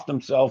fucking offed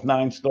himself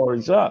 9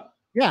 stories up.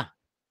 Yeah.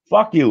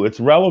 Fuck you.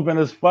 It's relevant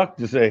as fuck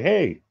to say,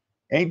 hey,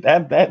 ain't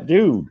that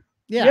dude?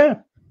 Yeah.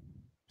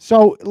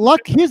 So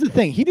here's the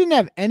thing. He didn't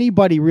have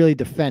anybody really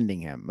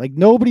defending him. Like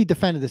nobody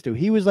defended this dude.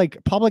 He was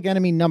like public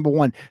enemy number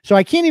one. So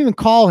I can't even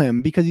call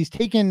him because he's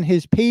taken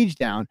his page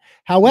down.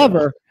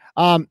 However,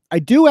 I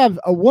do have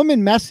a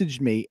woman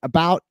messaged me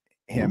about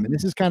him, and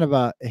this is kind of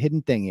a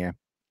hidden thing here.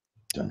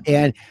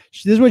 And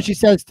this is what she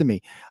says to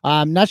me.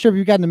 I'm not sure if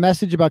you've gotten a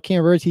message about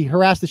Cam Rivers. He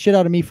harassed the shit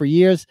out of me for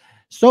years.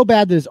 So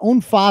bad that his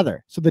own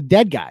father, so the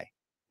dead guy,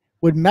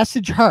 would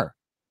message her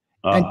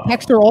and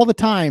text her all the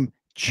time,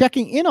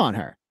 checking in on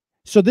her.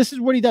 So this is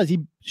what he does.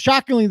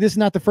 Shockingly, this is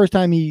not the first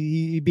time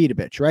he beat a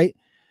bitch, right?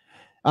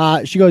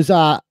 She goes,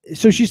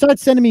 so she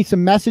starts sending me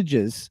some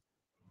messages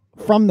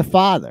from the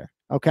father,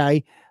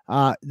 okay,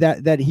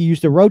 that he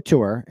used to wrote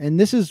to her. And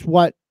this is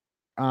what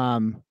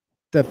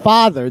the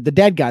father, the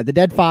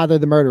dead father,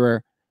 the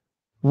murderer,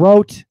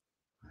 wrote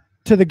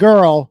to the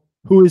girl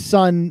who his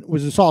son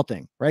was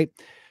assaulting, right?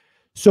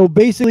 So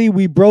basically,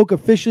 we broke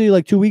officially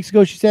like 2 weeks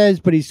ago, she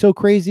says, but he's so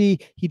crazy,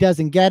 he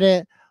doesn't get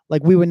it.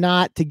 Like we were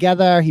not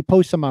together. He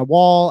posts on my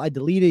wall. I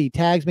deleted. He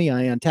tags me.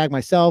 I untag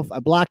myself. I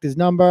blocked his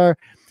number.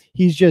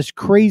 He's just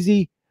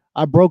crazy.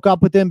 I broke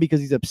up with him because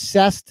he's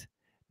obsessed.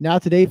 Now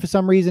today, for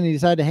some reason, he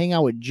decided to hang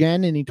out with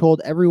Jen, and he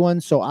told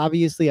everyone. So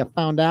obviously, I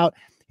found out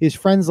his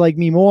friends like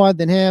me more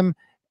than him.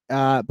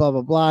 Blah blah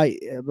blah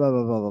blah blah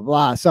blah blah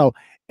blah. So,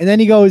 and then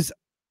he goes,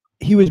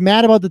 he was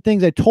mad about the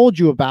things I told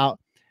you about.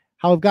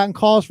 How I've gotten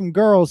calls from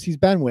girls he's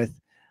been with.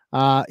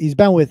 That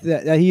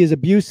he is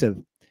abusive.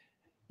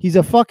 He's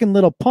a fucking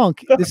little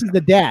punk. This is the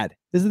dad.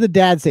 This is the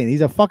dad saying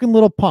he's a fucking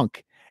little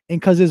punk. And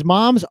because his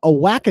mom's a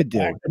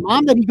wackadoo. The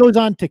mom that he goes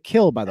on to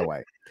kill, by the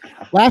way.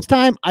 Last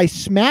time I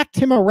smacked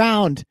him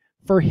around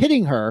for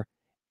hitting her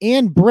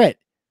and Britt.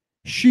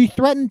 She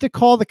threatened to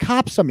call the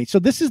cops on me. So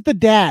this is the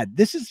dad.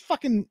 This is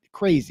fucking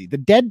crazy. The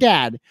dead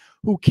dad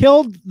who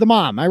killed the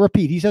mom. I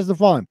repeat, he says the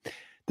following.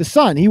 The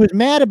son, he was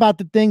mad about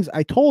the things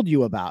I told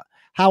you about.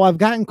 How I've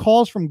gotten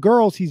calls from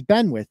girls he's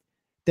been with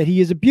that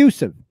he is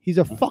abusive. He's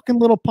a fucking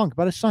little punk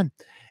about his son.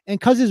 And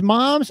because his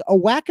mom's a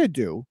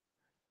wackadoo,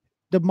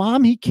 the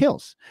mom he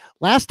kills.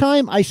 Last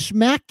time I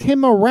smacked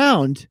him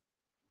around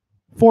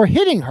for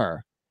hitting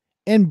her.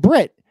 And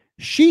Britt,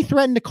 she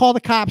threatened to call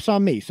the cops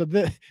on me. So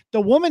the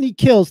woman he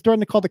kills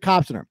threatened to call the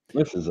cops on her.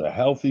 This is a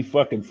healthy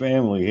fucking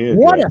family here.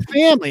 What a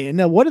family.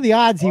 And what are the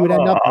odds he would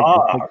end up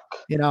with,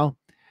 you know?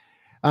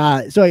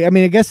 So, I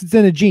mean, I guess it's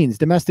in the genes,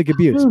 domestic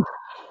abuse.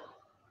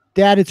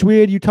 Dad, it's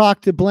weird you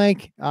talk to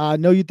blank.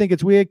 No, you think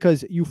it's weird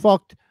because you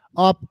fucked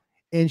up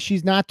and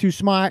she's not too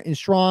smart and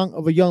strong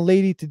of a young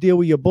lady to deal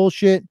with your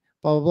bullshit,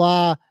 blah,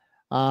 blah,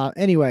 blah.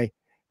 Anyway,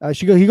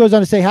 he goes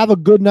on to say, have a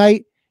good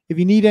night. If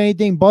you need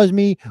anything, buzz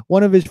me.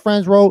 One of his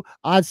friends wrote,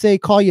 I'd say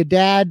call your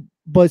dad,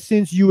 but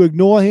since you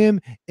ignore him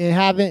and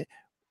haven't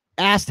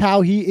asked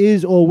how he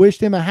is or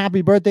wished him a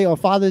happy birthday or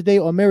Father's Day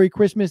or Merry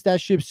Christmas, that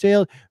ship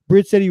sailed.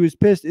 Britt said he was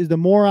pissed. Is the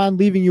moron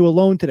leaving you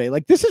alone today?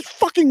 Like, this is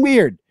fucking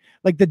weird.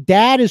 Like the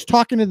dad is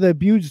talking to the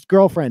abused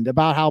girlfriend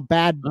about how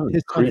bad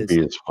his son is. Creepy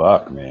as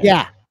fuck, man.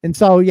 Yeah. And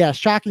so, yeah,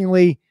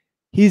 shockingly,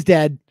 he's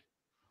dead.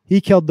 He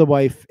killed the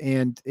wife,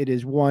 and it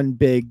is one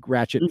big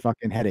ratchet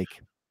fucking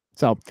headache.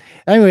 So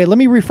anyway, let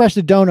me refresh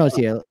the donos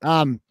here.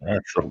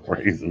 That's so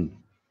crazy.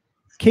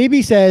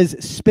 KB says,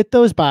 spit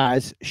those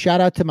bars.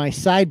 Shout out to my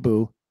side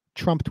boo,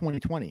 Trump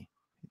 2020.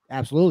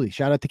 Absolutely.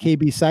 Shout out to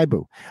KB's side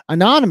boo.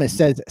 Anonymous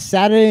says,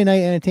 Saturday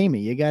Night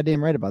Entertainment. You're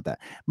goddamn right about that.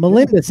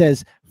 Melinda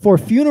says, for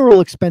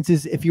funeral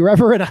expenses, if you're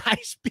ever in a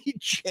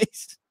high-speed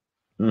chase.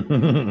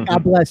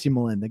 God bless you,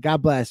 Melinda.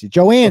 God bless you.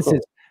 Joanne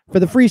says, for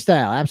the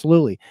freestyle.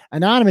 Absolutely.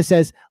 Anonymous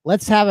says,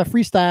 let's have a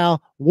freestyle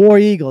War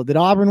Eagle. Did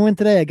Auburn win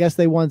today? I guess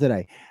they won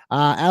today.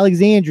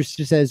 Alexandra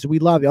says, we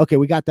love you. Okay,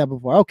 we got that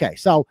before. Okay,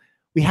 so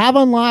we have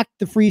unlocked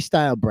the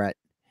freestyle, Brett.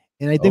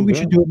 And I think we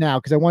should do it now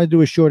because I want to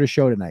do a shorter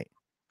show tonight.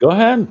 Go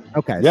ahead.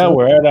 Okay. Yeah, so,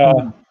 we're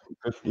at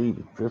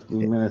 50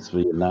 minutes for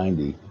your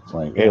 90. It's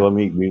like, hey, let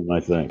me mute my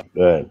thing.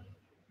 Go ahead.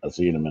 I'll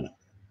see you in a minute.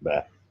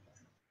 Bye.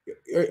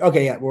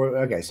 Okay, yeah.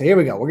 Okay, so here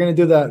we go. We're going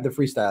to do the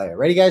freestyle here.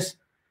 Ready, guys?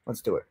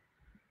 Let's do it.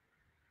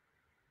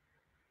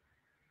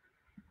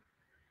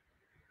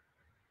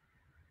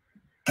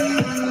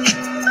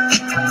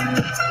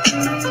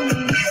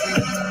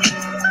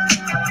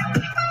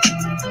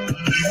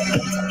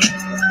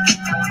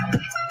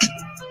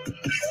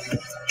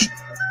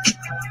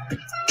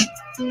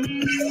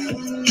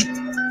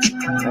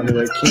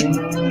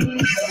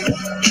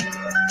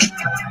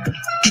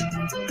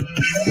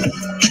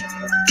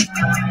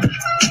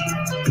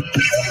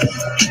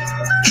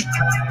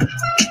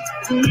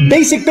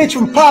 Basic bitch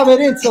from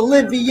Providence,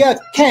 Olivia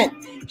Kent.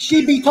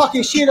 She be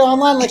talking shit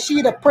online like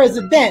she the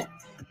president.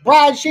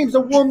 Bride shames a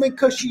woman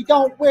cause she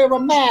don't wear a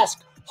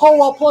mask.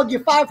 Ho, I'll plug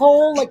your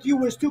 5-hole like you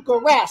was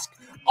Tuukka Rask.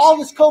 All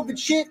this COVID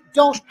shit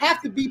don't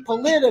have to be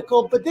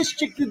political, but this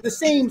chick did the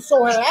same,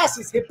 so her ass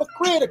is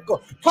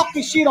hypocritical.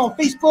 Talking shit on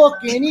Facebook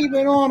and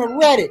even on a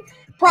Reddit.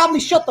 Probably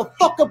shut the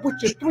fuck up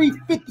with your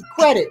 $3.50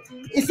 credit.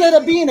 Instead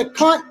of being a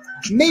cunt,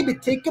 maybe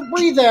take a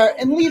breather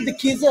and leave the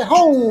kids at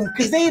home,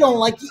 cause they don't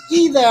like you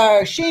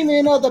either.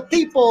 Shaming other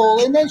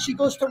people, and then she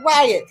goes to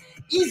riot.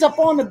 Ease up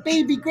on the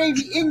baby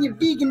gravy in your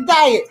vegan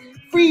diet.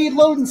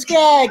 freeloading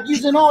skag,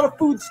 using all the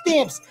food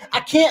stamps. I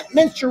can't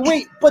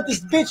menstruate, but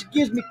this bitch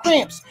gives me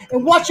cramps.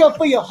 And watch out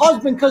for your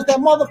husband, cause that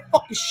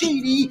motherfucker's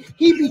shady.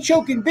 He be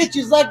choking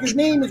bitches like his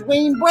name is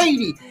Wayne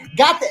Brady.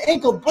 Got the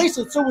ankle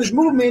bracelet so his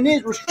movement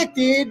is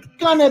restricted.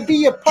 Gonna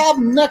be a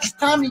problem next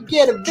time he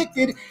get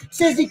evicted.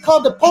 Says he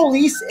called the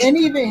police and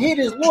even hit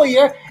his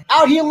lawyer.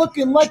 Out here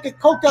looking like a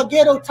coked out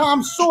ghetto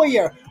Tom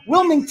Sawyer.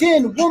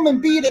 Wilmington,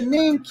 woman beater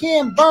named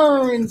Cam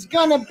Burns.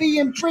 Gonna be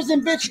in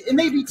prison, bitch, and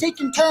maybe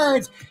taking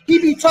turns. He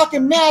be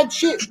talking mad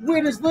shit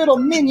with his little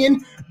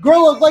minion.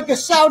 Girl look like a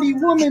Saudi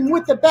woman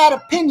with a bad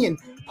opinion.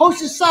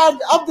 Post his side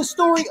of the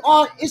story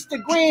on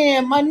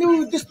Instagram. I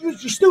knew this was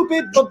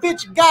stupid, but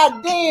bitch,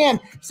 goddamn.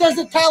 Says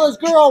that Tyler's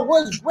girl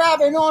was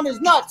grabbing on his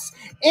nuts.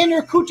 And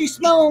her coochie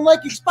smelling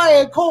like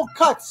expired cold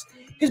cuts.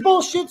 His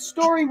bullshit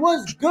story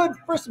was good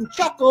for some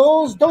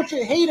chuckles. Don't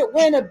you hate it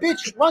when a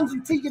bitch runs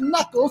into your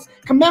knuckles?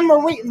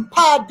 Commemorating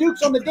Pa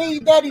Dukes on the day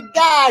that he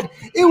died.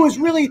 It was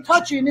really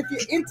touching if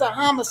you're into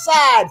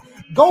homicide.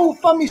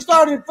 GoFundMe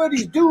started for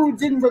these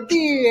dudes in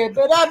Revere,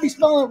 but I be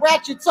smelling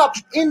ratchets up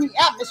in the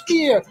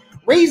atmosphere.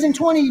 Raising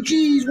 20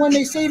 G's when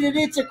they say that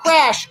it's a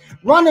crash.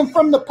 Running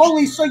from the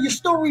police so your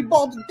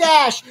storyboard to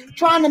dash.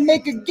 Trying to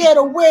make a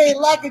getaway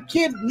like a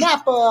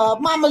kidnapper.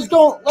 Mamas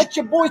don't let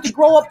your boys to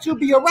grow up to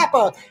be a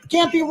rapper.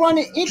 Can't be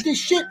running into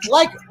shit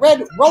like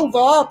Red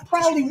Rover.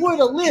 Probably would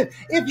have lived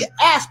if your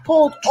ass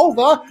pulled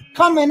over.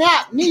 Coming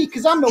at me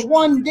cause I'm the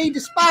one they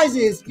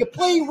despises. You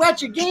play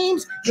ratchet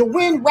games, you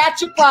win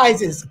ratchet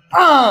prizes.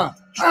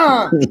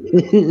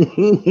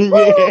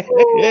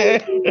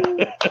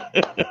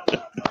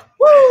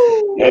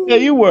 Yeah,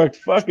 you worked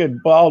fucking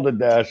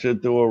balderdash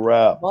into a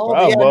rap.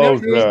 You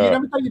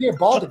never thought you did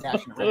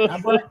balderdash in a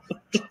rap,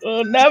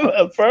 huh,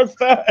 never. First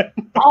time.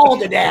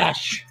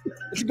 Balderdash.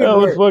 It's a good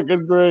word. That was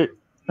fucking great.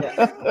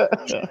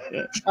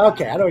 Yeah.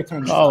 Okay, how do we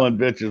turn this Calling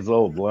bitches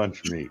old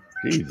lunch meat.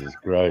 Jesus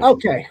Christ.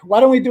 Okay, why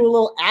don't we do a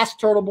little Ask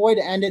Turtle Boy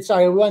to end it?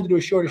 Sorry, we wanted to do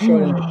a shorter show.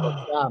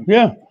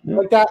 Yeah.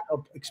 Like that?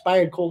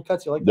 Expired cold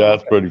cuts? You like that?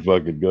 That's pretty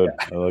fucking good.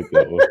 I like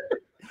that one.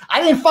 I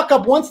didn't fuck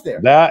up once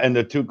there. That and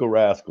the Tuka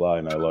Rask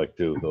line I like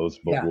too. Those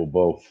were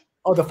both.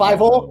 Oh, the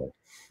 5-hole?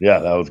 Yeah,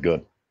 that was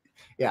good.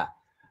 Yeah.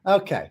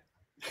 Okay.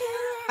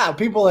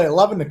 People are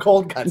loving the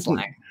cold cuts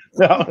line.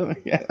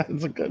 Yeah,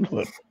 it's a good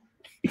one.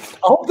 I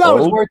hope that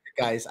was worth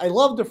it, guys. I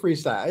love the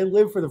freestyle. I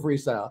live for the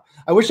freestyle.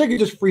 I wish I could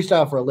just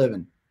freestyle for a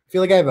living. I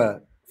feel like I have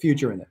a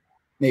future in it.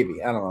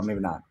 Maybe. I don't know.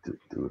 Maybe not.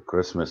 Do a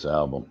Christmas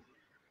album.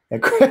 A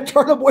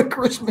TurtleBoy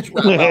Christmas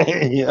rap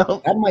album. Yeah.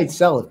 That might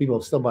sell if people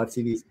have still bought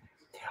CDs.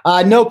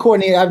 No,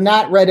 Courtney, I've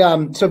not read.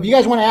 So if you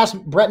guys want to ask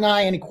Bret and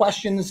I any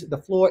questions, the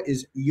floor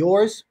is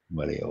yours.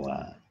 What do you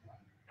want?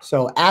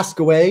 So ask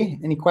away.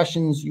 Any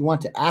questions you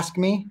want to ask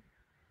me?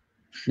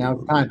 Now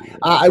it's time.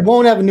 I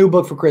won't have a new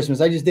book for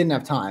Christmas. I just didn't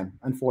have time,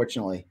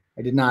 unfortunately.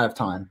 I did not have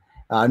time.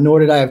 Nor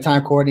did I have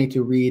time, Courtney,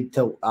 to read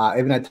till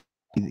even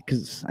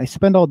because I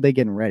spend all day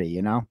getting ready,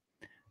 you know.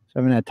 So I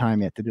haven't had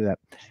time yet to do that.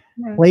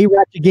 Right. Play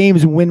ratchet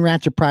games and win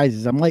ratchet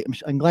prizes. I'm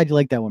glad you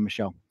like that one,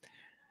 Michelle.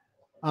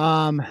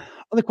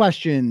 Other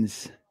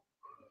questions?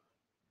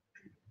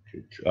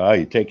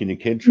 You taking your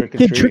kid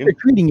trick-or-treating?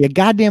 Trick-or-treating. You're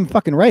goddamn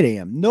fucking right I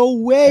am. No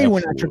way. Absolutely.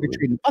 We're not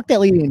trick-or-treating. Fuck that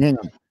lady and hang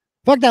on.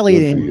 Fuck that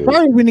lady.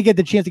 Probably we're going to get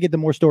the chance to get the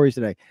more stories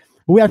today.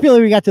 But I feel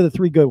like we got to the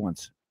 3 good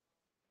ones.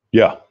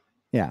 Yeah.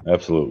 Yeah.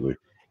 Absolutely.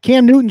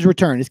 Cam Newton's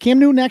return. Is Cam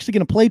Newton actually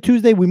going to play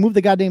Tuesday? We moved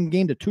the goddamn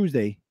game to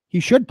Tuesday. He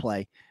should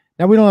play.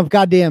 Now we don't have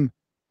goddamn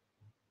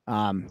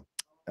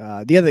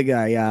the other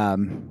guy,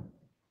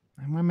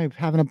 why am I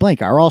having a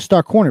blank? Our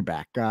all-star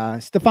cornerback,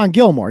 Stephon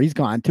Gilmore. He's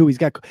gone too.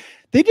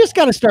 They just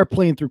got to start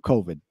playing through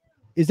COVID.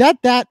 Is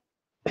that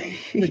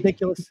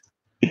ridiculous?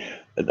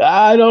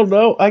 I don't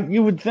know.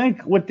 You would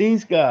think with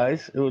these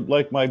guys, it would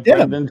like my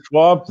Brendan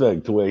Schwab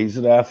thing, to where he's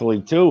an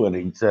athlete too, and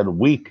he said a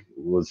week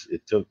he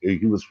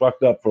was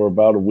fucked up for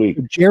about a week.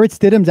 Jarrett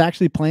Stidham's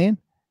actually playing?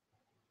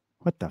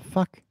 What the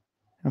fuck?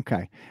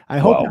 Okay. I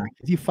hope not,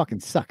 because he fucking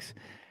sucks.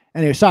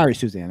 Anyway, sorry,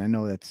 Suzanne. I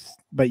know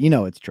but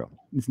it's true.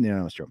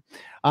 It's true.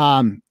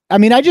 I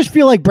mean, I just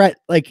feel like, Bret,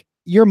 like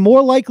you're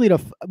more likely to,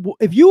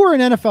 if you were an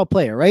NFL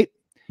player, right?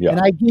 Yeah.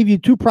 And I gave you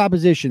 2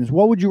 propositions,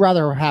 what would you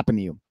rather happen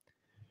to you?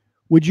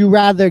 Would you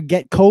rather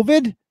get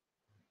COVID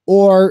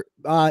or,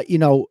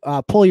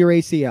 pull your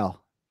ACL?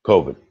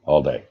 COVID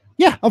all day.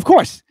 Yeah, of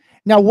course.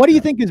 Now, what do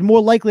you think is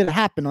more likely to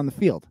happen on the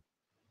field?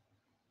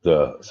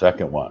 The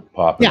second one,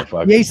 popping the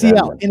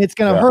ACL, and it's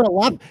going to hurt a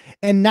lot.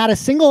 And not a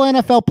single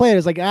NFL player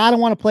is like, I don't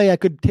want to play. I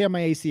could tear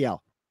my ACL.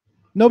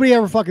 Nobody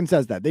ever fucking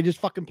says that. They just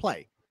fucking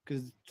play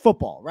because it's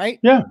football, right?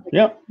 Yeah,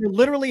 yeah. You're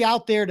literally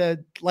out there to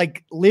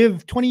like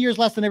live 20 years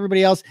less than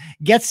everybody else,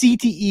 get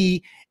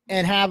CTE,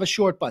 and have a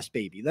short bus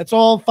baby. That's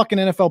all fucking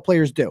NFL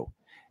players do.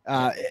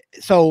 But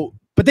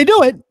they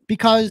do it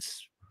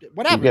because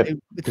whatever.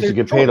 Because you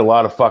get paid a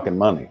lot of fucking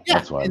money. Yeah,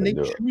 that's why they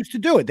choose to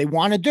do it. They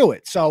want to do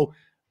it. So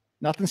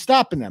nothing's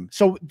stopping them.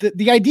 So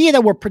the idea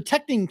that we're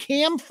protecting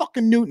Cam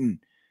fucking Newton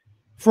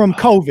from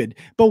COVID,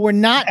 but we're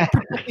not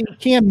protecting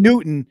Cam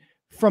Newton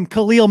from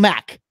Khalil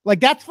Mack. Like,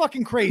 that's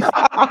fucking crazy. You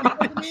know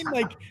what I mean?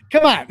 Like,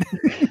 come on.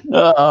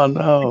 Oh,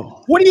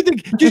 no. What do you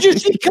think? Did you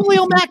see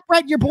Khalil Mack,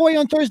 Brett, your boy,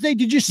 on Thursday?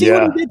 Did you see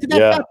what he did to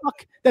that fat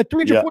fuck? That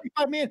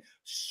 345 man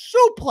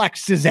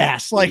suplexed his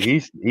ass. Like,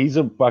 he's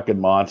a fucking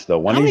monster.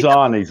 When he's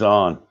on, he's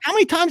on. How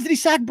many times did he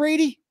sack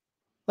Brady?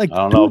 Like, I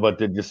don't know, but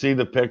did you see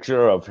the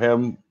picture of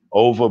him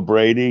over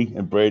Brady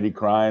and Brady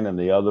crying? And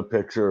the other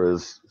picture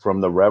is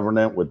from The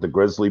Revenant with the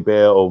grizzly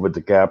bear over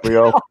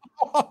DiCaprio.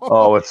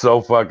 Oh, it's so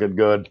fucking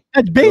good.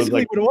 That's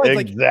basically what it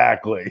was.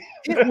 Exactly.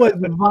 Like, it was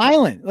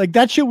violent. Like,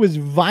 that shit was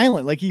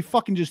violent. Like, he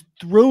fucking just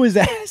threw his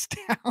ass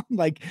down.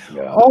 Like,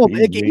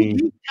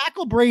 he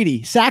tackled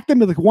Brady, sacked him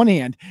with like one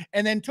hand,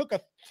 and then took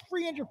a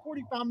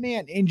 340-pound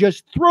man and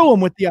just threw him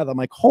with the other. I'm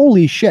like,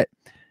 holy shit.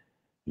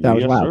 That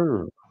was wild.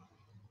 Sir.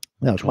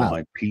 That was wild.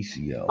 My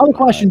PCL. Other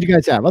questions you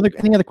guys have?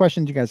 Any other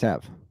questions you guys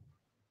have?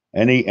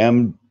 Any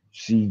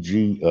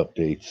MCG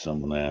updates?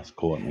 Someone asked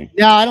Courtney.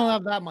 Yeah, I don't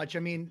have that much. I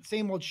mean,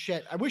 same old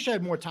shit. I wish I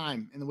had more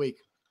time in the week,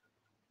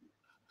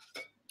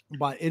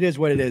 but it is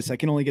what it is. I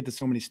can only get to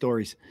so many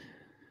stories.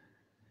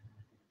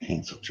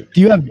 Cancel chicken.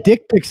 Do you have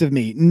dick pics of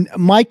me,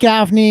 Mike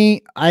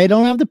Gaffney? I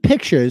don't have the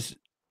pictures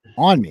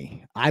on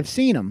me. I've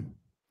seen them.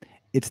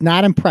 It's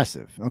not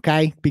impressive,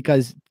 okay?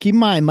 Because keep in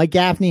mind, Mike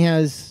Gaffney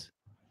has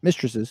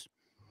mistresses.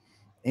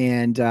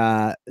 And he's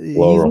a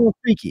little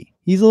freaky.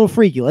 He's a little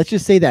freaky. Let's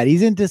just say that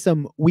he's into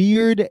some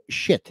weird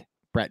shit.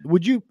 Brett,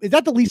 is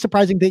that the least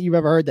surprising thing you've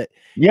ever heard? That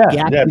he's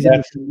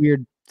into some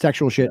weird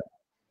sexual shit.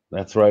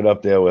 That's right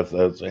up there with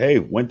hey,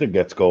 winter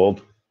gets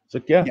cold. It's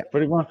like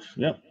pretty much.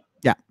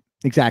 Yeah,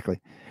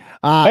 exactly.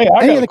 Hey,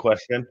 I got a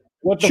question.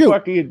 What the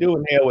fuck are you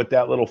doing here with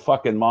that little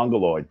fucking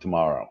mongoloid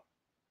tomorrow?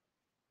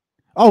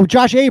 Oh,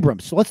 Josh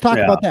Abrams. So let's talk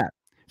about that.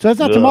 So that's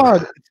not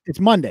tomorrow. It's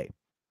Monday.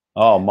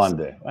 Oh,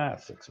 Monday.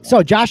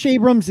 So Josh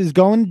Abrams is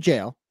going to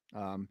jail.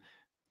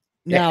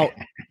 Now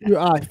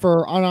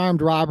for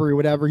unarmed robbery or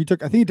whatever. I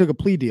think he took a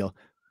plea deal.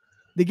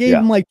 They gave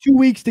him like 2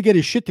 weeks to get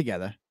his shit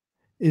together,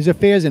 his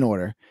affairs in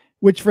order,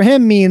 which for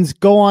him means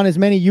go on as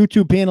many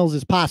YouTube panels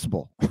as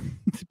possible,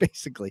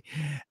 basically.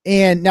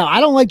 And now I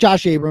don't like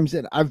Josh Abrams,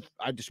 and I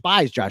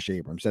despise Josh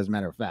Abrams, as a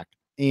matter of fact.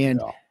 And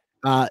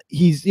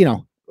he's,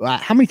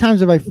 how many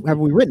times have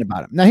we written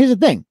about him? Now here's the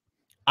thing.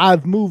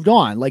 I've moved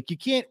on. Like, you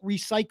can't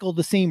recycle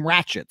the same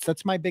ratchets.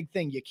 That's my big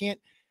thing.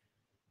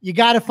 You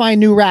got to find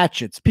new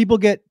ratchets. People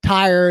get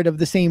tired of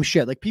the same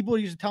shit. Like, people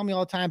used to tell me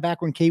all the time back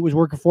when Kate was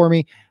working for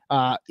me,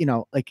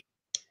 like,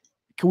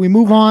 can we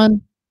move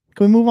on?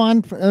 Can we move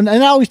on? And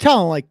I always tell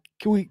them, like,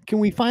 can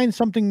we find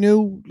something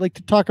new, like,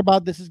 to talk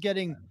about? This is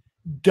getting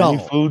dull.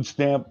 Any food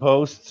stamp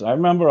posts? I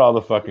remember all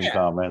the fucking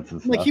comments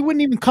and stuff. Like, he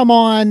wouldn't even come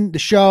on the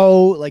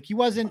show. Like, he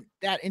wasn't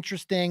that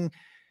interesting.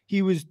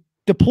 He was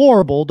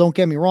deplorable, don't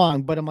get me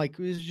wrong, but I'm like,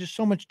 there's just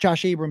so much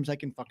Josh Abrams I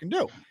can fucking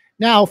do.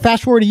 Now,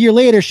 fast forward a year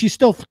later, she's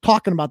still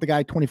talking about the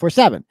guy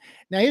 24/7.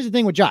 Now, here's the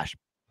thing with Josh.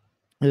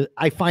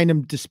 I find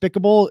him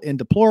despicable and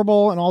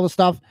deplorable and all the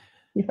stuff,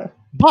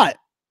 but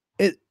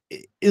at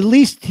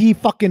least he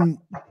fucking,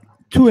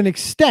 to an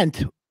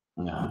extent,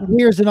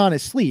 wears it on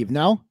his sleeve.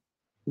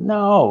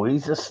 No,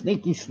 he's a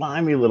sneaky,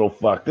 slimy little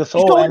fuck. This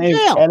whole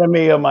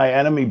enemy of my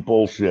enemy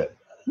bullshit.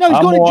 No, he's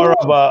going more to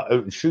jail.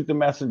 of a shoot the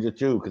messenger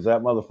too, because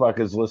that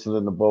motherfucker's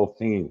listening to both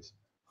teams.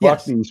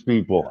 Fuck these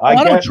people.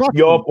 I get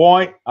your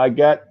point. I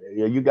get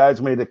you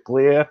guys made it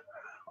clear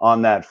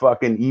on that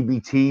fucking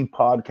EBT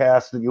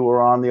podcast that you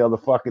were on the other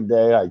fucking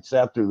day. I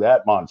sat through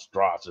that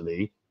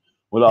monstrosity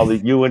with all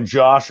you and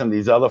Josh and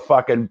these other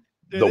fucking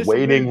the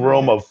waiting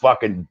room of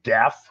fucking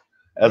death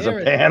as a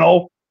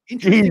panel.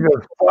 Jesus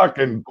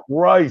fucking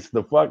Christ,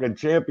 the fucking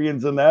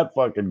champions in that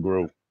fucking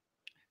group.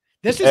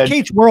 This is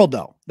Kate's world,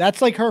 though.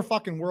 That's like her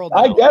fucking world.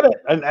 I get it.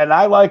 And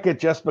I like it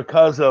just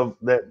because of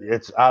that.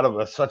 It's out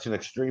of such an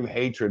extreme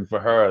hatred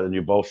for her and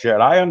you both share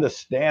it. I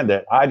understand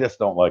it. I just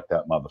don't like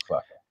that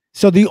motherfucker.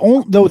 So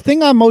the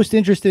thing I'm most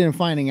interested in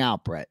finding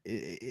out, Brett,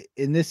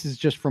 and this is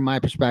just from my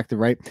perspective,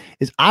 right,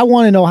 is I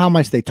want to know how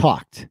much they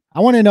talked.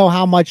 I want to know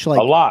how much, like,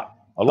 a lot.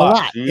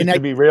 She used to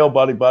be real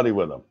buddy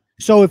with him.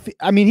 So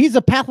he's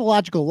a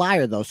pathological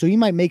liar, though, so he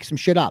might make some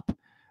shit up.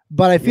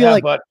 But I feel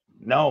like,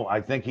 no, I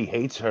think he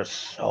hates her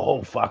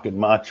so fucking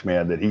much,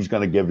 man, that he's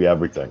going to give you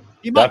everything.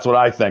 That's what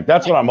I think.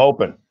 That's what I'm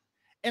hoping.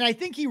 And I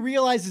think he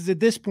realizes at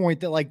this point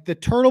that, like, the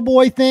Turtle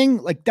Boy thing,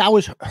 like, that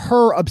was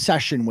her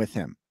obsession with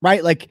him,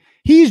 right? Like,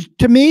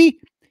 to me,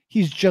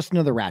 he's just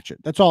another ratchet.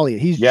 That's all he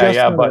is.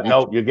 But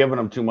no, you're giving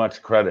him too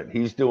much credit.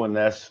 He's doing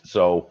this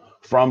so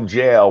from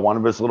jail, one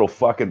of his little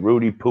fucking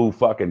Rudy Poo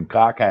fucking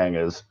cock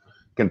hangers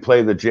can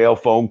play the jail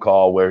phone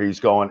call where he's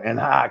going,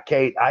 and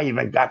Kate, I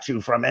even got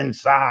you from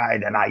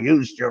inside and I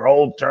used your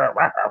old turret.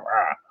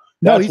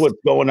 That's what's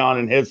going on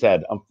in his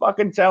head. I'm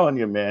fucking telling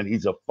you, man,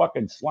 he's a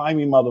fucking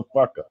slimy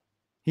motherfucker.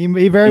 He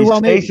very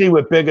well may be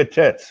with bigger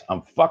tits.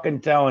 I'm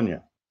fucking telling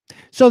you.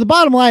 So the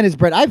bottom line is,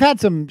 Brett, I've had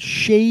some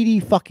shady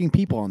fucking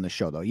people on the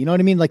show, though. You know what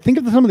I mean? Like, think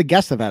of some of the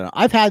guests I've had.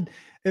 I've had,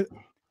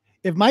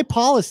 if my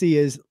policy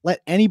is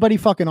let anybody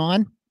fucking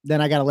on, then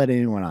I got to let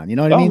anyone on. You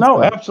know what I mean?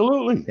 No,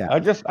 absolutely. Yeah.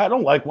 I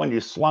don't like when you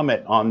slum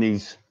it on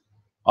these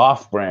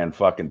off-brand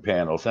fucking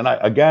panels. And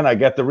I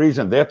get the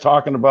reason they're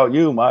talking about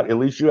you, Mott. At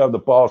least you have the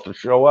balls to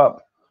show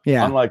up.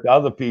 Yeah. Unlike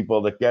other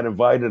people that get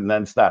invited and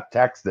then start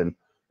texting.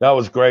 That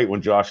was great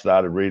when Josh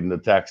started reading the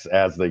texts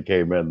as they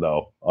came in,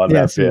 though, on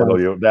that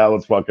panel. That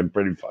was fucking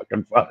pretty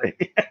fucking funny.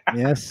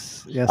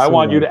 Yes. I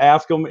want you to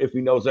ask him if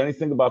he knows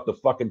anything about the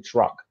fucking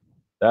truck.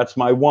 That's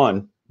my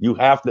one. You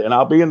have to, and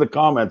I'll be in the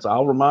comments.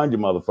 I'll remind you,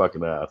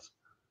 motherfucking ass.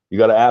 You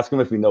got to ask him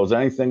if he knows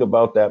anything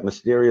about that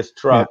mysterious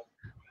truck.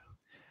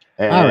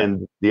 Yeah.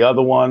 And the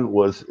other one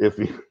was if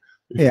he,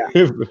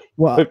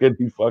 if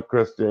he fuck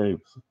Chris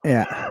James.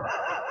 Yeah.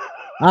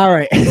 All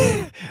right.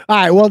 All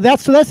right. Well,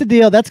 that's the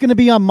deal. That's going to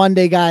be on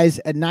Monday, guys,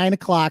 at 9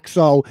 o'clock.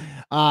 So,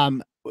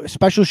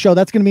 special show.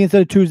 That's going to be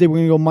instead of Tuesday. We're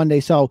going to go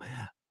Monday. So,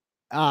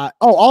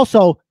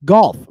 also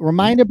golf.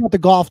 Reminder about the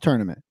golf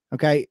tournament.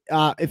 Okay.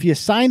 If you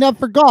signed up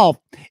for golf,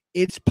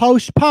 it's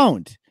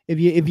postponed. If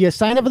you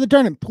sign up for the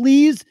tournament,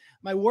 please.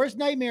 My worst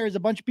nightmare is a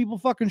bunch of people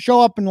fucking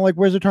show up and they're like,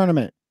 "Where's the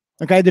tournament?"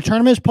 Okay. The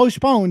tournament is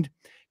postponed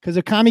because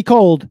of commie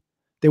cold.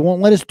 They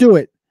won't let us do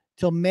it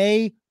till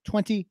May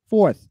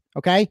 24th.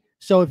 Okay.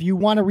 So if you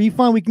want a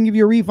refund, we can give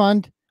you a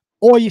refund,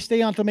 or you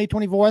stay on until May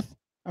 24th.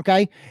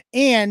 Okay.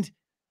 And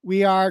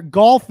we are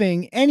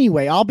golfing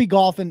anyway. I'll be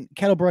golfing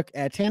Kettlebrook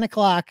at 10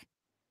 o'clock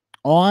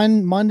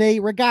on Monday,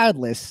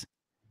 regardless.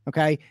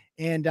 Okay.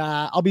 And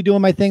I'll be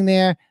doing my thing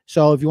there.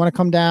 So if you want to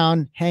come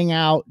down, hang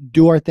out,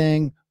 do our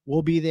thing,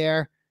 we'll be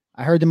there.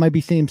 I heard there might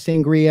be some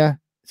sangria.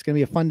 It's going to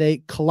be a fun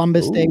day.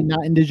 Columbus Day,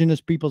 not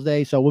Indigenous Peoples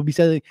Day. So we'll be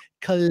saying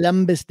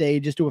Columbus Day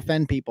just to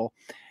offend people.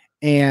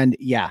 And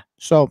yeah,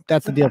 so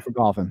that's the deal for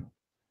golfing.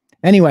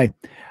 Anyway,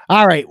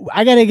 all right,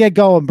 I got to get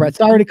going, Brett.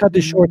 Sorry to cut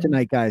this short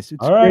tonight, guys.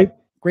 It's all right.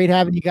 Great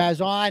having you guys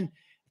on.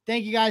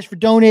 Thank you guys for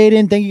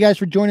donating. Thank you guys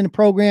for joining the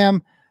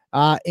program.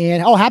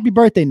 And happy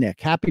birthday,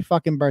 Nick. Happy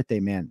fucking birthday,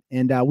 man.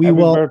 And happy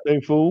birthday,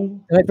 fool.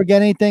 Did I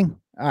forget anything?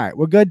 All right,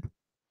 we're good.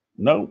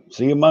 No,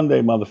 see you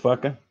Monday,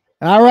 motherfucker.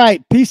 All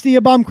right, peace to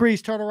your bum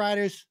crease, Turtle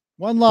Riders.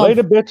 One love.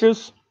 Later,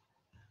 bitches.